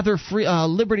gather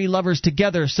liberty lovers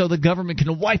together so the government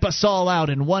can wipe us all out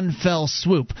in one fell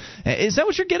swoop. Is that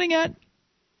what you're getting at?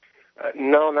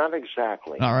 No, not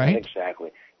exactly. All right. Not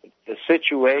exactly. The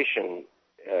situation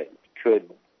that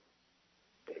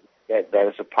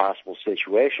is a possible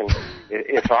situation.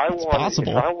 If I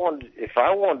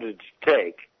wanted to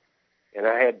take, and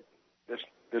I had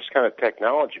this kind of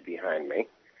technology behind me,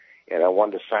 and I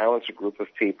wanted to silence a group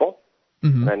of people,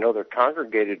 and I know they're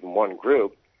congregated in one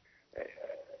group.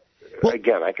 Well,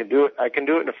 again, I can do it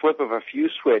in a flip of a few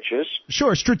switches.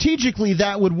 Sure, strategically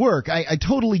that would work. I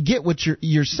totally get what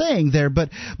you're saying there, but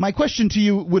my question to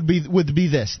you would be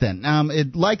this then.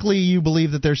 Likely you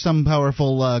believe that there's some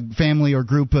powerful family or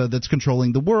group that's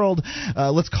controlling the world.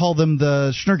 Let's call them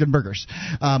the Schnurgenbergers.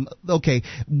 Okay,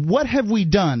 what have we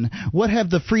done? What have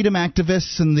the freedom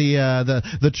activists and the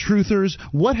truthers?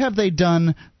 What have they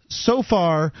done so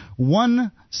far?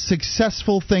 One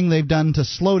successful thing they've done to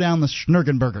slow down the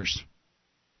Schnurgenbergers?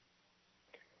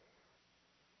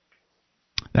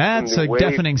 That's a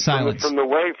deafening silence. From the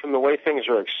way things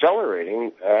are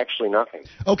accelerating, actually nothing.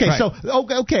 Okay,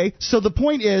 right. So the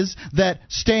point is that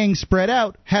staying spread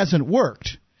out hasn't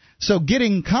worked. So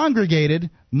getting congregated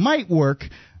might work.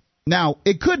 Now,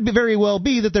 it could very well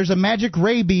be that there's a magic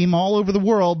ray beam all over the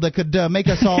world that could make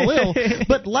us all ill,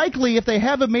 but likely if they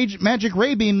have a magic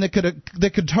ray beam that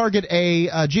could target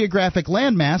a geographic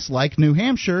landmass like New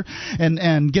Hampshire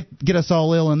and get us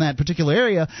all ill in that particular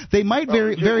area, they might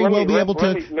very well be able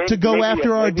to go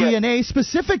after our DNA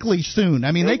specifically soon.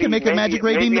 I mean, they can make a magic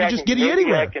ray beam that just get you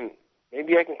anywhere.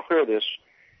 Maybe I can clear this.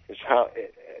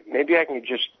 Maybe I can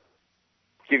just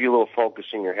give you a little focus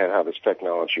in your head how this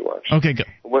technology works. Okay, go.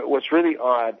 What's really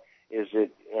odd is that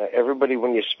everybody,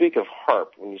 when you speak of HAARP,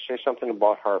 when you say something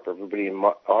about HAARP, everybody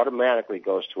automatically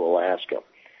goes to Alaska.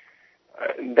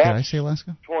 Did I say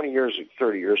Alaska? 30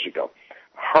 years ago.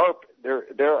 HAARP,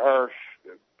 there are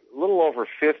a little over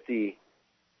 50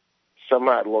 some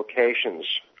odd locations.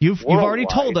 You've already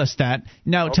told us that.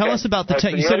 Now tell us about the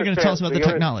you said you're going to tell us about the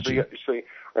technology.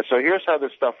 So here's how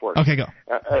this stuff works. Okay, go.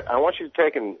 I want you to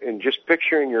take and just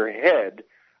picture in your head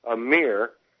a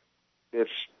mirror that's,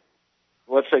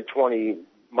 let's say, 20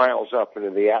 miles up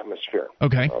into the atmosphere.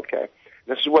 Okay. Okay.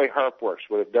 This is the way HAARP works.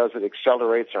 What it does, it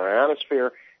accelerates our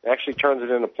ionosphere, it actually turns it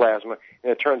into plasma,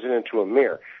 and it turns it into a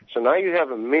mirror. So now you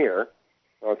have a mirror,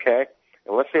 okay,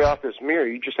 and let's say off this mirror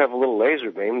you just have a little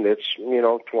laser beam that's,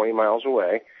 20 miles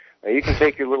away. Now you can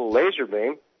take your little laser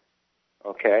beam,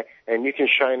 okay, and you can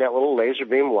shine that little laser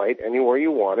beam light anywhere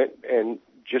you want it and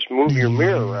just move your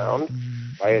mirror around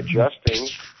by adjusting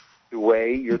the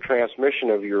way your transmission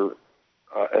of your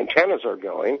antennas are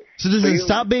going. So does it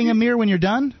stop being a mirror when you're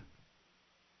done?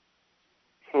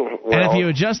 Well, and if you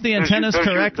adjust the antennas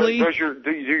correctly...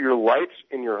 Do your lights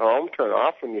in your home turn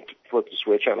off when you flip the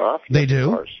switch on off? They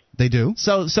do. They do.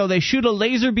 So they shoot a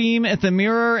laser beam at the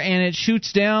mirror, and it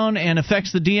shoots down and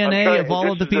affects the DNA of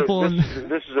all of the people.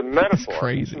 This is a metaphor. That's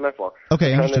crazy. This is a metaphor.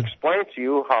 Okay, I'm trying to explain to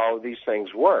you how these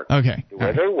things work. Okay. The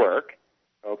way they work,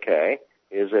 okay,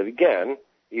 is that, again,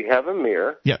 you have a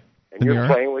mirror, and you're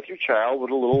playing with your child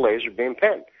with a little laser beam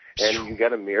pen. And you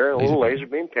got a mirror, a little laser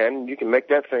beam pen, and you can make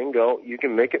that thing go, you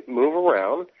can make it move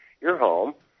around your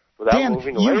home without Dan,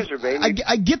 moving the laser beam.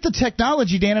 I get the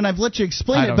technology, Dan, and I've let you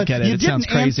explain it, but you didn't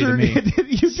answer.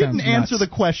 You didn't answer the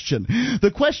question.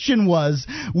 The question was: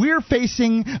 we're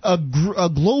facing a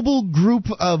global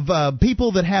group of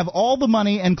people that have all the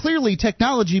money and clearly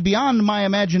technology beyond my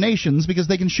imaginations, because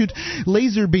they can shoot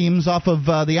laser beams off of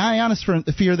the ionosphere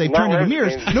they've turned into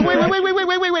mirrors. No, wait.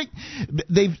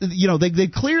 They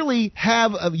clearly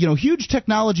have huge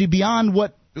technology beyond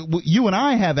what you and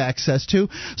I have access to.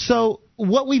 So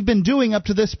what we've been doing up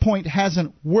to this point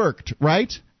hasn't worked,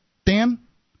 right, Dan?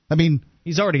 I mean,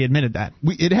 he's already admitted that.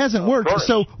 It hasn't worked,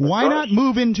 so why not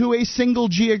move into a single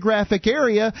geographic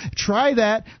area, try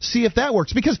that, see if that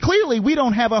works? Because clearly we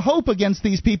don't have a hope against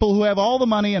these people who have all the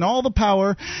money and all the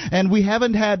power, and we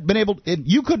haven't been able.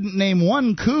 You couldn't name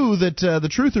one coup that the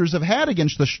truthers have had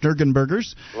against the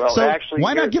Sturgenbergers. Well, so actually,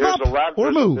 why not give up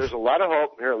or move? There's a lot of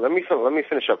hope. Here, let me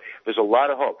finish up. There's a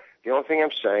lot of hope. The only thing I'm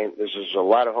saying is there's a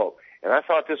lot of hope. And I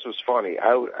thought this was funny.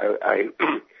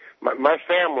 My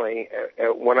family,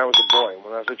 when I was a boy,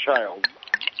 when I was a child,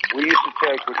 we used to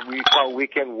take what we call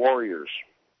weekend warriors.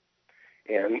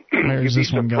 And Where's you'd be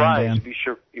this one surprised, going,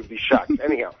 Dan? you'd be shocked.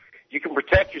 Anyhow, you can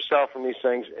protect yourself from these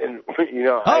things, and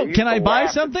can I buy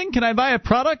something? Can I buy a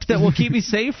product that will keep me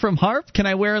safe from HAARP? Can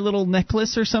I wear a little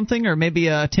necklace or something, or maybe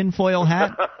a tinfoil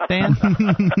hat, Dan?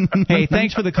 Hey,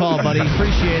 thanks for the call, buddy.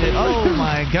 Appreciate it. Oh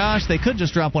my gosh, they could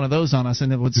just drop one of those on us,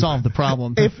 and it would solve the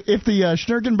problem. If the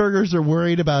Sturgenbergers are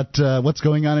worried about what's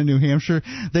going on in New Hampshire,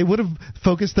 they would have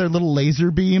focused their little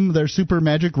laser beam, their super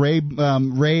magic ray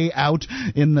out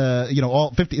in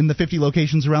the 50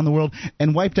 locations around the world,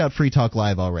 and wiped out Free Talk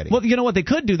Live already. Well, you know what they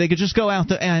could do? They could just go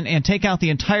out and take out the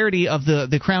entirety of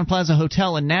the Crowne Plaza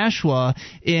Hotel in Nashua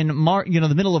in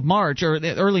the middle of March or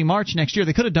early March next year.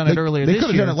 They could have done it earlier this year. They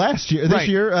could have done it last year. This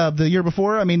year, the year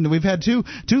before. I mean, we've had two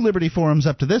Liberty forums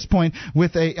up to this point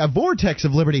with a vortex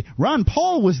of liberty. Ron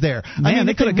Paul was there. Man,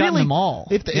 they could have gotten them all.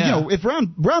 If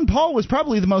Ron Paul was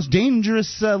probably the most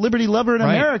dangerous liberty lover in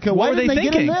America, why didn't they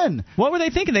get him then? What were they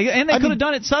thinking? They could have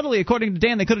done it subtly, according to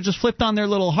Dan. They could have just flipped on their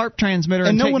little HAARP transmitter,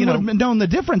 and no one would have known the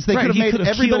difference. They could have made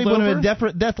everybody would have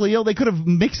been deathly ill. They could have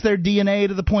mixed their DNA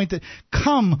to the point that,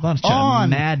 come on,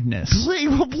 madness.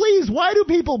 Please, why do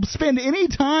people spend any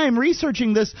time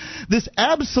researching this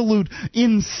absolute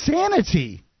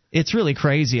insanity? It's really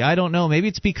crazy. I don't know. Maybe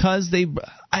it's because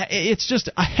it's just,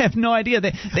 I have no idea.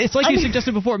 It's like you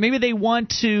suggested before. Maybe they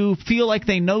want to feel like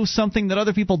they know something that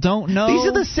other people don't know. These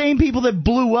are the same people that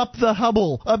blew up the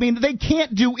Hubble. I mean, they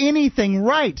can't do anything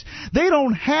right. They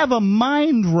don't have a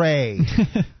mind ray.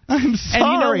 I'm sorry.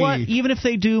 And you know what? Even if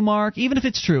they do, Mark, even if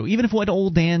it's true, even if what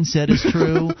old Dan said is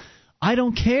true, I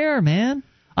don't care, man.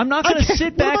 I'm not going to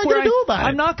sit back where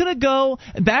I'm not going to go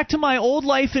back to my old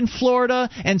life in Florida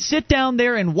and sit down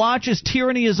there and watch as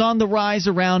tyranny is on the rise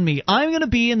around me. I'm going to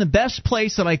be in the best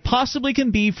place that I possibly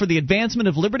can be for the advancement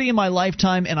of liberty in my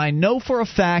lifetime, and I know for a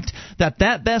fact that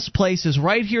that best place is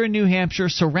right here in New Hampshire,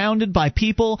 surrounded by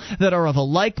people that are of a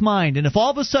like mind. And if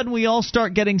all of a sudden we all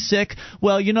start getting sick,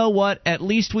 well, you know what? At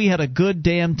least we had a good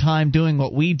damn time doing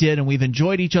what we did, and we've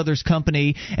enjoyed each other's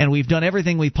company, and we've done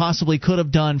everything we possibly could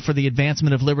have done for the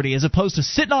advancement of liberty, as opposed to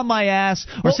sitting on my ass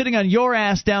or sitting on your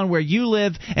ass down where you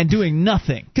live and doing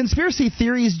nothing. Conspiracy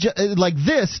theories like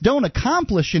this don't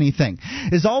accomplish anything.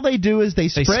 Is all they do is they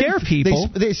scare people.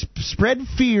 They spread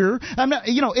fear. I'm not,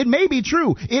 it may be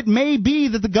true. It may be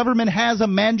that the government has a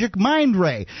magic mind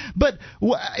ray. But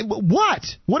what?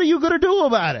 What are you going to do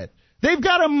about it? They've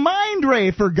got a mind ray,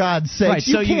 for God's sake. Right,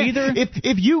 so you either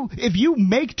if you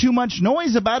make too much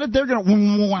noise about it, they're going to.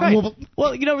 Right.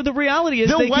 Well, the reality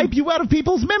is they'll wipe you out of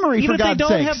people's memory. Even for God's sake. Even if they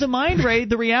don't sakes. have the mind ray,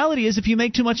 the reality is if you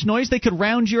make too much noise, they could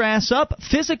round your ass up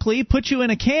physically, put you in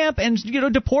a camp, and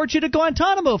deport you to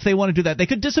Guantanamo if they want to do that. They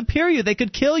could disappear you. They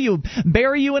could kill you,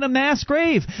 bury you in a mass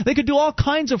grave. They could do all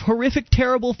kinds of horrific,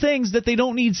 terrible things that they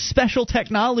don't need special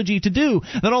technology to do.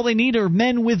 That all they need are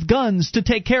men with guns to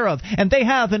take care of, and they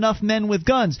have enough men with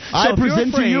guns. So I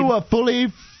present to you a fully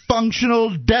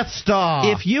functional Death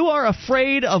Star. If you are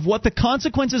afraid of what the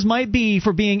consequences might be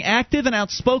for being active and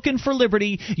outspoken for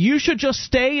liberty, you should just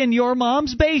stay in your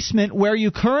mom's basement where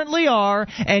you currently are,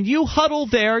 and you huddle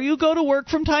there. You go to work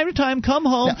from time to time, come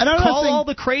home, call all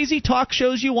the crazy talk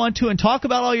shows you want to, and talk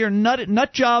about all your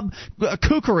nut job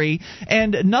kookery,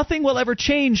 and nothing will ever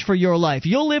change for your life.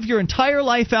 You'll live your entire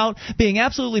life out being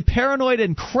absolutely paranoid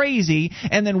and crazy,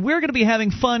 and then we're going to be having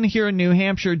fun here in New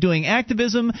Hampshire doing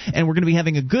activism, and we're going to be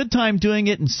having a good time doing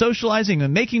it and socializing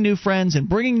and making new friends and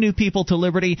bringing new people to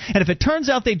liberty. And if it turns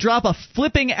out they drop a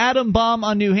flipping atom bomb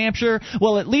on New Hampshire,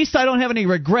 well, at least I don't have any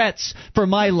regrets for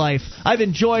my life. I've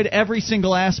enjoyed every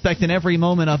single aspect and every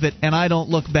moment of it, and I don't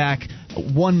look back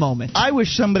one moment. I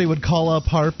wish somebody would call up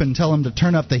Harp and tell him to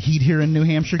turn up the heat here in New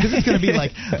Hampshire, because it's going to be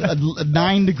like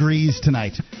 9 degrees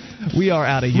tonight. We are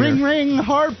out of here. Ring, ring,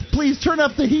 Harp, please turn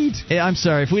up the heat. Hey, I'm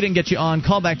sorry. If we didn't get you on,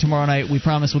 call back tomorrow night. We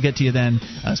promise we'll get to you then,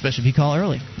 especially if you call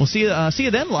early. We'll see you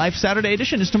then. Live Saturday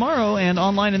edition is tomorrow, and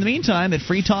online in the meantime at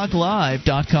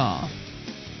freetalklive.com.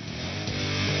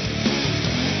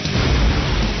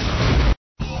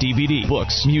 DVD,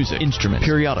 books, music, instruments,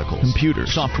 periodicals,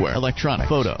 computers, software, electronic,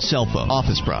 photo, cell phone,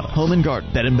 office product, home and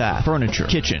garden, bed and bath, furniture,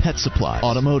 kitchen, pet supply,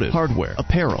 automotive, hardware,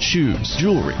 apparel, shoes,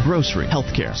 jewelry, grocery,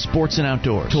 healthcare, sports and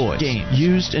outdoors, toys, games,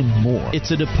 used, and more. It's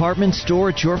a department store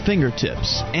at your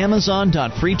fingertips.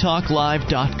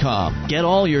 Amazon.freetalklive.com. Get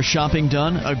all your shopping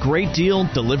done, a great deal,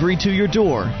 delivery to your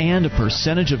door, and a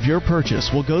percentage of your purchase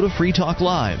will go to Free Talk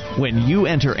Live when you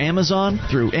enter Amazon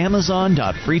through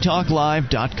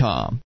Amazon.freetalklive.com.